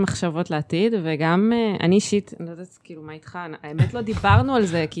מבחינת מחשבות לעתיד, וגם אני אישית, אני לא יודעת כאילו מה איתך, האמת לא דיברנו על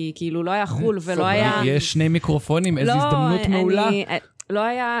זה, כי כאילו לא היה חול ולא היה... יש 2 מיקרופונים, איזו הזדמנות מעולה. לא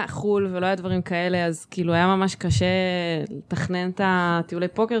היה חול ולא היה דברים כאלה, אז כאילו היה ממש קשה לתכנן את הטיולי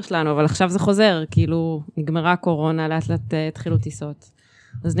פוקר שלנו, אבל עכשיו זה חוזר, כאילו נגמרה הקורונה, לאט לאט התחילו טיסות.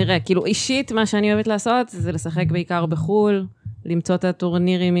 אז נראה, כאילו אישית מה שאני אוהבת לעשות, זה לשחק בעיקר בחול, למצוא את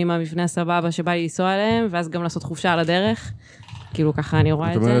הטורנירים עם המבנה הסבבה שבא לי לנסוע עליהם, ואז גם לעשות חופשה על הדרך. כאילו ככה אני רואה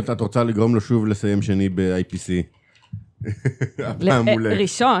את זה. זאת אומרת, את רוצה לגרום לו שוב לסיים שני ב-IPC. הפעם מולך.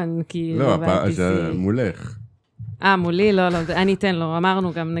 ראשון, כאילו, לא, הפעם מולך. מולי, לא, אני אתן לו,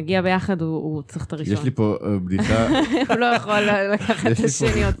 אמרנו גם, נגיע ביחד, הוא צריך את הראשון. יש לי פה בדיחה... הוא לא יכול לקחת את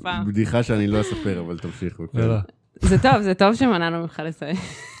השני עוד פעם. בדיחה שאני לא אספר, אבל תמשיכו. זה טוב שמנענו ממך לסיים.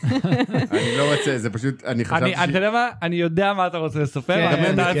 אני לא רוצה, זה פשוט, אני חשבתי... אתה יודע מה? אני יודע מה אתה רוצה לספר,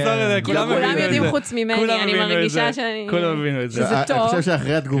 תעצור את זה, כולם יודעים חוץ ממני, אני מרגישה שאני... כולם הבינו את זה. שזה טוב. אני חושב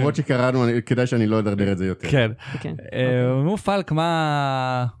שאחרי התגובות שקראנו, כדאי שאני לא אדרדר את זה יותר. כן. מופלק,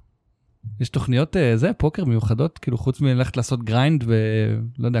 מה... יש תוכניות, פוקר מיוחדות, כאילו חוץ מלכת לעשות גריינד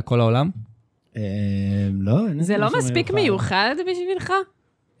ולא יודע, כל העולם? לא. זה לא מספיק מיוחד בשבילך?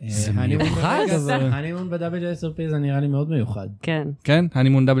 זה מיוחד? הנימון ב-WSOP זה נראה לי מאוד מיוחד. כן. כן?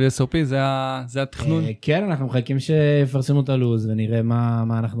 הנימון WSOP זה התכנון? כן, אנחנו מחכים שיפרסמו את הלוז ונראה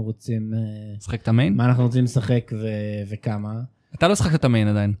מה אנחנו רוצים... לשחק את המיין? מה אנחנו רוצים לשחק וכמה. אתה לא שחקת את המיין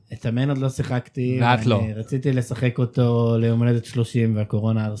עדיין. את המיין עוד לא שיחקתי. ואת לא. רציתי לשחק אותו ליום הולדת 30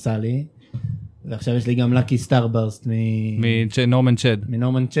 והקורונה הרסה לי. ועכשיו יש לי גם לקי סטארברסט מנורמן צ'ד.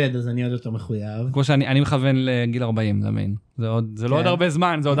 מנורמן צ'ד, אז אני עוד יותר מחויב. כמו שאני מכוון לגיל 40 למיין. זה לא עוד הרבה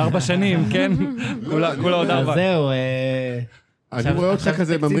זמן, זה עוד 4 שנים, כן? כולה עוד 4. אז זהו, אני רואה אותך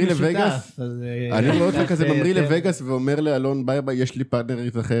כזה ממריא לווגאס, ואומר לאלון, ביי ביי, יש לי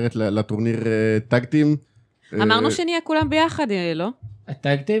פארטנרית אחרת לטורניר טאגטים. אמרנו שנהיה כולם ביחד, לא?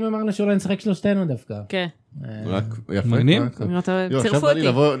 הטאגטים אמרנו שאולי נשחק שלושתנו דווקא. כן. רק יפה. מגניב. צירפו אותי.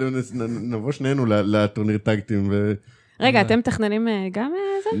 נבוא שנינו לטורניר טאגטים. רגע, אתם מתכננים גם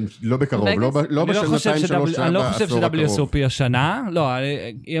זה? לא בקרוב, לא בשנתיים שלוש אני לא חושב ש-WSOP השנה, לא,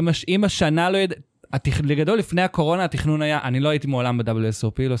 אם השנה לא ידע... לגדול לפני הקורונה התכנון היה, אני לא הייתי מעולם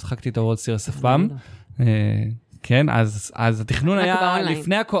ב-WSOP, לא שחקתי את הוורלד סיריס אף פעם. כן, אז התכנון היה,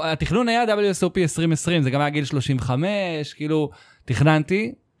 התכנון היה WSOP 2020, זה גם היה גיל 35, כאילו,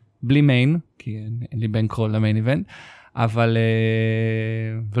 תכננתי, בלי מיין, כי אין לי בנקרול למיין איבנט, אבל,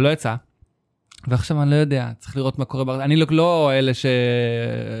 ולא יצא. ועכשיו אני לא יודע, צריך לראות מה קורה, אני לא אלה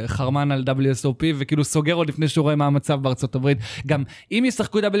שחרמן על WSOP, וכאילו סוגר עוד לפני שהוא רואה מה המצב בארצות הברית. גם אם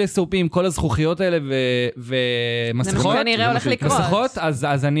ישחקו WSOP עם כל הזכוכיות האלה ומסכות,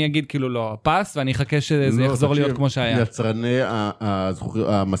 אז אני אגיד כאילו לא, פס, ואני אחכה שזה יחזור להיות כמו שהיה. יצרני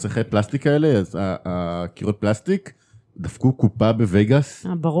המסכי פלסטיק האלה, הקירות פלסטיק, דפקו קופה בווגאס.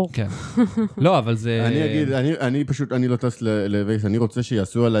 ברור. כן. לא, אבל זה... אני פשוט, אני לא טס לווגאס, אני רוצה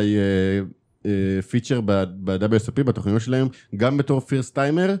שיעשו עליי... פיצ'ר ב-WSOP, בתוכניות שלהם, גם בתור פירסט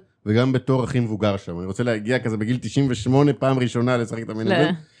טיימר, וגם בתור הכי מבוגר שם. אני רוצה להגיע כזה בגיל 98, פעם ראשונה לשחק את המיין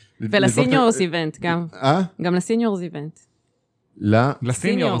איבנט. ולסיניורס איבנט גם. גם לסיניורס איבנט.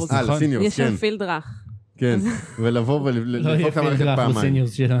 לסיניורס, נכון. יש שם פילד רך. כן, ולבוא ולפוק המערכת פעמיים. לא יהיה פילד רך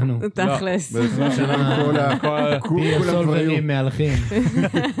לסיניורס שלנו. תכלס. סולברים מהלכים.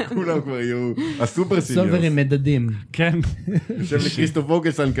 כולם כבר יהיו הסופר סיניורס. סולברים מדדים. כן. יושב לקריסטוף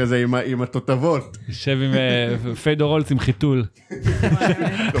ווגלסון כזה עם התותבות. יושב עם פיידורולץ עם חיתול.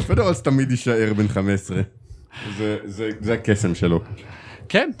 פיידורולץ תמיד יישאר בן 15. זה הקסם שלו.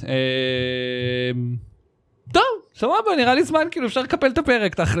 כן. טוב, סבבה, נראה לי זמן, כאילו אפשר לקפל את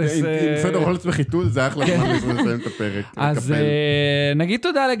הפרק, תכלס. עם פדר הולץ וחיתול, זה אחלה זמן לסיים את הפרק. אז נגיד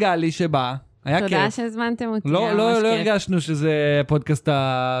תודה לגלי שבא, היה כיף. תודה שהזמנתם אותי. לא הרגשנו שזה הפודקאסט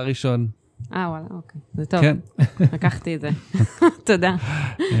הראשון. וואלה, אוקיי, זה טוב. לקחתי את זה. תודה.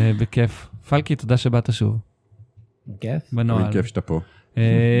 בכיף. פלקי, תודה שבאת שוב. בכיף. בנועל. כיף שאתה פה.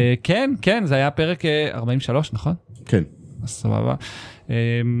 כן, זה היה פרק 43, נכון? כן. סבבה.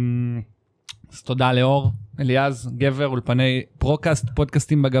 אז תודה לאור, אליעז, גבר, אולפני פרוקאסט,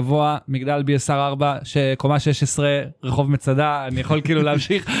 פודקאסטים בגבוה, מגדל BSR 4, קומה 16, רחוב מצדה, אני יכול כאילו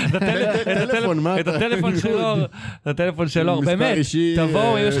להמשיך את הטלפון של אור, באמת,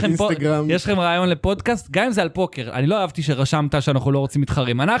 תבואו, יש לכם רעיון לפודקאסט, גם אם זה על פוקר, אני לא אהבתי שרשמת שאנחנו לא רוצים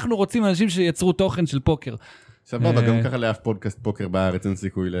מתחרים, אנחנו רוצים אנשים שיצרו תוכן של פוקר. סבבה, גם ככה לאף פודקאסט פוקר בארץ אין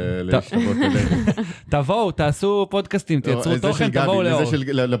סיכוי להשתוות אלינו. תבואו, תעשו פודקאסטים, תייצרו תוכן, תבואו לאור.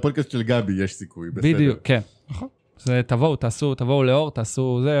 לפודקאסט של גבי יש סיכוי, בסדר. בדיוק, כן. נכון. תבואו לאור,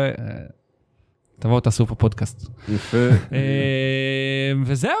 תעשו זה, תבואו, תעשו פה פודקאסט. יפה.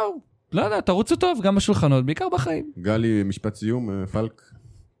 וזהו, לא יודע, תרוצו טוב, גם בשולחנות, בעיקר בחיים. גלי, משפט סיום, פלק.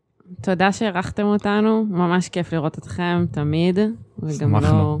 תודה שהערכתם אותנו, ממש כיף לראות אתכם תמיד, וגם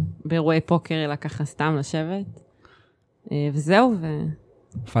לא באירועי פוקר, אלא ככה סתם לשבת. וזהו,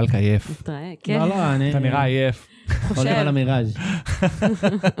 פלק עייף. נתראה, כן. לא, אתה נראה עייף. חושב על המיראז'.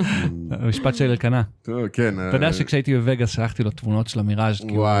 המשפט של אלקנה. כן. אתה יודע שכשהייתי בווגאס שלחתי לו תמונות של המיראז'.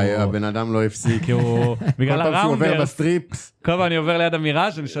 וואי, הבן אדם לא הפסיק. בגלל הראונדר. בסטריפס. כל פעם אני עובר ליד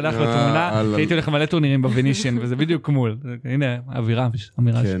המיראז' אני שולח לו תמונה, כי הייתי הולך מלא טורנירים בווינישן, וזה בדיוק מול. הנה, אווירה,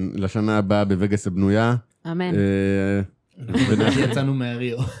 המיראז'. כן, לשנה הבאה בווגאס הבנויה. אמן. יצאנו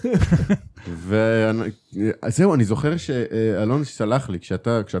מהריו. וזהו, אני זוכר שאלון סלח לי,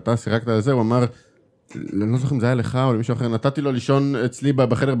 כשאתה שיחקת על זה, הוא אמר, אני לא זוכר אם זה היה לך או למישהו אחר, נתתי לו לישון אצלי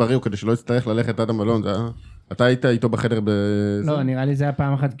בחדר בריו, כדי שלא יצטרך ללכת עד המלון, אתה היית איתו בחדר לא, נראה לי זה היה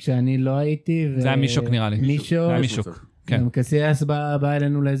פעם אחת כשאני לא הייתי. זה היה מישוק נראה לי. מישוק. גם קסיאס בא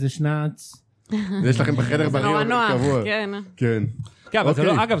אלינו לאיזה שנץ. יש לכם בחדר בריו קבוע. כן.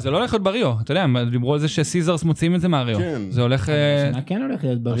 אגב, זה לא הולך להיות בריו, אתה יודע, הם דיברו על זה שסיזרס מוצאים את זה מהריו. זה הולך... השנה כן הולך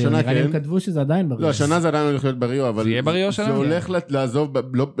להיות בריו, נראה לי הם כתבו שזה עדיין בריו. לא, השנה זה עדיין הולך להיות בריו, אבל... זה יהיה בריו שלנו? זה הולך לעזוב,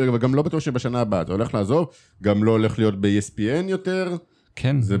 וגם לא בטוח שבשנה הבאה, זה הולך לעזוב, גם לא הולך להיות ב-ESPN יותר,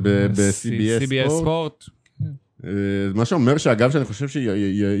 זה ב-CBS ספורט. מה שאומר שאגב, שאני חושב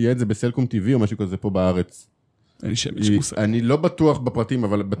שיהיה את זה בסלקום TV או משהו כזה פה בארץ. אני לא בטוח בפרטים,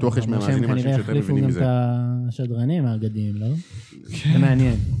 אבל בטוח יש מהמאזינים אנשים שיותר מבינים מזה. כנראה החליפו גם את השדרנים האגדיים, לא? זה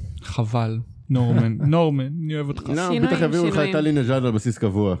מעניין. חבל. נורמן, אני אוהב אותך. לא, בטח הביאו לך את טלי נג'אד על בסיס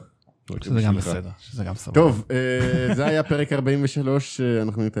קבוע. שזה גם בסדר, שזה גם סבבה. טוב, זה היה פרק 43,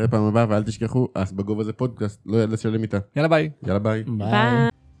 אנחנו נתראה פעם הבאה, ואל תשכחו, אז בגובה זה פודקאסט, לא יד לשלם איתה. יאללה ביי. יאללה ביי.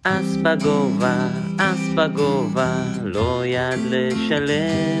 אז בגובה, אז בגובה, לא יד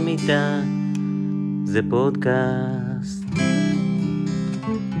לשלם איתה, זה פודקאסט.